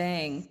same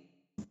thing.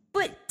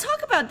 But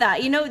talk about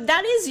that.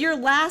 That is your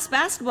last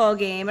basketball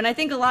game, and I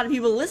think a lot of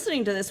people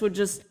listening to this would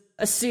just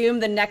assume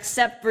the next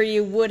step for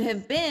you would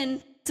have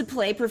been to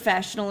play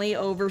professionally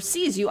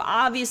overseas. You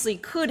obviously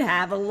could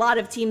have. A lot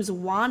of teams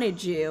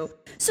wanted you.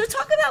 So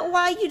talk about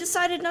why you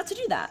decided not to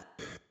do that.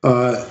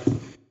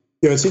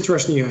 It's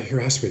interesting you're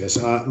asking me this.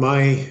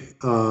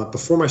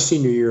 Before my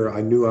senior year,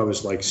 I knew I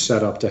was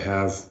set up to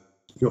have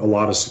a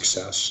lot of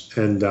success.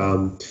 And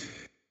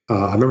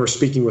I remember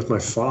speaking with my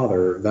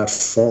father that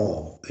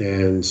fall,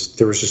 and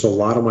there was just a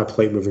lot on my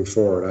plate moving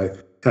forward. I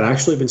had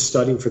actually been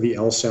studying for the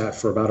LSAT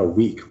for about a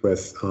week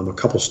with a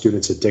couple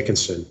students at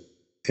Dickinson.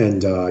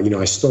 And,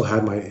 I still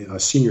had my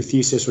senior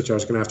thesis, which I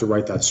was going to have to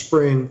write that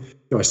spring.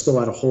 I still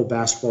had a whole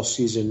basketball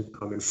season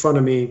in front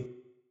of me.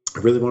 I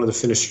really wanted to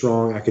finish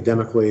strong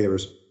academically. There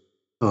was,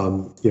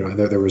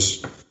 there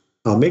was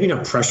maybe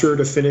not pressure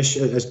to finish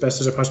as best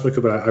as I possibly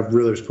could, but I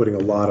really was putting a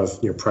lot of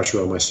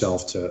pressure on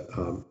myself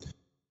to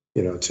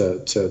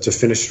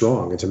finish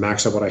strong and to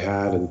max out what I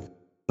had. And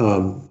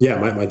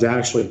my dad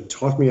actually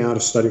talked me out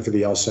of studying for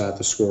the LSAT.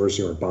 The scores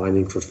are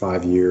binding for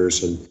 5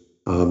 years, and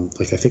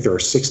I think there are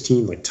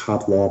 16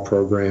 top law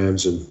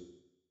programs, and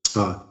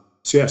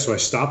so I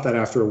stopped that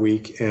after a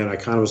week, and I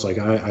kind of was like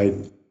I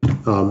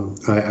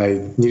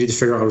needed to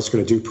figure out what I was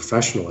going to do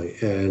professionally.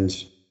 And,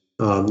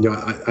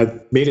 I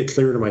made it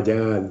clear to my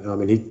dad,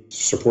 and he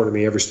supported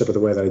me every step of the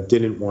way, that I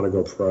didn't want to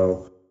go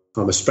pro,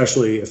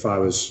 especially if I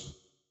was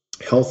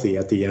healthy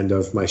at the end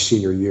of my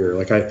senior year.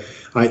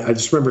 I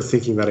just remember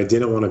thinking that I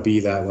didn't want to be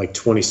that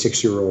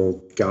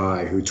 26-year-old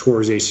guy who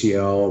tore his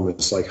ACL and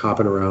was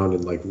hopping around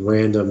in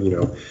random,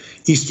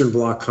 Eastern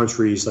Bloc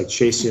countries,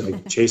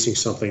 chasing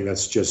something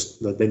that's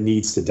just that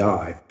needs to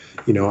die.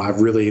 I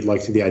really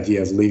liked the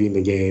idea of leaving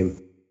the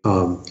game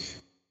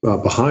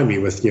behind me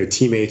with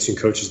teammates and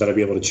coaches that I'd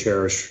be able to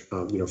cherish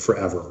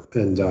forever.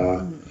 And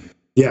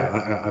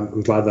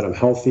I'm glad that I'm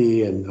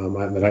healthy and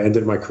that I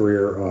ended my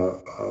career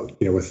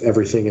with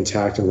everything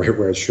intact and right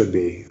where it should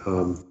be.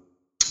 I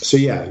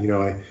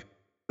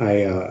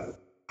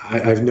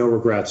have no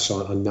regrets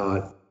on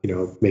not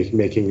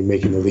making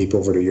the leap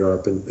over to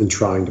Europe and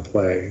trying to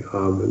play.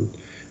 And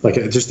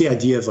just the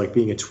idea of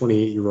being a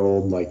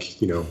 28-year-old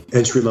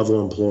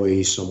entry-level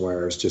employee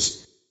somewhere is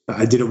just,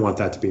 I didn't want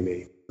that to be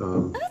me.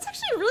 That's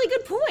actually a really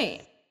good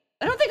point.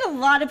 I don't think a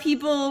lot of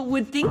people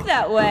would think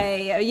that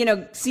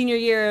way, senior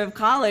year of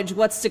college,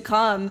 what's to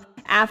come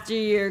after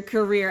your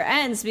career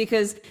ends,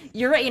 because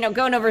you're right,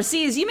 going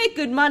overseas, you make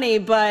good money,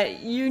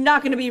 but you're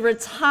not going to be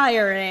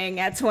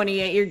retiring at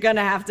 28. You're going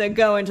to have to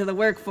go into the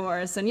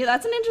workforce. And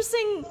that's an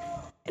interesting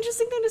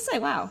thing to say.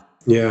 Wow.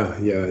 Yeah.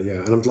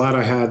 And I'm glad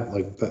I had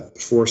that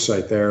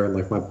foresight there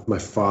and my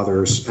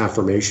father's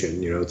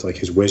affirmation, it's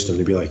his wisdom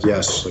to be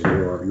yes, you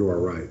are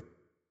right.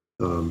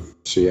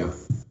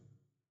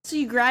 So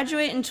you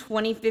graduate in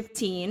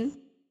 2015.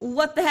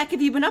 What the heck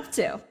have you been up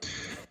to?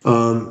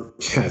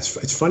 Yeah,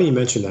 it's funny you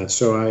mentioned that.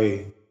 So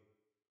I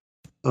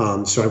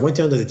went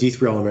down to the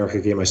D3 All-America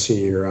game my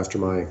senior year after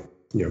my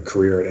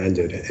career had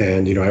ended,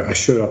 and I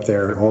showed up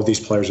there, and all these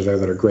players are there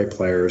that are great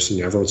players,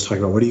 and everyone's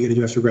talking about what are you going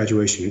to do after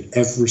graduation. And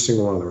every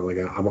single one of them are like,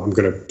 I'm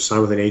going to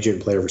sign with an agent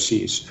and play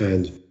overseas.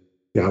 And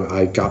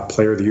I got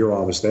Player of the Year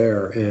while I was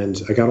there,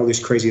 and I got all these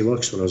crazy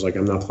looks when I was like,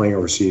 I'm not playing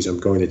overseas. I'm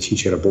going to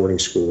teach at a boarding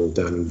school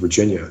down in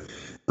Virginia.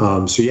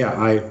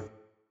 The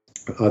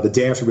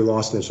day after we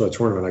lost in the NCAA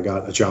tournament, I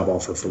got a job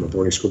offer from a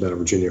boarding school down in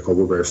Virginia called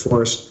Woodbury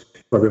Forest,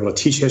 where I'll be able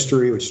to teach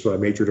history, which is what I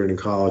majored in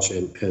college,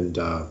 and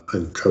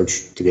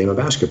coach the game of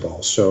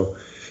basketball. So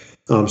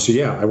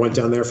I went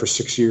down there for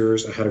 6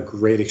 years. I had a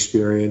great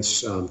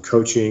experience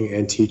coaching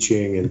and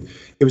teaching, and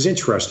it was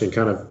interesting,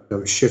 kind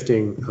of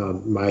shifting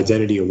my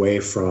identity away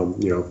from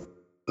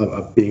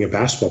being a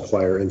basketball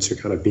player into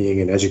kind of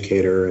being an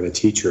educator and a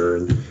teacher.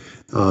 And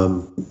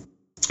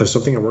it's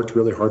something I worked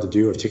really hard to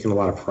do. I've taken a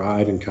lot of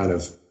pride in kind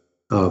of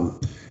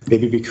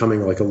maybe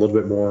becoming like a little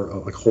bit more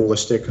like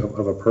holistic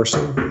of a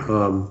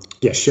person.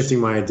 Shifting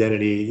my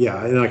identity.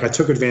 Yeah. And like I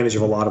took advantage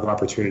of a lot of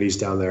opportunities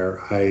down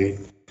there. I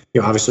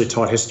obviously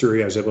taught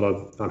history. I was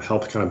able to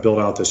help kind of build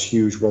out this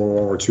huge World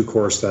War II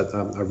course that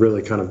I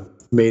really kind of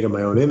made in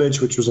my own image,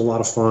 which was a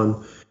lot of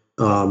fun.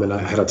 And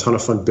I had a ton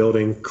of fun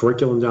building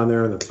curriculum down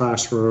there in the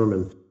classroom,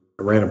 and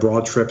I ran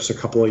abroad trips a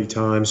couple of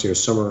times,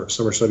 summer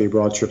study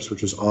abroad trips,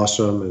 which was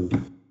awesome.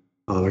 And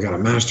I got a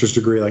master's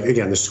degree. Like,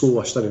 again, the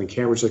school I studied in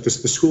Cambridge, like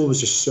this, the school was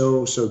just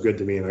so good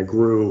to me. And I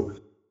grew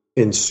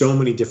in so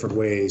many different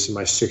ways in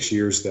my 6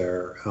 years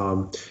there.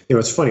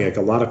 It's funny, like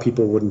a lot of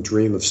people wouldn't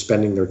dream of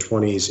spending their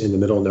 20s in the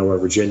middle of nowhere,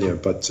 Virginia,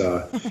 but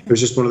it was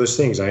just one of those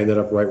things. I ended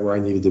up right where I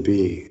needed to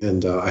be.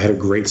 And I had a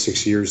great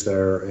 6 years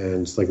there,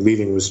 and like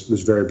leaving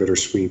was very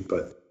bittersweet,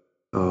 but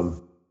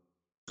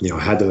I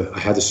had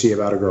to see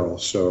about a girl.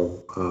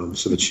 So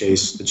the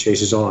chase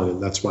is on,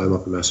 and that's why I'm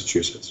up in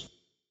Massachusetts.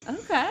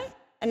 Okay.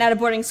 And at a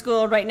boarding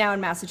school right now in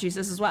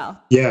Massachusetts as well.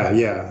 Yeah.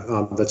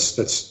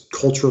 That's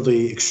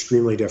culturally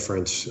extremely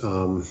different.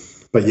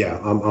 But yeah,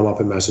 I'm up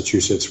in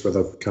Massachusetts, where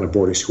the kind of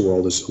boarding school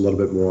world is a little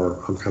bit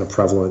more kind of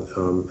prevalent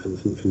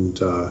and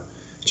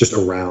just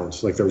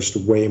around. Like there's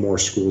just way more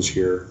schools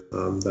here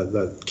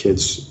that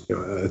kids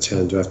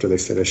attend after they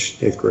finish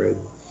 8th grade.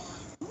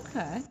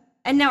 Okay.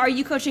 And now, are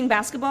you coaching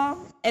basketball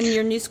in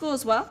your new school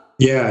as well?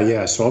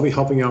 Yeah. So I'll be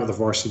helping out with the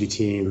varsity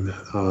team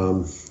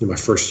in my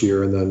first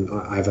year, and then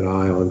I have an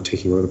eye on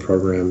taking over the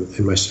program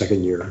in my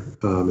second year.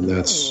 And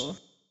that's,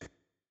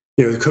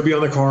 it could be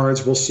on the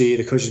cards. We'll see.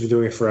 The coach has been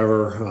doing it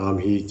forever.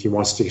 He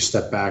wants to take a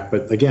step back,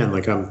 but again,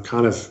 like I'm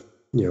kind of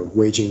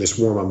waging this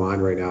war in my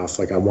mind right now. If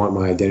like I want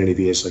my identity to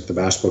be as like the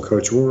basketball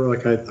coach, or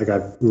like I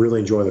really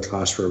enjoy the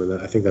classroom, and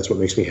I think that's what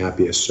makes me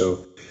happiest.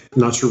 So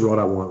I'm not sure what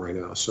I want right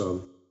now.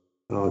 So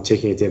I'm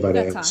taking it day by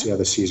day and see how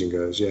the season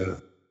goes. Yeah.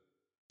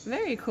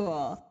 Very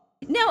cool.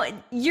 Now,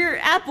 you're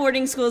at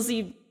boarding schools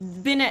you've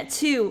been at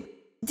too.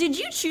 Did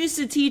you choose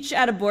to teach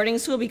at a boarding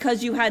school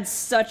because you had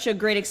such a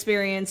great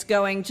experience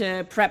going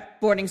to prep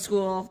boarding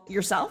school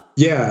yourself?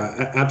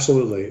 Yeah,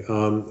 absolutely.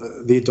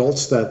 The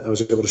adults that I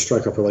was able to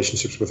strike up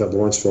relationships with at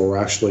Lawrenceville were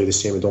actually the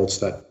same adults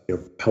that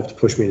helped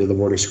push me into the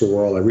boarding school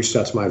world. I reached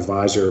out to my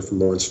advisor from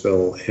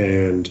Lawrenceville,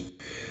 and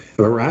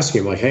I remember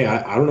asking him, like, hey,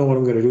 I don't know what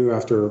I'm going to do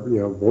after,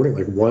 boarding.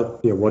 Like,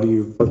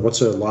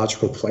 what's a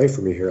logical play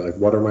for me here? Like,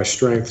 what are my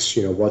strengths?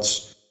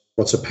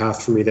 What's a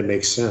path for me that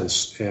makes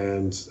sense?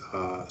 And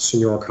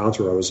Senor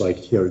Alcantara was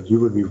like, you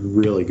would be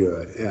really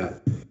good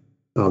at,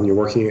 you're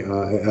working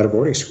at a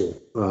boarding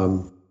school.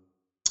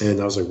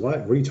 And I was like,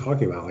 what are you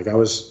talking about? Like, I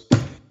was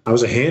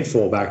a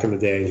handful back in the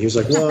day. And he was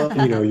like, well,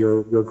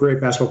 you're a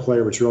great basketball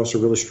player, but you're also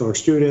a really strong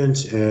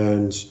student.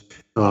 And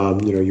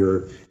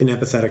you're an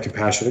empathetic,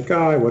 compassionate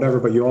guy, whatever,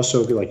 but you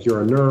also be like,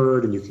 you're a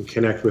nerd, and you can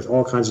connect with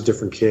all kinds of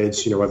different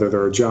kids, whether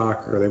they're a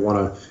jock or they want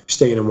to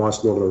stay in and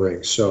watch Lord of the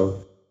Rings.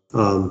 So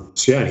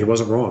yeah, he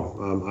wasn't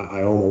wrong.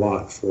 I owe him a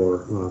lot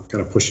for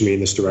kind of pushing me in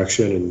this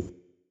direction.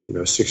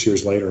 And, 6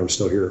 years later, I'm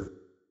still here.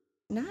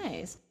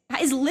 Nice.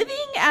 Is living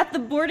at the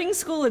boarding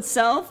school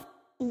itself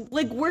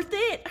like worth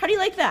it? How do you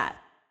like that?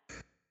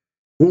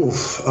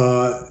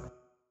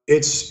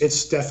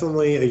 It's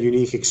definitely a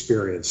unique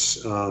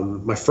experience.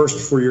 My first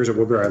 4 years at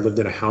Woodbury, I lived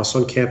in a house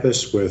on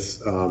campus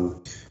with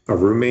a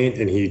roommate,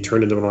 and he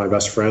turned into one of my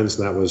best friends.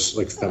 And that was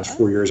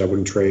 4 years I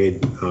wouldn't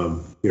trade,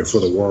 for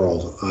the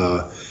world.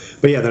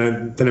 But yeah,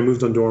 then I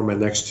moved on dorm. My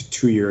next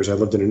 2 years, I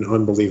lived in an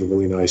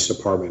unbelievably nice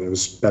apartment. It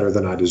was better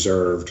than I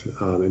deserved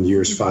in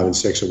years 5 and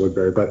 6 at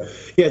Woodbury. But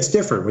yeah, it's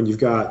different when you've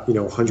got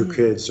 100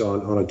 kids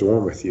on a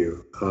dorm with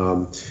you.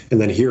 And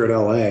then here at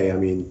LA, I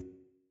mean,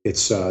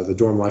 it's the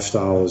dorm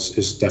lifestyle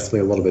is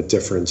definitely a little bit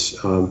different.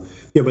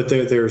 But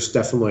there's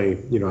definitely,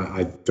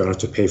 I don't have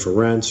to pay for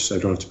rent. I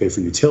don't have to pay for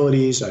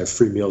utilities. I have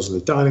free meals in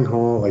the dining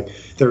hall. Like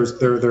there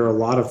are a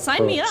lot of Sign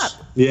perks. me up.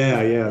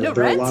 Yeah. No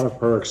there rent? are a lot of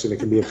perks, and it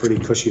can be a pretty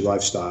cushy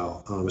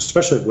lifestyle,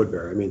 especially at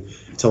Woodbury. I mean,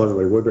 I tell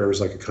everybody Woodbury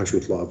was like a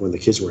country club when the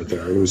kids weren't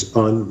there. It was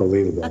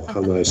unbelievable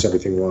how nice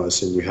everything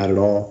was, and you had it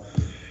all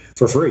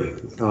for free.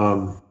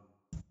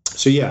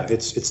 So yeah,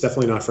 it's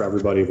definitely not for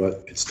everybody,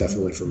 but it's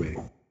definitely for me.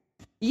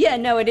 Yeah,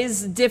 no, it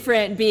is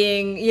different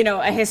being,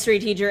 a history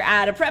teacher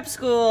at a prep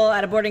school,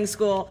 at a boarding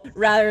school,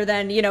 rather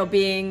than,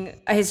 being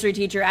a history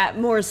teacher at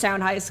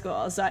Moorestown High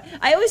School. So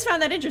I always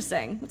found that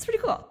interesting. It's pretty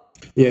cool.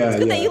 Yeah. It's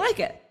good that you like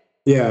it.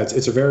 Yeah,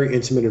 it's a very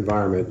intimate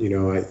environment.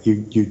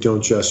 You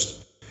don't just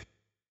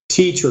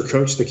teach or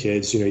coach the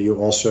kids. You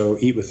also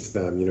eat with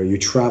them. You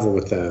travel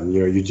with them.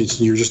 you're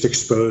just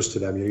exposed to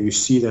them. You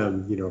see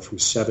them. From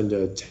 7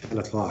 to 10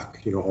 o'clock.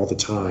 All the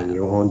time.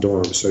 On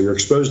dorms. So you're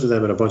exposed to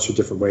them in a bunch of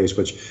different ways,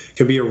 which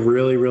can be a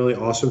really, really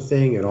awesome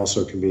thing. It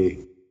also can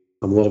be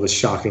a little bit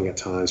shocking at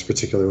times,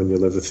 particularly when you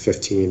live with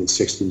 15 and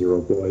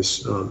 16-year-old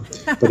boys.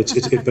 But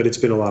it's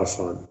been a lot of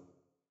fun.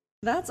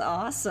 That's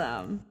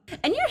awesome.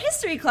 And your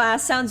history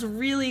class sounds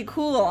really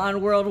cool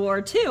on World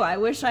War II. I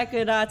wish I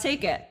could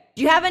take it.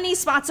 Do you have any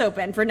spots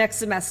open for next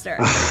semester?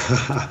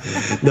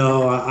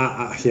 No,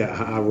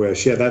 I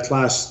wish. Yeah, that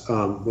class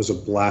was a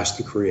blast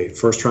to create.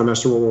 First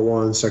trimester World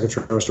War I, second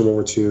trimester World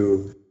War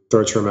II,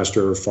 third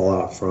trimester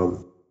fallout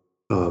from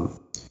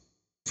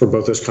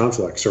both those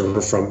conflicts,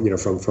 or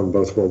from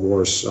both world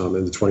wars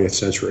in the 20th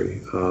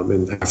century,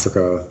 in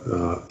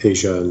Africa,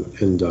 Asia,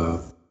 and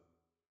oh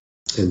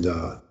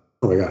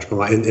my gosh,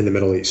 in the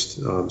Middle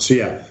East. So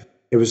yeah,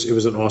 it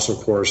was an awesome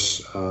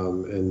course,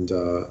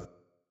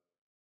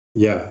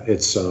 yeah,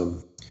 it's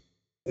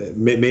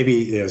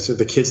maybe so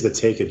the kids that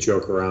take it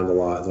joke around a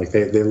lot. Like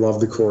they love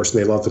the course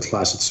and they love the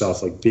class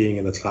itself, like being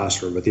in the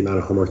classroom. But the amount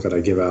of homework that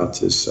I give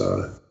out is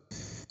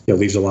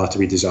leaves a lot to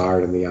be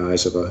desired in the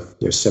eyes of a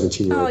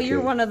 17-year-old. Oh, you're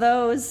kid. one of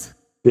those.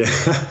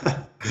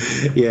 Yeah,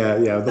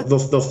 yeah. They'll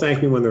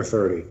thank me when they're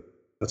 30.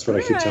 That's what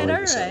I keep telling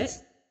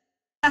myself.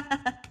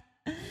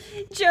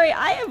 Gerry,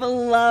 I have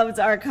loved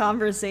our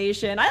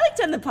conversation. I like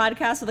to end the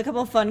podcast with a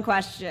couple of fun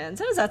questions.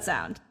 How does that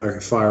sound? All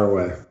right, fire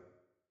away.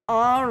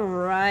 All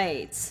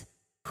right.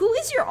 Who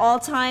is your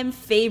all-time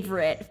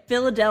favorite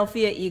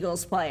Philadelphia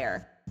Eagles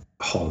player?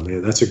 Oh,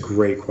 man, that's a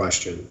great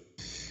question.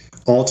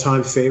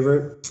 All-time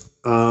favorite?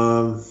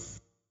 I'm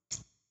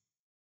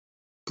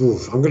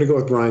going to go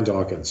with Brian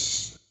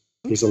Dawkins.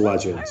 He's a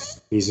legend. Right.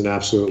 He's an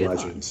absolute Good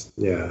legend.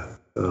 One.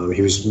 Yeah.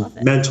 He was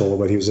mental,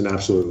 but he was an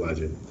absolute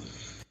legend.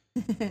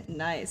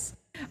 Nice.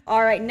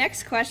 All right,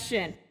 next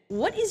question.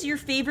 What is your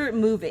favorite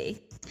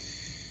movie?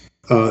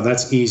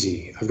 That's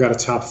easy. I've got a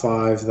top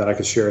 5 that I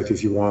could share with you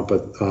if you want,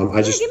 but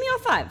give me all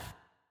 5.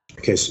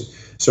 Okay,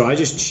 so I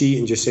just cheat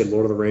and just say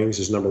Lord of the Rings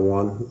is number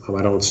 1.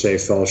 I don't say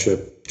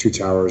Fellowship, Two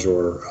Towers,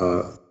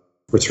 or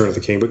Return of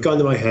the King, but gun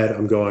to my head,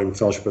 I'm going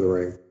Fellowship of the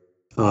Ring.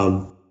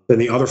 Then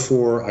the other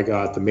 4, I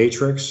got The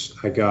Matrix,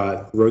 I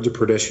got Road to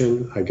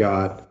Perdition, I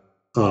got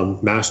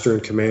Master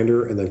and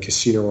Commander, and then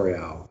Casino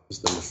Royale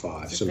is number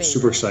 5. So I'm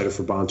super excited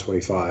for Bond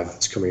 25.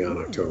 It's coming out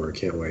in October. I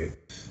can't wait.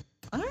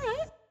 All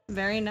right.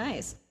 Very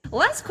nice.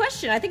 Last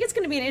question. I think it's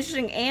going to be an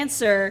interesting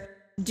answer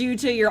due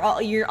to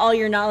all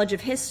your knowledge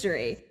of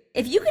history.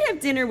 If you could have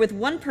dinner with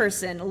one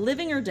person,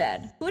 living or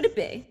dead, who would it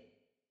be?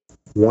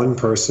 One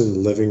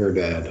person, living or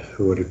dead,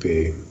 who would it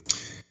be?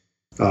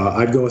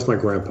 I'd go with my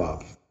grandpa,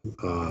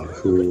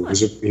 who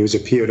was a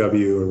POW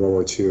in World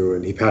War II,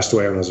 and he passed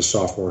away when I was a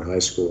sophomore in high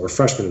school, or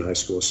freshman in high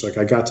school. So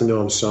I got to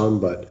know him some,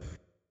 but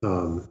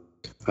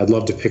I'd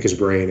love to pick his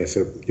brain if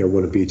it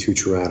wouldn't be too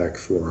traumatic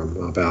for him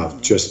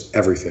about just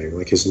everything,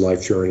 like his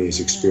life journey, his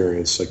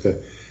experience.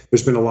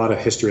 There's been a lot of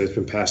history that's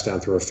been passed down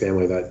through our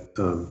family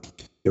that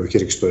we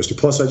get exposed to.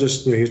 Plus,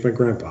 he was my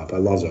grandpa. I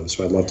loved him,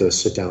 so I'd love to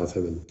sit down with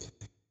him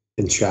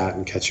and chat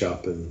and catch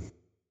up and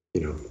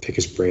pick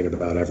his brain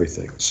about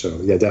everything. So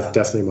yeah,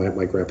 definitely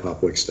my grandpa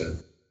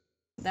Wixted.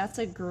 That's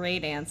a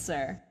great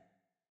answer.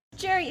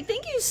 Gerry,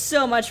 thank you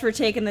so much for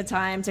taking the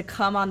time to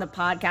come on the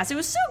podcast. It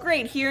was so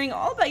great hearing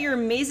all about your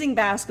amazing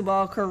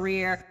basketball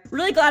career.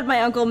 Really glad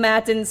my Uncle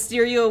Matt didn't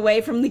steer you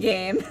away from the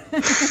game.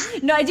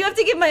 No, I do have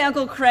to give my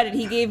uncle credit.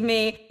 He gave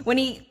me, when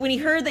he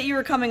heard that you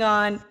were coming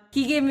on,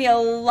 he gave me a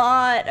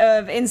lot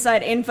of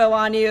inside info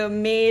on you,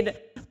 made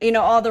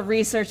all the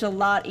research a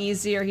lot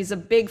easier. He's a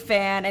big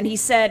fan, and he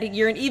said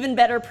you're an even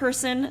better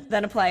person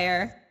than a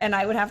player, and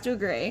I would have to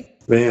agree.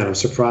 Man, I'm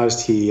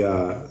surprised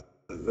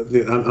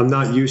I'm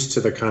not used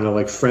to the kind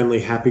of friendly,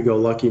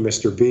 happy-go-lucky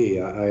Mr.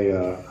 B.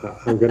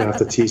 I'm going to have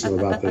to tease him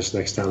about this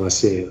next time I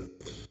see him.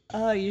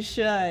 Oh, you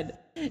should.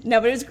 No,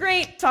 but it was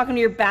great talking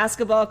to your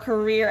basketball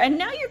career, and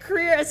now your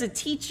career as a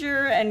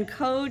teacher and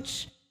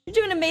coach. You're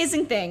doing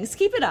amazing things.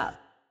 Keep it up.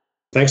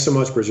 Thanks so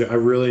much, Bridget. I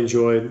really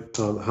enjoyed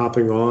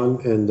hopping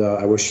on, and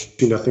I wish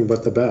you nothing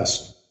but the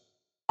best.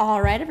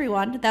 All right,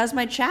 everyone. That was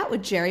my chat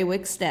with Gerry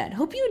Wixted.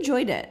 Hope you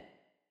enjoyed it.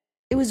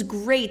 It was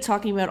great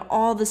talking about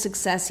all the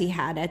success he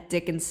had at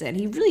Dickinson.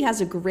 He really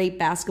has a great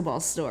basketball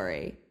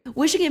story.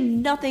 Wishing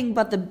him nothing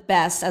but the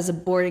best as a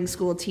boarding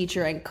school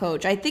teacher and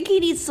coach. I think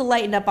he needs to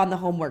lighten up on the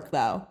homework,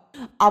 though.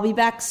 I'll be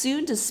back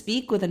soon to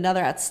speak with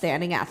another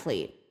outstanding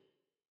athlete.